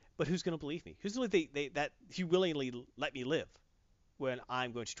up like, but who's going to believe me? Who's going to believe that he willingly let me live when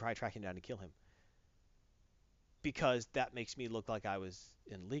I'm going to try tracking down and kill him? Because that makes me look like I was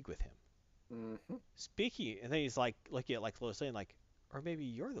in league with him. Mm-hmm. Speaking, and then he's like looking at like Lois Lane, like, or maybe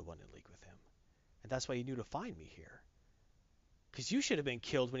you're the one in league with him, and that's why you knew to find me here. Because you should have been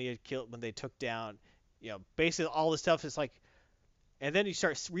killed when they took down, basically all the stuff is like, and then you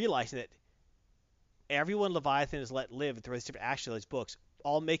start realizing that everyone Leviathan has let live through these different actions of these books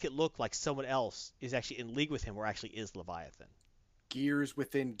all make it look like someone else is actually in league with him, or actually is Leviathan. Gears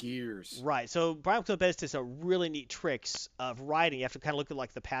within gears. Right. So Brian Michael Bendis does some really neat tricks of writing. You have to kind of look at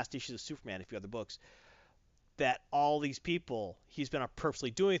like the past issues of Superman, a few other books, that all these people he's been purposely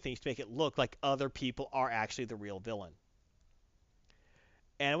doing things to make it look like other people are actually the real villain.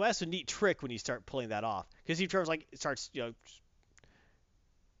 And that's a neat trick when you start pulling that off, because Steve Trevor's like starts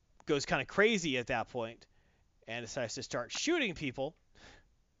goes kind of crazy at that point and decides to start shooting people.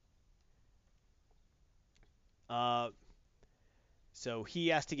 So he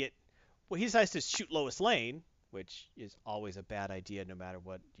has to he decides to shoot Lois Lane, which is always a bad idea no matter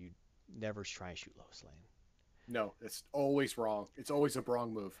what. You never try and shoot Lois Lane. No, it's always wrong. It's always a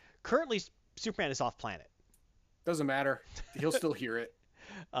wrong move. Currently, Superman is off planet. Doesn't matter. He'll still hear it.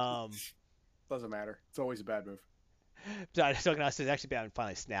 Doesn't matter. It's always a bad move. So I was talking about actually Batman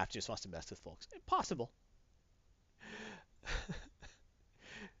finally snapped, just wants to mess with folks. Possible.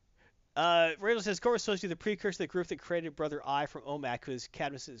 Randall says, Cobra is supposed to be the precursor to the group that created Brother Eye from OMAC, who is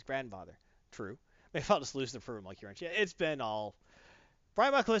Cadmus's grandfather. True. Maybe I'll just lose the room like you're in. Yeah, it's been all...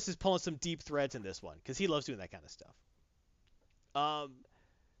 Brian Michaelis is pulling some deep threads in this one, because he loves doing that kind of stuff.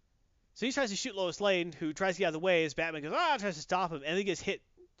 So he tries to shoot Lois Lane, who tries to get out of the way as Batman goes, tries to stop him, and then he gets hit.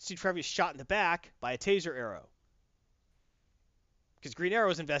 Steve Trevor gets shot in the back by a taser arrow. Because Green Arrow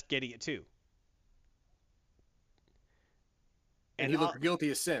is investigating it too. And he looked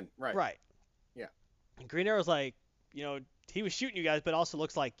guilty as sin. Right. Right. Yeah. And Green Arrow's like, he was shooting you guys, but also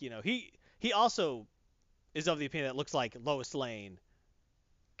looks like, he also is of the opinion that it looks like Lois Lane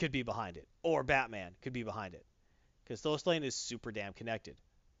could be behind it. Or Batman could be behind it. Because Lois Lane is super damn connected.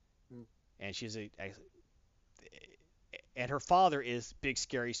 And she's and her father is big,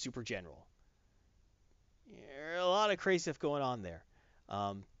 scary, super general. A lot of crazy stuff going on there.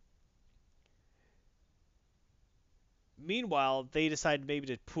 Meanwhile, they decided maybe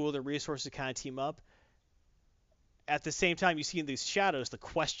to pool their resources to kind of team up. At the same time, you see in these shadows, the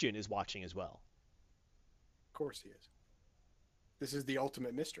Question is watching as well. Of course he is. This is the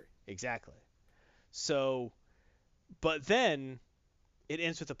ultimate mystery. Exactly. So, but then it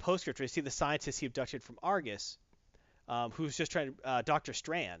ends with a postscript where you see the scientist he abducted from Argus, who's just trying to, Dr.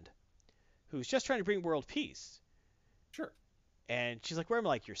 Strand, who's just trying to bring world peace. Sure. And she's like, where am I?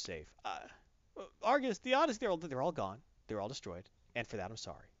 Like, you're safe. Argus, the Odyssey, they're all gone. They're all destroyed, and for that I'm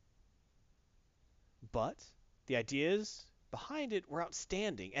sorry. But the ideas behind it were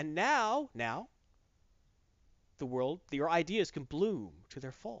outstanding, and now the world, your ideas can bloom to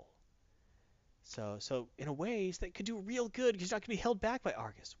their full. So in a ways that could do real good because you're not going to be held back by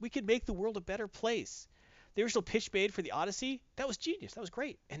Argus. We could make the world a better place. The original pitch made for the Odyssey, that was genius. That was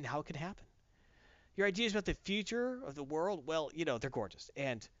great. And now it can happen. Your ideas about the future of the world, well, they're gorgeous.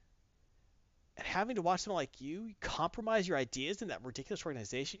 And having to watch someone like you compromise your ideas in that ridiculous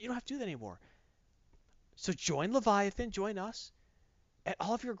organization, you don't have to do that anymore. So join Leviathan, join us, and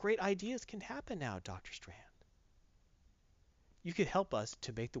all of your great ideas can happen now, Dr. Strand. You can help us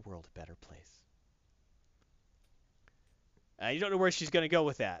to make the world a better place. You don't know where she's going to go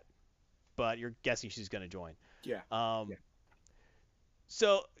with that, but you're guessing she's going to join. Yeah.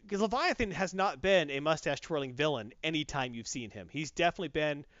 So, because Leviathan has not been a mustache-twirling villain anytime you've seen him. He's definitely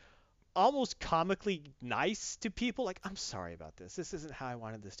been almost comically nice to people. Like, I'm sorry about this. This isn't how I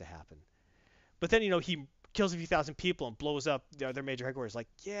wanted this to happen. But then, he kills a few thousand people and blows up their major headquarters. Like,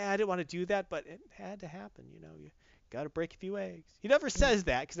 yeah, I didn't want to do that, but it had to happen. You got to break a few eggs. He never says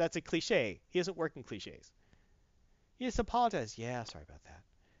that because that's a cliche. He doesn't work in cliches. He just apologized. Yeah, sorry about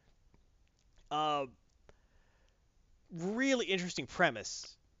that. Really interesting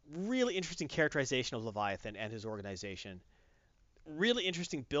premise. Really interesting characterization of Leviathan and his organization. Really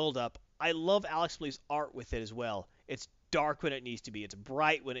interesting build-up. I love Alex Maleev's art with it as well. It's dark when it needs to be. It's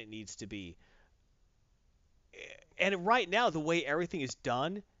bright when it needs to be. And right now, the way everything is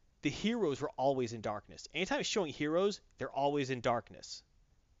done, the heroes were always in darkness. Anytime it's showing heroes, they're always in darkness.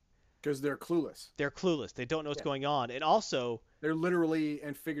 Because they're clueless. They're clueless. They don't know what's going on. And also... They're literally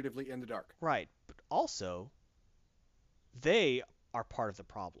and figuratively in the dark. Right. But also, they are part of the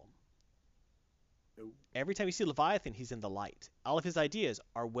problem. Ooh. Every time you see Leviathan, he's in the light. All of his ideas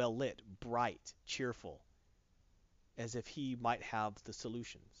are well lit, bright, cheerful, as if he might have the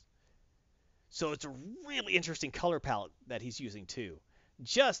solutions. So it's a really interesting color palette that he's using too.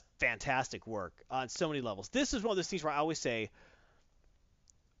 Just fantastic work on so many levels. This is one of those things where I always say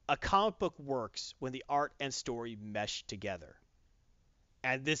a comic book works when the art and story mesh together.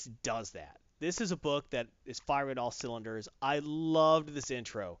 And this does that. This is a book that is firing all cylinders. I loved this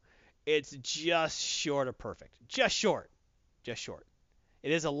intro. It's just short of perfect. Just short.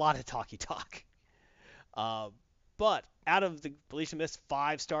 It is a lot of talky talk. But out of the Felicia Mist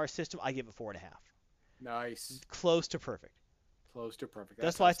 5-star system, I give it 4.5. Nice. Close to perfect.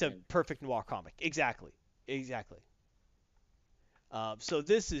 That's why it's a perfect noir comic. Exactly. So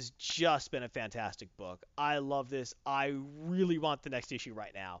this has just been a fantastic book. I love this. I really want the next issue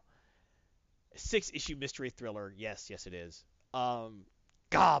right now. 6-issue mystery thriller. Yes, it is.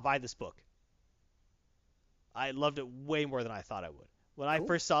 God, buy this book. I loved it way more than I thought I would. When I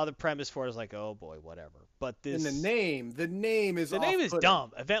first saw the premise for it, I was like, oh boy, whatever. But this... And the name is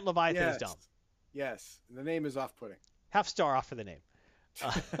dumb. Event Leviathan is dumb. Yes, the name is off-putting. Half star off for the name.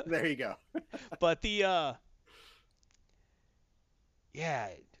 There you go. But the... Yeah,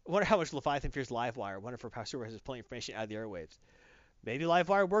 I wonder how much Leviathan fears Livewire. I wonder if Professor Super has pulling information out of the airwaves. Maybe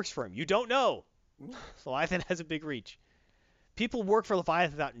Livewire works for him. You don't know. Leviathan has a big reach. People work for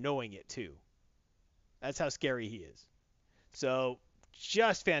Leviathan without knowing it, too. That's how scary he is. So,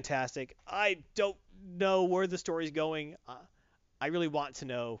 just fantastic. I don't know where the story's going. I really want to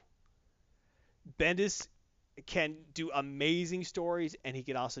know. Bendis can do amazing stories, and he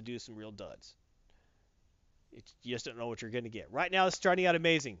can also do some real duds. You just don't know what you're going to get. Right now, it's starting out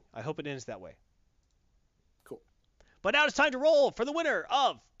amazing. I hope it ends that way. Cool. But now it's time to roll for the winner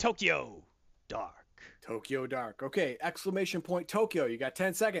of Tokyo Dark. Tokyo Dark. Okay, exclamation point Tokyo. You got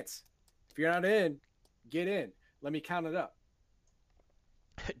 10 seconds. If you're not in, get in. Let me count it up.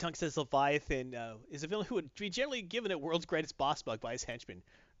 Dunk says Leviathan is a villain who would be generally given a world's greatest boss bug by his henchmen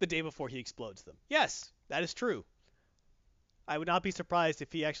the day before he explodes them. Yes, that is true. I would not be surprised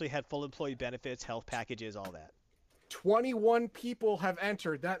if he actually had full employee benefits, health packages, all that. 21 people have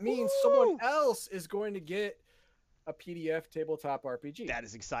entered. That means someone else is going to get a PDF tabletop RPG. That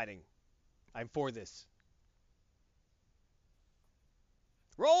is exciting. I'm for this.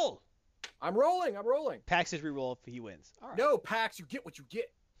 Roll! I'm rolling. Pax says re-roll if he wins. All right. No, Pax, you get what you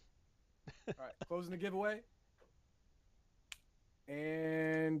get. All right, closing the giveaway.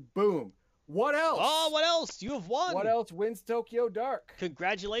 And boom. What else? Oh, what else? You have won. What else wins Tokyo Dark?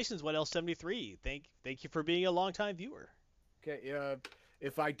 Congratulations, What Else 73. Thank you for being a longtime viewer. Okay,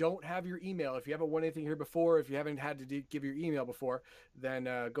 if I don't have your email, if you haven't won anything here before, if you haven't had to give your email before, then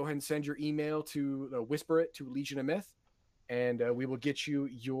go ahead and send your email to whisper it to Legion of Myth, and we will get you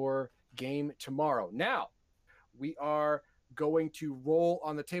your game tomorrow. Now, we are going to roll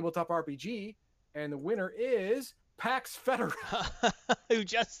on the tabletop RPG And the winner is Pax Federer, Who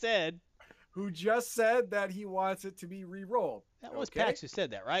just said who just said that he wants it to be re-rolled. that was Okay? Pax who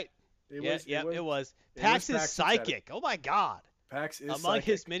said that, right? It Yeah, was, it was. it was Pax is Pax who said it. psychic. Oh my God! Pax is Among psychic.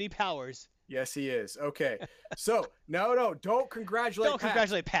 his many powers. Yes, he is. Okay. So, no, don't congratulate Don't Pax.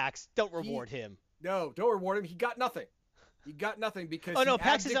 congratulate Pax. Don't reward him. No, don't reward him. He got nothing. He got nothing because Oh no, he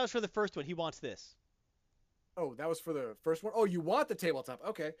Pax is abdic- out for the first one. He wants this. Oh, that was for the first one? Oh, you want the tabletop.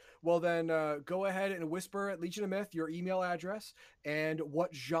 Okay. Well, then go ahead and whisper at Legion of Myth your email address and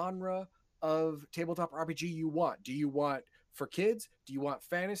what genre of tabletop RPG you want. Do you want for kids? Do you want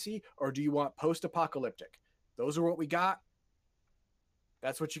fantasy? Or do you want post-apocalyptic? Those are what we got.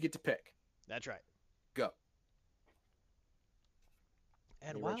 That's what you get to pick. That's right. Go.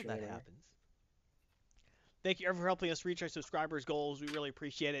 And You while wrote your that name in there? happens, thank you for helping us reach our subscribers' goals. We really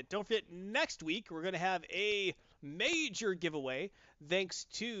appreciate it. Don't forget, next week we're going to have a major giveaway thanks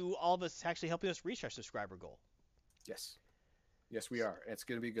to all of us actually helping us reach our subscriber goal. Yes. Yes, we are. It's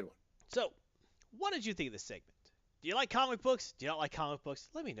going to be a good one. So, what did you think of this segment? Do you like comic books? Do you not like comic books?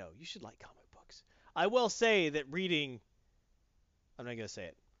 Let me know. You should like comic books. I will say that reading, I'm not going to say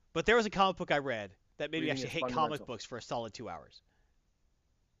it, but there was a comic book I read that made me Reading actually is hate comic fundamental. books for a solid 2 hours.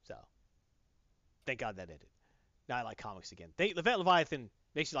 So, thank God that ended. Now I like comics again. Levant Leviathan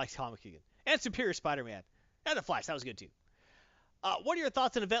makes you like comics again. And Superior Spider-Man. And The Flash, that was good too. What are your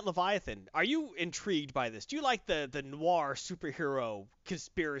thoughts on Event Leviathan? Are you intrigued by this? Do you like the noir superhero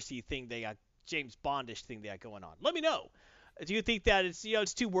conspiracy thing they got, James Bondish thing they got going on? Let me know. Do you think that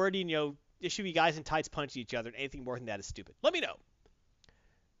it's too wordy and it should be guys in tights punching each other and anything more than that is stupid? Let me know.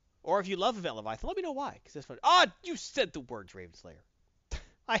 Or if you love Event Leviathan, let me know why. Because that's fun. You said the words Ravenslayer.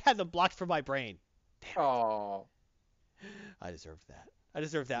 I had them blocked from my brain. Oh, I deserved that. I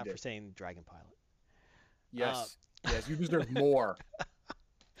deserved that did. for saying Dragon Pilot. yes. Yes, you deserve more.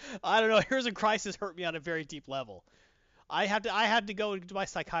 I don't know. Heroes in Crisis hurt me on a very deep level. I had to go to my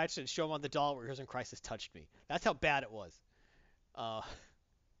psychiatrist and show him on the doll where Heroes in Crisis touched me. That's how bad it was.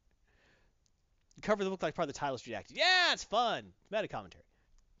 The cover of the book like part of the title is redacted. Yeah, it's fun. It's meta commentary.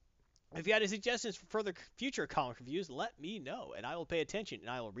 If you had any suggestions for further future comic reviews, let me know, and I will pay attention and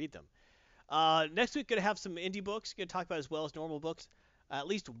I will read them. Next week, gonna have some indie books. Gonna talk about as well as normal books. At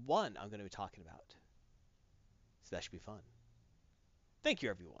least one I'm gonna be talking about. So that should be fun. Thank you,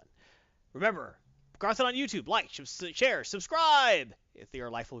 everyone. Remember, Garthon on YouTube. Like, share, subscribe. If your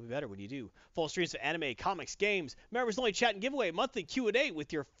life will be better when you do. Full streams of anime, comics, games, members only chat and giveaway, monthly Q&A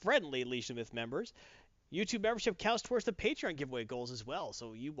with your friendly Legion of Myth members. YouTube membership counts towards the Patreon giveaway goals as well,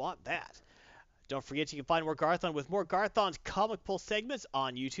 so you want that. Don't forget you can find more Garthon with more Garthon's comic pull segments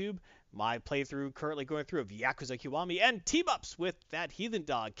on YouTube. My playthrough currently going through of Yakuza Kiwami and team-ups with that Heathen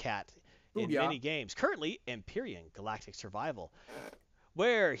Dog cat in Booyah. many games. Currently, Empyrean Galactic Survival,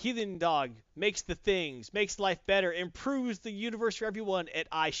 where Heathen Dog makes the things, makes life better, improves the universe for everyone, and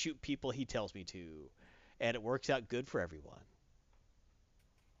I shoot people he tells me to. And it works out good for everyone.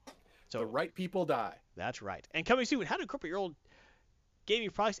 So The right people die. that's right. And coming soon, how to incorporate your old gaming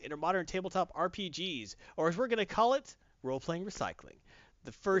products into modern tabletop RPGs, or as we're going to call it, role-playing recycling.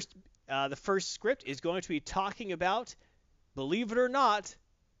 The first script is going to be talking about, believe it or not,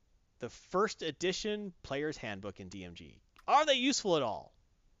 the first edition player's handbook in DMG. Are they useful at all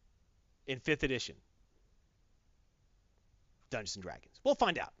in 5th edition Dungeons and Dragons? We'll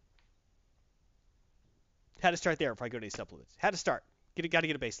find out. How to start there before I go to any supplements. How to start. Got to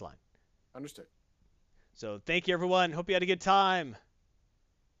get a baseline. Understood. So thank you, everyone. Hope you had a good time.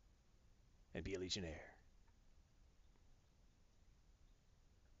 And be a Legionnaire.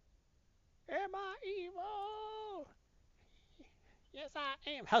 Am I evil? Yes, I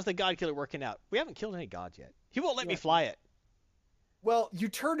am. How's the God Killer working out? We haven't killed any gods yet. He won't let me Yeah. fly it. Well, you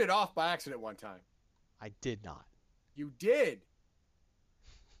turned it off by accident one time. I did not. You did.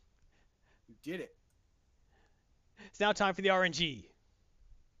 You did it. It's now time for the RNG.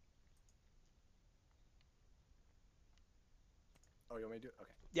 Oh, you want me to do it?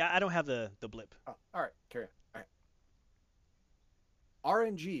 Okay. Yeah, I don't have the blip. Oh, all right. Carry on. All right.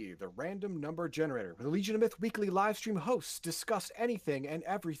 RNG, the random number generator, where the Legion of Myth weekly live stream hosts discuss anything and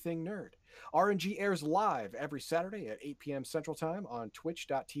everything nerd. RNG airs live every Saturday at 8 p.m. Central Time on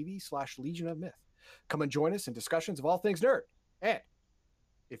twitch.tv/Legion of Myth. Come and join us in discussions of all things nerd. And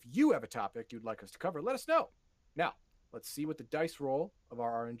if you have a topic you'd like us to cover, let us know. Now, let's see what the dice roll of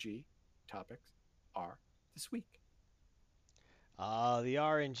our RNG topics are this week. The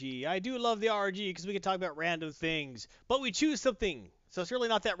RNG. I do love the RNG because we can talk about random things, but we choose something. So it's really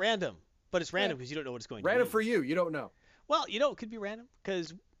not that random, but it's random because you don't know what it's going to be. Random for you. You don't know. Well, it could be random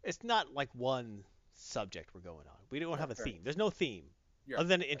because it's not like one subject we're going on. We don't have a fair theme. There's no theme Yeah. other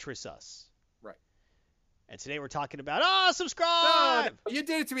than it interests us. Right. And today we're talking about No, subscribe. you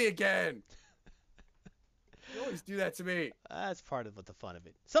did it to me again. You always do that to me. That's part of the fun of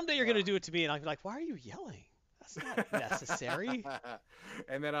it. Someday you're gonna do it to me, and I'll be like, "Why are you yelling? That's not necessary."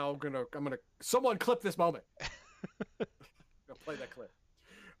 And then I'm gonna someone clip this moment. I'll play that clip.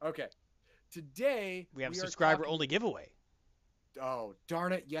 Okay. Today We have a are subscriber talking- only giveaway. Oh,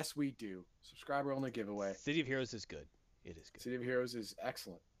 darn it. Yes, we do. Subscriber only giveaway. City of Heroes is good. It is good. City of Heroes is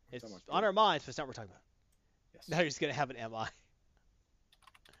excellent. It's So much on good. our minds, but it's not what we're talking about. Yes. Now you're just gonna have an MI.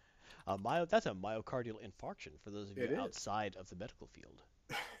 That's a myocardial infarction for those of you It is. outside of the medical field.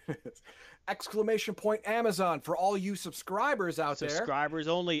 Exclamation point Amazon for all you subscribers out there. Subscribers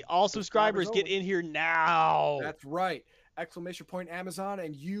only. All subscribers Subscribers get in here now. That's right. Exclamation point Amazon,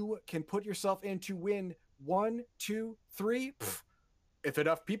 and you can put yourself in to win 1, 2, 3, if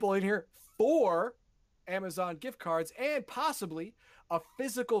enough people in here, 4 Amazon gift cards and possibly a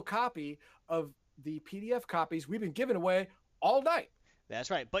physical copy of the PDF copies we've been giving away all night. That's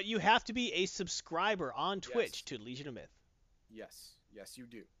right. But you have to be a subscriber on Twitch to Legion of Myth. Yes, you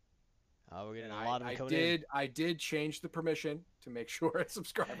do. We're getting And a lot of them coming in. I did change the permission to make sure it's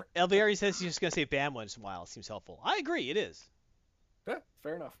subscriber. LVR says he's just gonna say BAM once in a while. Seems helpful. I agree. It is. Yeah,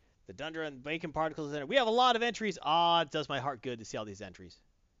 fair enough. The Dundra and Bacon Particles in there. We have a lot of entries. It does my heart good to see all these entries.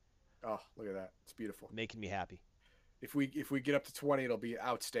 Oh, look at that. It's beautiful. Making me happy. If we get up to 20, it'll be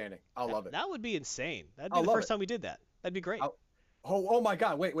outstanding. I'll love it. That would be insane. That'd be I'll the love first it. time we did that. That'd be great. Oh my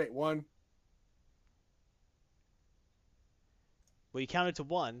God. Wait. 1. Well, you counted to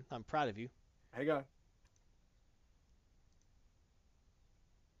 1. I'm proud of you. Hang on.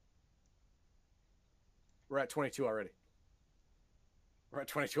 We're at 22 already.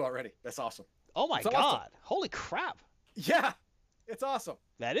 That's awesome. Oh my It's God. awesome. Holy crap. Yeah, it's awesome.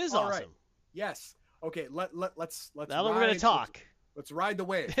 That is All right. awesome. Yes. Okay. Let's. Now we're gonna talk. Let's ride the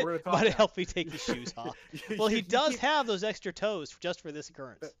wave. We're gonna talk. Might now. help me take his shoes off. Well, he does have those extra toes just for this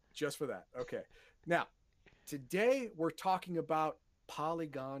occurrence. Just for that. Okay. Now, today we're talking about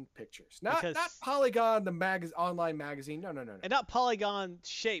Polygon Pictures. Not Polygon, the online magazine. No. And not polygon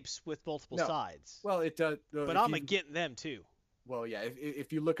shapes with multiple No. sides. Well, it does. But I'm getting them too. Well, yeah.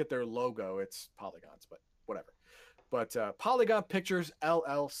 If you look at their logo, it's polygons, but whatever. But Polygon Pictures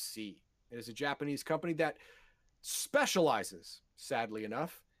LLC. It is a Japanese company that specializes, sadly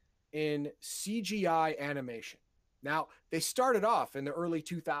enough, in CGI animation. Now, they started off in the early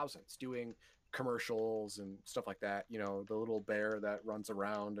 2000s doing commercials and stuff like that. You know, the little bear that runs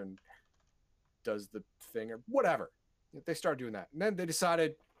around and does the thing or whatever. They started doing that. And then they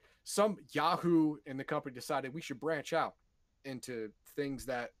decided, some Yahoo in the company decided we should branch out into things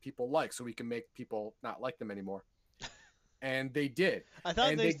that people like so we can make people not like them anymore. And they did. I thought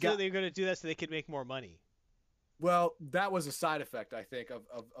And they got- were going to do that so they could make more money. Well, that was a side effect, I think,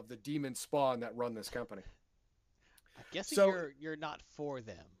 of the demon spawn that run this company. I'm guessing So- you're not for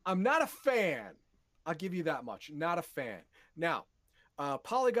them. I'm not a fan. I'll give you that much. Not a fan. Now,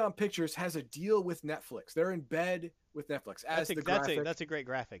 Polygon Pictures has a deal with Netflix. They're in bed with Netflix. As the graphic. That's a great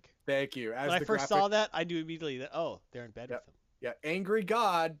graphic. Thank you. As When I the first graphic, saw that, I knew immediately that they're in bed Yep. with them. Yeah, Angry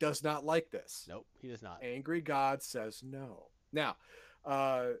God does not like this. Nope, he does not. Angry God says no. Now,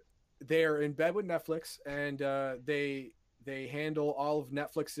 they are in bed with Netflix, and they handle all of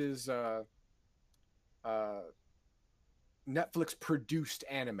Netflix's Netflix produced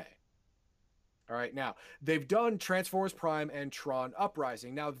anime. All right, now they've done Transformers Prime and Tron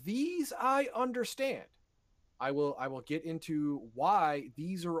Uprising. Now these I understand. I will get into why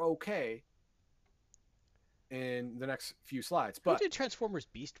these are okay in the next few slides, Who but did Transformers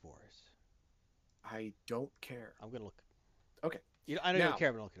Beast Wars? I don't care. I'm gonna look. Okay. I know you Now- don't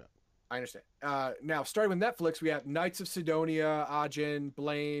care, but I'm looking it up. I understand. Now, starting with Netflix, we have Knights of Sidonia, Ajin,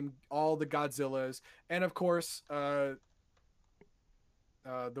 Blame, all the Godzillas, and of course, the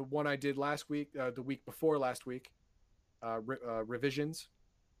one I did last week, the week before last week, Revisions,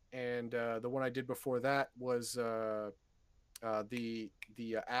 and the one I did before that was the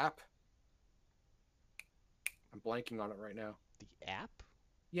app. I'm blanking on it right now. The app?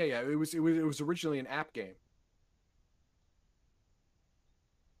 Yeah. It was originally an app game.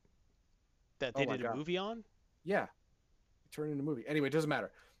 That they Oh my did a God. movie on? Yeah, it turned into a movie. Anyway, it doesn't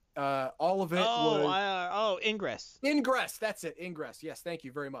matter. All of it was Ingress. Ingress. That's it. Ingress. Yes, thank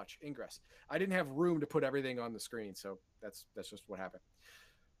you very much. Ingress. I didn't have room to put everything on the screen, so that's just what happened.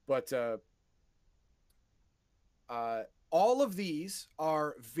 But all of these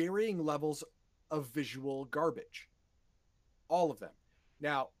are varying levels of visual garbage. All of them.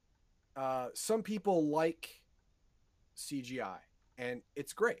 Now, some people like CGI, and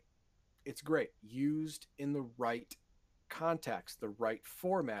it's great. It's great used in the right context, the right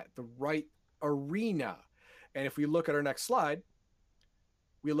format, the right arena. And if we look at our next slide,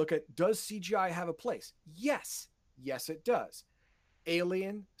 we look at, does CGI have a place? Yes. Yes, it does.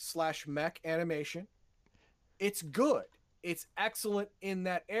 Alien / mech animation. It's good. It's excellent in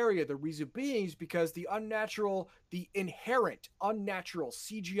that area. The reason being is because the inherent unnatural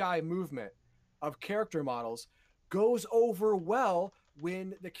CGI movement of character models goes over well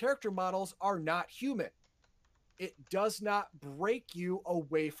when the character models are not human. It does not break you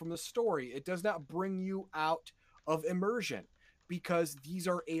away from the story. It does not bring you out of immersion because these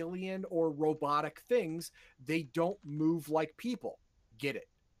are alien or robotic things. They don't move like people. Get it.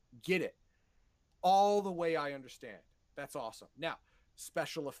 Get it. All the way I understand. That's awesome. Now,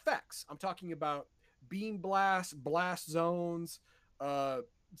 special effects. I'm talking about beam blasts, blast zones,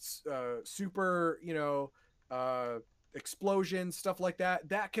 super, explosions, stuff like that.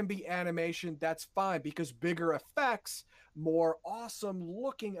 That can be animation. That's fine because bigger effects, more awesome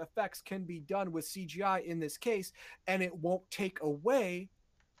looking effects can be done with CGI in this case, and it won't take away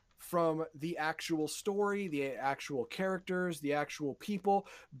from the actual story, the actual characters, the actual people,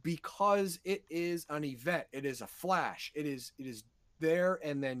 because it is an event. It is a flash. It is there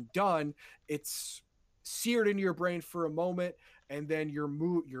and then done. It's seared into your brain for a moment, and then you're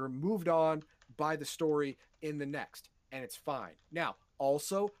moved on by the story in the next, and it's fine. Now,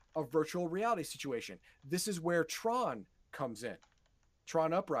 also a virtual reality situation. This is where Tron comes in.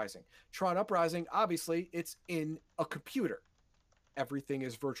 Tron Uprising. Tron Uprising, obviously, it's in a computer. Everything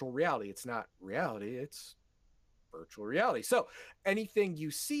is virtual reality. It's not reality, it's virtual reality. So anything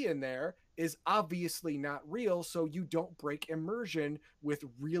you see in there is obviously not real, so you don't break immersion with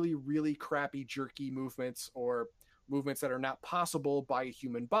really, really crappy, jerky movements or movements that are not possible by a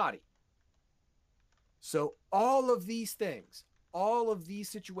human body. So all of these things, all of these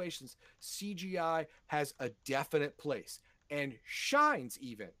situations, CGI has a definite place and shines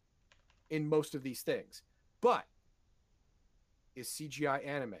even in most of these things. But is CGI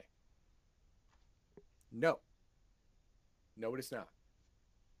anime? No. No, it is not.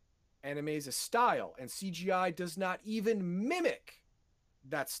 Anime is a style, and CGI does not even mimic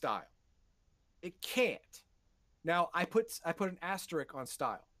that style. It can't. Now, I put an asterisk on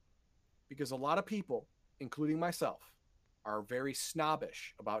style because a lot of people, including myself, are very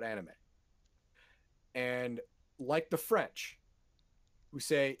snobbish about anime. And like the French, who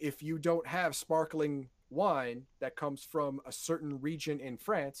say, if you don't have sparkling wine that comes from a certain region in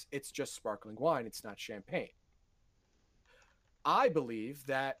France, it's just sparkling wine, it's not champagne. I believe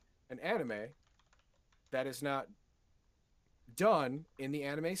that an anime that is not done in the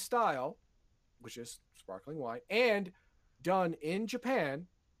anime style, which is sparkling wine, and done in Japan,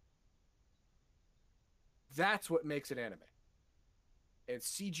 that's what makes it anime. And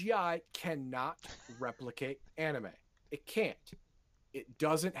CGI cannot replicate anime. It can't. It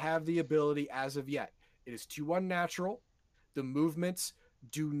doesn't have the ability as of yet. It is too unnatural. The movements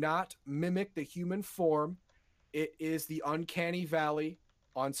do not mimic the human form. It is the uncanny valley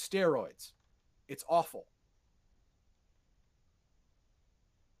on steroids. It's awful.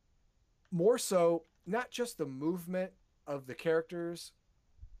 More so, not just the movement of the characters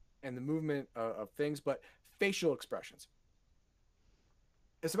and the movement of things, but facial expressions.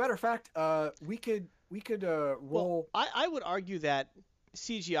 As a matter of fact, we could roll. Well, I would argue that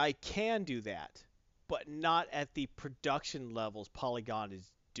CGI can do that, but not at the production levels Polygon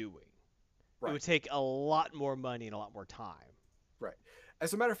is doing. Right. It would take a lot more money and a lot more time. Right.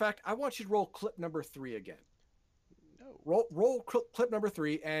 As a matter of fact, I want you to roll clip number 3 again. No. Roll clip number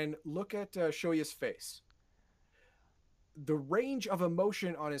 3 and look at Shoya's face. The range of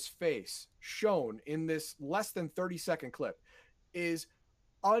emotion on his face shown in this less than 30-second clip is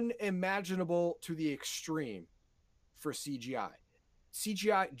unimaginable to the extreme for CGI.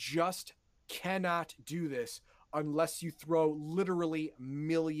 CGI just cannot do this unless you throw literally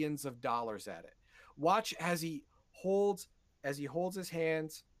millions of dollars at it. Watch as he holds his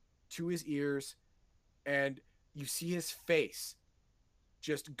hands to his ears, and you see his face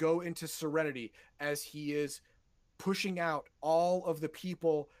just go into serenity as he is pushing out all of the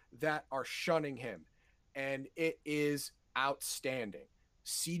people that are shunning him. And it is outstanding.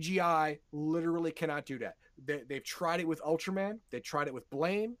 CGI literally cannot do that. They've tried it with Ultraman. They tried it with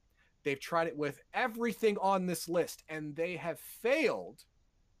Blame. They've tried it with everything on this list, and they have failed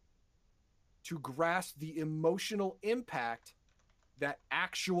to grasp the emotional impact that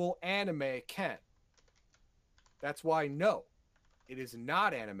actual anime can. That's why, no, it is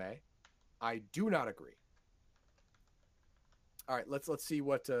not anime. I do not agree. All right, let's see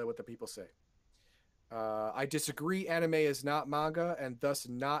what the people say. I disagree. Anime is not manga and thus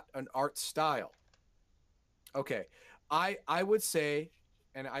not an art style. Okay, I would say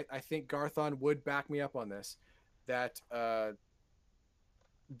and I think Garthon would back me up on this, that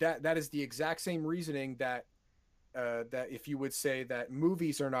that is the exact same reasoning that that if you would say that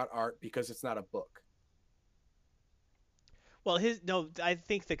movies are not art because it's not a book. Well, I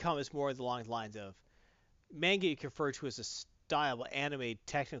think the comment is more along the lines of manga you can refer to as a style, but anime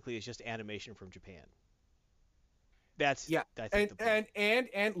technically is just animation from Japan. That's Yeah, I think the point.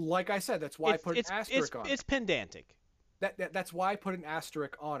 and like I said, that's why I put an asterisk on it. It's pedantic. That's why I put an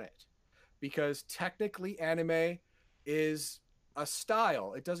asterisk on it, because technically anime is a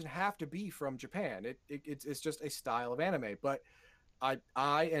style. It doesn't have to be from Japan. It's just a style of anime. But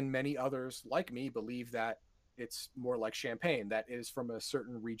I and many others like me believe that it's more like champagne, that is from a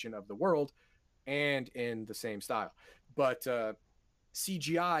certain region of the world and in the same style. But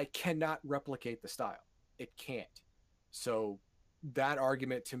CGI cannot replicate the style. It can't. So that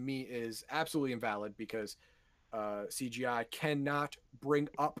argument to me is absolutely invalid, because CGI cannot bring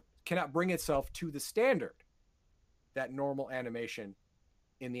itself to the standard that normal animation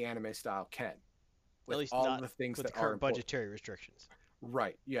in the anime style can, with At least all not of the things with that the current are important. budgetary restrictions.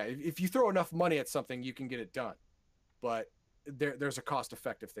 Right. Yeah. If you throw enough money at something, you can get it done. But there's a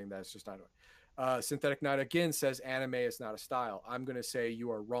cost-effective thing that's just not doing. Synthetic Knight again says anime is not a style. I'm going to say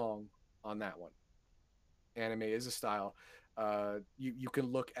you are wrong on that one. Anime is a style. You can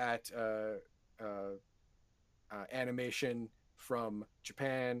look at animation from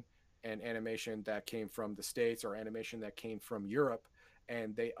Japan and animation that came from the States, or animation that came from Europe,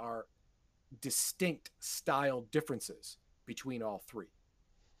 and they are distinct style differences between all three.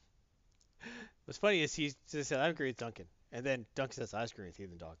 What's funny is he said, I agree with Duncan. And then Duncan says, I agree with you,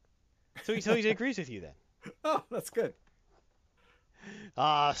 then, dog. So he agrees with you then. Oh, that's good.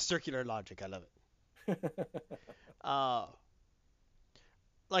 Circular logic. I love it.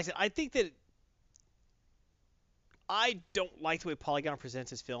 Like I said, I think that I don't like the way Polygon presents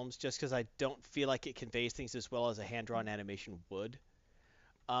his films, just because I don't feel like it conveys things as well as a hand-drawn animation would.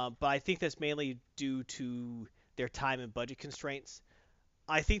 But I think that's mainly due to their time and budget constraints.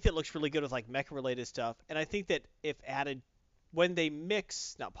 I think that looks really good with like mecha-related stuff, and I think that if added, when they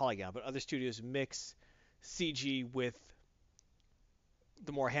mix, not Polygon, but other studios mix CG with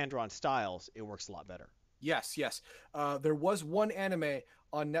the more hand-drawn styles, it works a lot better. Yes. There was one anime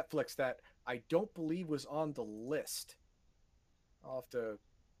on Netflix that I don't believe was on the list. I'll have to.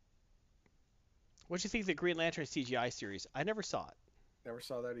 What do you think of the Green Lantern CGI series? I never saw it. Never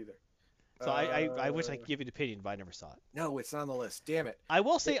saw that either. So I wish I could give you an opinion, but I never saw it. No, it's not on the list. Damn it. I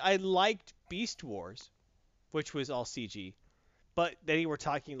will say I liked Beast Wars, which was all CG, but then you were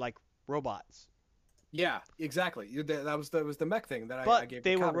talking like robots. Yeah, exactly. That was the mech thing that But I gave.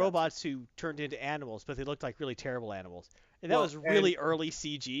 they the were caveat to. robots who turned into animals, but they looked like really terrible animals. And that Well, was really early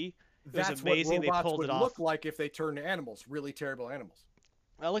CG. It was That's amazing what they robots pulled would it off. look like if they turned to animals. Really terrible animals.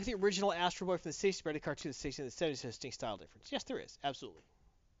 Look at the original Astro Boy from the 60s, Brady cartoon, the 60s and the 70s, has a distinct style difference. Yes, there is. Absolutely.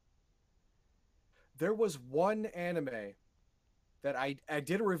 There was one anime that I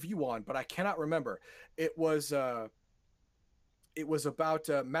did a review on, but I cannot remember. It was about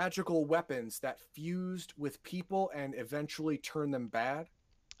magical weapons that fused with people and eventually turned them bad.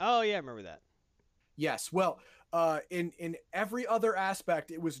 Oh, yeah, I remember that. Yes. Well, in every other aspect,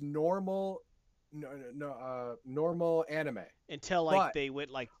 it was normal anime. Until they went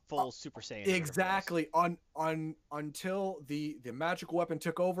like full Super Saiyan. Exactly. Until the magical weapon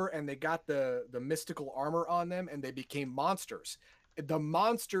took over and they got the mystical armor on them and they became monsters. The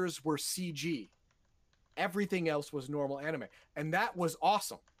monsters were CG. Everything else was normal anime. And that was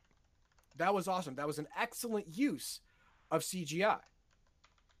awesome. That was an excellent use of CGI.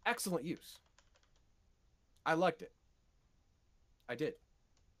 Excellent use. I liked it. I did.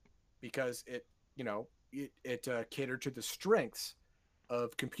 Because it catered to the strengths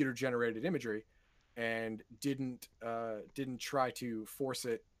of computer generated imagery and didn't try to force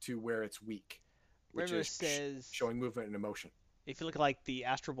it to where it's weak, which River is says showing movement and emotion. if you look at like the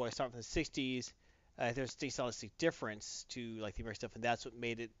Astro Boy starting from the 60s, there's a stylistic difference to like the American stuff, and that's what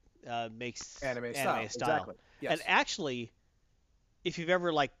made it makes Anime style. Exactly. Yes. And actually, if you've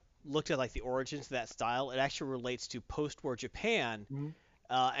ever like looked at like the origins of that style, it actually relates to post-war Japan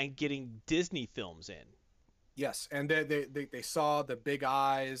and getting Disney films in. Yes, and they saw the big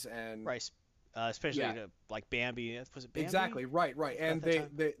eyes and right, especially like Bambi. Was it Bambi? Exactly. Right. And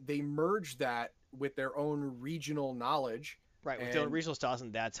they merged that with their own regional knowledge. Right, with their own regional styles,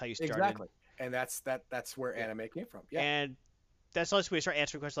 and that's how you started. Exactly. And that's where anime came from. Yeah. And that's also where you start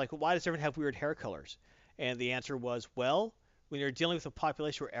answering questions like, well, why does everyone have weird hair colors? And the answer was, well, when you're dealing with a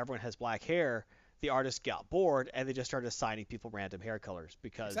population where everyone has black hair, the artists got bored and they just started assigning people random hair colors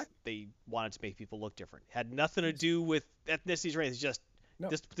because they wanted to make people look different. It had nothing to do with ethnicities or anything. It's just No.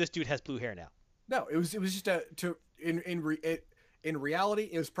 This dude has blue hair now. No, it was just in reality,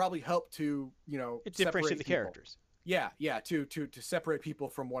 it was probably helped to It separate differentiates the people. characters. Yeah, to separate people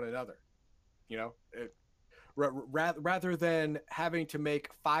from one another. Rather than having to make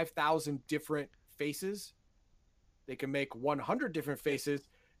 5,000 different faces, they can make 100 different faces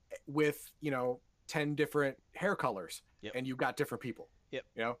with 10 different hair colors, and you've got different people. Yep.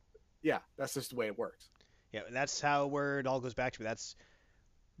 Yeah, that's just the way it works. Yeah, and that's where it all goes back to. That's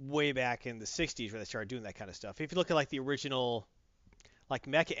way back in the 60s where they started doing that kind of stuff. If you look at like the original like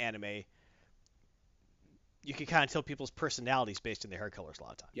mecha anime, you can kind of tell people's personalities based on their hair colors a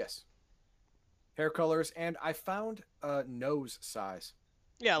lot of times. Yes. Hair colors, and I found nose size.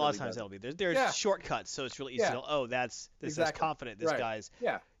 Yeah, a lot of times that'll be. There's shortcuts, so it's really easy to know, oh, this guy's confident, this guy's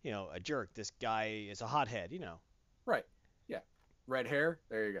a jerk, this guy is a hothead, Right. Yeah. Red hair,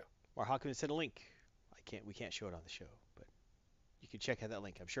 there you go. Or how can we send a link? We can't show it on the show, but you can check out that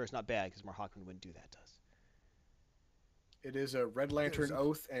link. I'm sure it's not bad because Mark Hockman wouldn't do that to us. It is a Red Lantern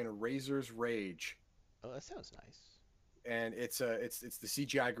Oath and Razor's Rage. Oh, that sounds nice. And it's the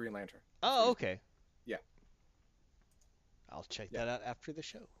CGI Green Lantern. Oh, okay. Yeah. I'll check that out after the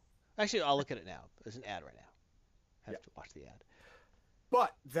show. Actually, I'll look at it now. There's an ad right now. I have to watch the ad.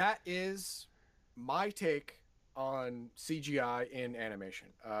 But that is my take on CGI in animation.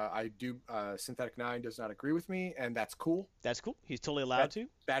 I do. Synthetic 9 does not agree with me, and that's cool. That's cool. He's totally allowed to.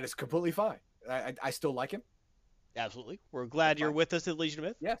 That is completely fine. I still like him. Absolutely. We're glad you're with us at Legion of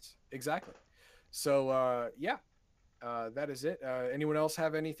Myth. Yes, exactly. So, that is it. Anyone else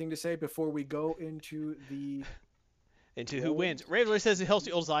have anything to say before we go into the... Into who wins? Raveler says it helps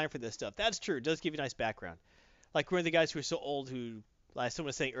the old Zion for this stuff. That's true. It does give you a nice background. Like, we're the guys who are so old who, like someone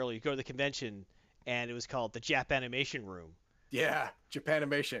was saying earlier, you go to the convention, and it was called the Jap Animation Room. Yeah,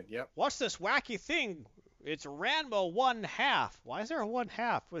 Japanimation, yep. What's this wacky thing? It's Ranma 1/2. Why is there a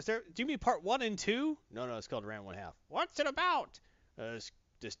 1/2? Do you mean part 1 and 2? No, it's called Ranma 1/2. What's it about?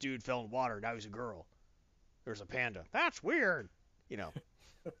 This dude fell in water, now he's a girl. There's a panda. That's weird.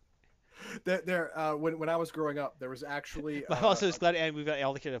 When I was growing up, there was actually... I'm also just glad, and we've got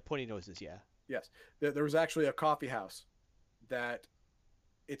all the kids have pointy noses, yeah. Yes. There was actually a coffee house that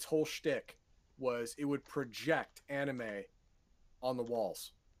its whole shtick was it would project anime on the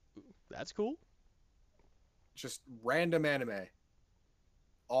walls. That's cool. Just random anime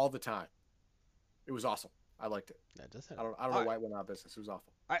all the time. It was awesome. I liked it. That does I don't know why it went out of business. It was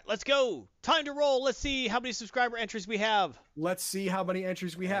awful. All right, let's go. Time to roll. Let's see how many subscriber entries we have. Let's see how many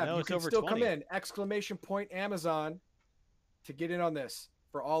entries we have. You can over still 20. come in. Exclamation point Amazon to get in on this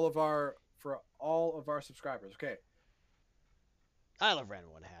for all of our subscribers. Okay. I love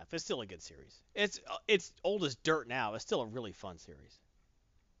Ranma 1/2. It's still a good series. It's old as dirt now. It's still a really fun series.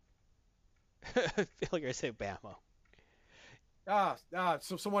 I feel like I say Bammo.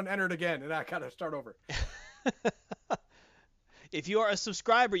 So someone entered again, and I gotta start over. If you are a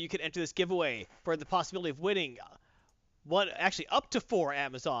subscriber, you can enter this giveaway for the possibility of winning up to 4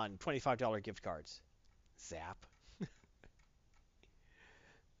 Amazon $25 gift cards. Zap.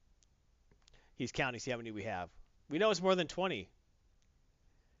 He's counting, see how many we have. We know it's more than 20.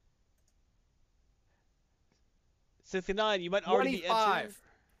 69, you might already be entering.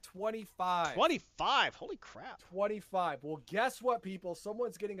 25. 25. Holy crap. 25. Well, guess what, people?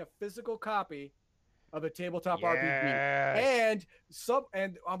 Someone's getting a physical copy of a tabletop Yes. RPG.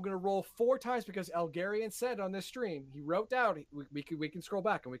 And I'm going to roll 4 times because Elgarian said on this stream, he wrote down, we can scroll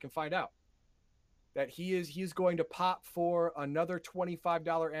back and we can find out that he's going to pop for another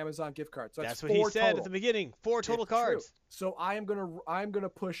 $25 Amazon gift card. So that's what he said total. At the beginning. 4 total cards. True. So I'm going to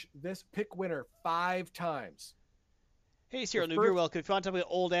push this pick winner 5 times. Hey, Cyril Noob, you're welcome. If you want to talk about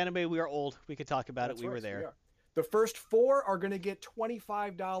old anime, we are old. We could talk about it. We were there. The first 4 are going to get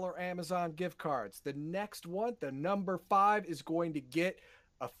 $25 Amazon gift cards. The next one, the number 5, is going to get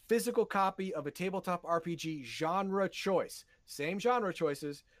a physical copy of a tabletop RPG genre choice. Same genre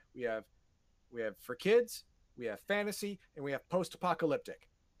choices. We have for kids, we have fantasy, and we have post-apocalyptic.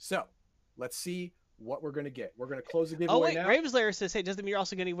 So let's see what we're going to get. We're going to close the giveaway now. Ravenslayer says, hey, doesn't mean you're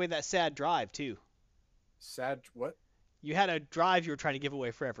also going to give away that sad drive, too. Sad what? You had a drive you were trying to give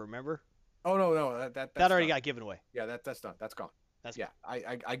away forever, remember? Oh, no. That already got given away. Yeah, that's done. That's gone. That's gone.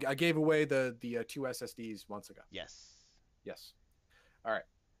 I gave away the 2 SSDs months ago. Yes. All right.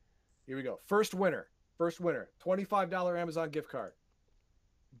 Here we go. First winner. $25 Amazon gift card.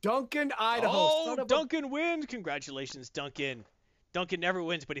 Duncan, Idaho. Oh, Duncan wins. Congratulations, Duncan. Duncan never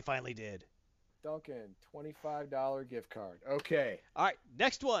wins, but he finally did. Duncan, $25 gift card. Okay. All right,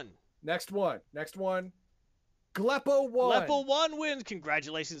 next one. Gleppo won. Gleppo 1 wins.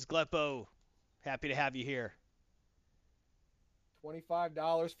 Congratulations, Gleppo. Happy to have you here.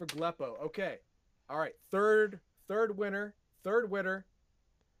 $25 for Gleppo. Okay. All right. Third winner. The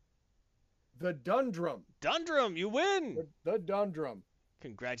Dundrum. Dundrum, you win. The Dundrum.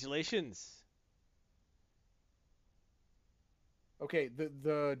 Congratulations. Okay,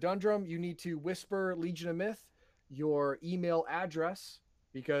 the Dundrum, you need to whisper Legion of Myth your email address,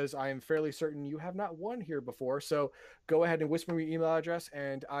 because I am fairly certain you have not won here before. So go ahead and whisper me your email address,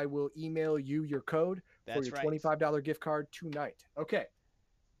 and I will email you your code for your $25 gift card tonight. Okay.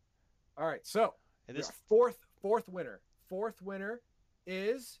 All right. So this fourth winner. Fourth winner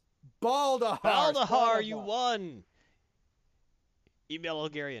is Baldahar. Baldahar, you won. Email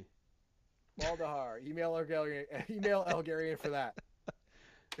Elgarian. Baldahar. Email Elgarian for that.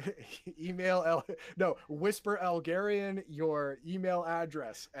 Whisper Elgarian your email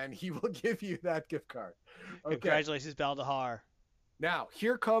address, and he will give you that gift card. Okay. Congratulations, Baldahar. Now,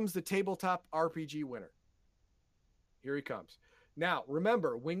 here comes the tabletop RPG winner. Here he comes. Now,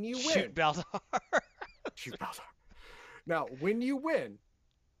 remember, when you win... Shoot Baldahar. Shoot Baldahar. Now, when you win,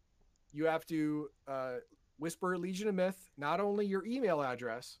 you have to whisper Legion of Myth, not only your email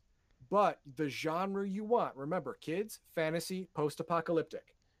address, but the genre you want. Remember, kids, fantasy,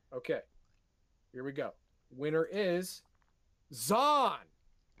 post-apocalyptic. Okay, here we go. Winner is Zahn.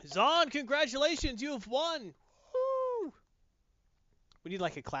 Zahn, congratulations, you have won. Woo! We need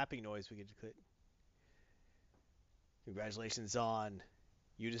like a clapping noise we could put. Congratulations, Zahn.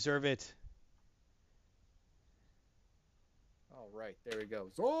 You deserve it. All right, there we go.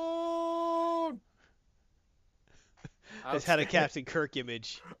 Zahn! It's had a Captain Kirk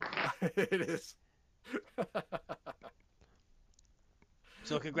image. It is.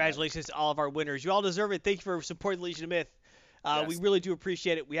 So congratulations to all of our winners. You all deserve it. Thank you for supporting the Legion of Myth. Yes. We really do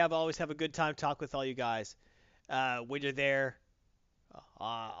appreciate it. We always have a good time talking with all you guys. When you're there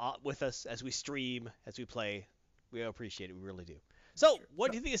with us as we stream, as we play, we appreciate it. We really do. So,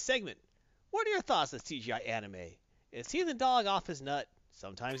 what do you think of this segment? What are your thoughts on CGI anime? Is Heathen Dog off his nut?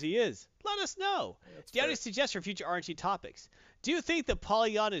 Sometimes he is. Let us know. Do you have any suggestions for future RNG topics? Do you think that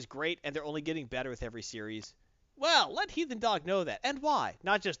Polygon is great and they're only getting better with every series? Well, let Heathen Dog know that. And why.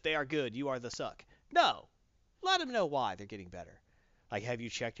 Not just they are good, you are the suck. No. Let him know why they're getting better. Like, have you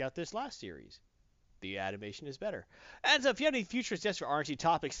checked out this last series? The animation is better. And so if you have any future suggestions for RNG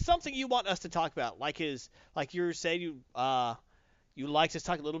topics, something you want us to talk about, like you're saying you like to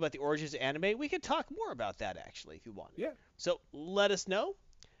talk a little about the origins of anime, we could talk more about that, actually, if you want. Yeah. So let us know,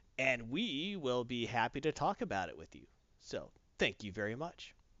 and we will be happy to talk about it with you. So thank you very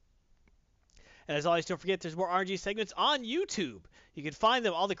much. And as always, don't forget there's more RNG segments on YouTube. You can find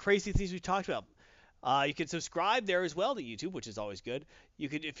them, all the crazy things we talked about. You can subscribe there as well to YouTube, which is always good. You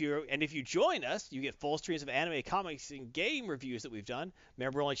could, if you join us, you get full streams of anime, comics, and game reviews that we've done.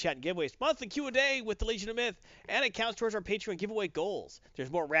 Member-only chat and giveaways, monthly Q&A with the Legion of Myth, and it counts towards our Patreon giveaway goals.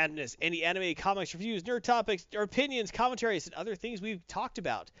 There's more randomness, any anime, comics, reviews, nerd topics, our opinions, commentaries, and other things we've talked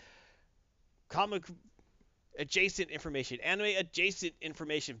about. Comic adjacent information, anime adjacent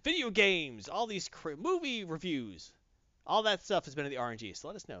information, video games, all these movie reviews. All that stuff has been in the RNG, so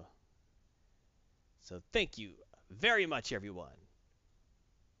let us know. So thank you very much, everyone.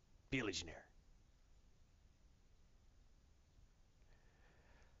 Be a Legionnaire.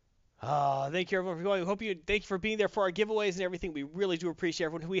 Thank you, everyone, for going. Thank you for being there for our giveaways and everything. We really do appreciate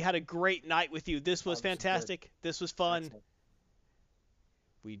everyone. We had a great night with you. This was fantastic. This was fun. Excellent.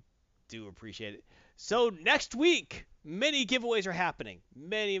 We do appreciate it. So next week, many giveaways are happening.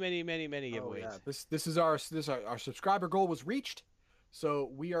 Many giveaways. Oh, yeah. This is our subscriber goal was reached.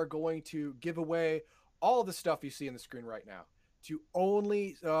 So we are going to give away all the stuff you see on the screen right now to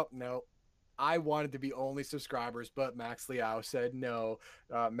only, no, I wanted to be only subscribers, but Max Liao said no.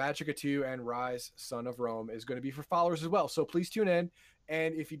 Magicka 2 and Rise, Son of Rome is going to be for followers as well. So please tune in.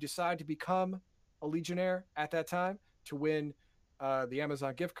 And if you decide to become a Legionnaire at that time to win the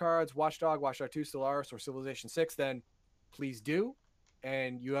Amazon gift cards, Watchdog 2, Stellaris, or Civilization 6, then please do.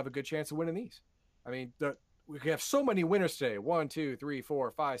 And you have a good chance of winning these. I mean, we have so many winners today. 1, 2, 3,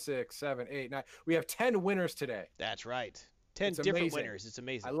 4, 5, 6, 7, 8, 9. We have 10 winners today. That's right. 10 different winners. It's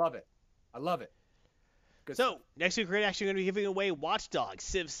amazing. I love it. Good so, next week we're actually going to be giving away Watchdog,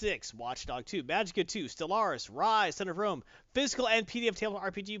 Civ 6, Watchdog 2, Magicka 2, Stellaris, Rise, Son of Rome, physical and PDF table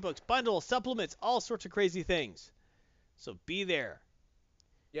RPG books, bundles, supplements, all sorts of crazy things. So be there.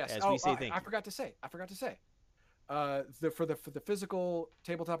 Yes. As we say thank you. I forgot to say. For the physical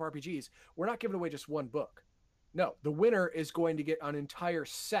tabletop RPGs, we're not giving away just one book. No, the winner is going to get an entire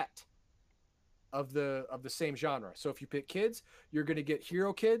set of the same genre. So if you pick kids, you're going to get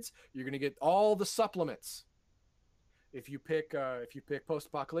Hero Kids. You're going to get all the supplements. If you pick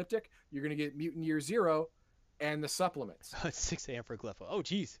post-apocalyptic, you're going to get Mutant Year Zero and the supplements. It's 6 a.m. for Glypho. Oh,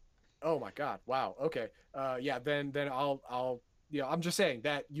 geez. Oh my God! Wow. Okay. Yeah. Then I'll. Yeah. I'm just saying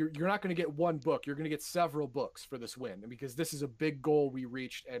that you're not going to get one book. You're going to get several books for this win, because this is a big goal we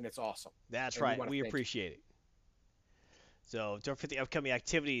reached, and it's awesome. That's And right. We appreciate it. So don't forget the upcoming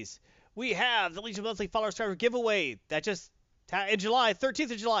activities. We have the Legion Monthly Follower Subscriber giveaway that just in July,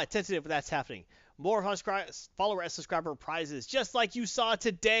 13th of July, tentative that's happening. More follower and subscriber prizes, just like you saw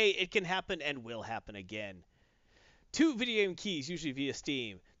today. It can happen and will happen again. 2 video game keys, usually via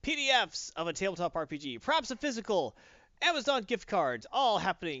Steam. PDFs of a tabletop RPG, perhaps a physical. Amazon gift cards, all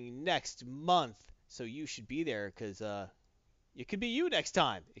happening next month. So you should be there, because it could be you next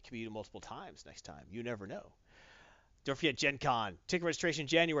time. It could be you multiple times next time. You never know. Don't forget Gen Con. Ticket registration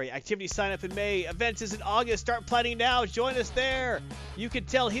January. Activity sign up in May. Events is in August. Start planning now. Join us there. You can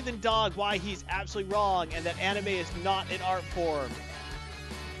tell Heathen Dog why he's absolutely wrong and that anime is not an art form.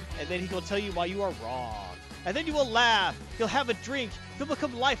 And then he will tell you why you are wrong. And then you will laugh. You'll have a drink. You'll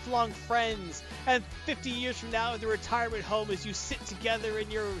become lifelong friends. And 50 years from now in the retirement home, as you sit together in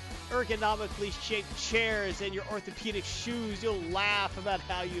your ergonomically shaped chairs and your orthopedic shoes, you'll laugh about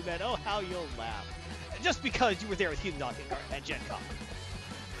how you met. Oh, how you'll laugh. Just because you were there with Heathen Dog and Gen Con.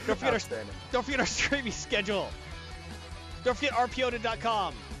 Don't forget our streaming schedule. Don't forget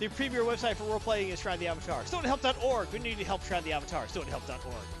rpota.com, the premier website for role-playing and Shrine of the Avatar. StoneHelp.org. We need to help Shrine of the Avatar. StoneHelp.org.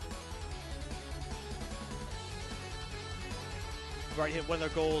 We've already hit one of our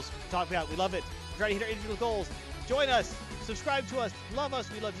goals. Talk about, we love it. We're trying to hit our individual goals. Join us. Subscribe to us. Love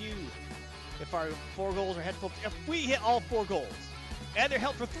us. We love you. If our 4 goals are helpful, if we hit all 4 goals and they're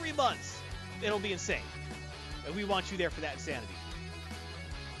held for 3 months, it'll be insane. And we want you there for that insanity.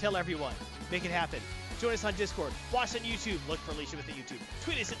 Tell everyone. Make it happen. Join us on Discord. Watch on YouTube. Look for Legion Myth at YouTube.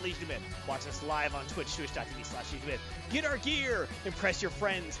 Tweet us at Legion Myth. Watch us live on Twitch, twitch.tv/Legion Myth. Get our gear. Impress your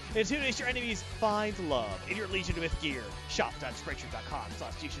friends. Intimidate your enemies. Find love in your Legion Myth gear.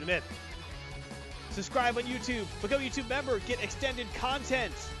 Shop.spreadshirt.com/Legion Myth. Subscribe on YouTube. Become a YouTube member. Get extended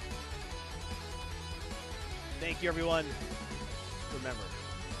content. Thank you, everyone. Remember,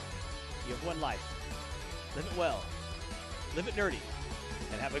 you have one life. Live it well. Live it nerdy.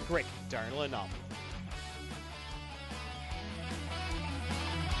 And have a great diurnal anomaly.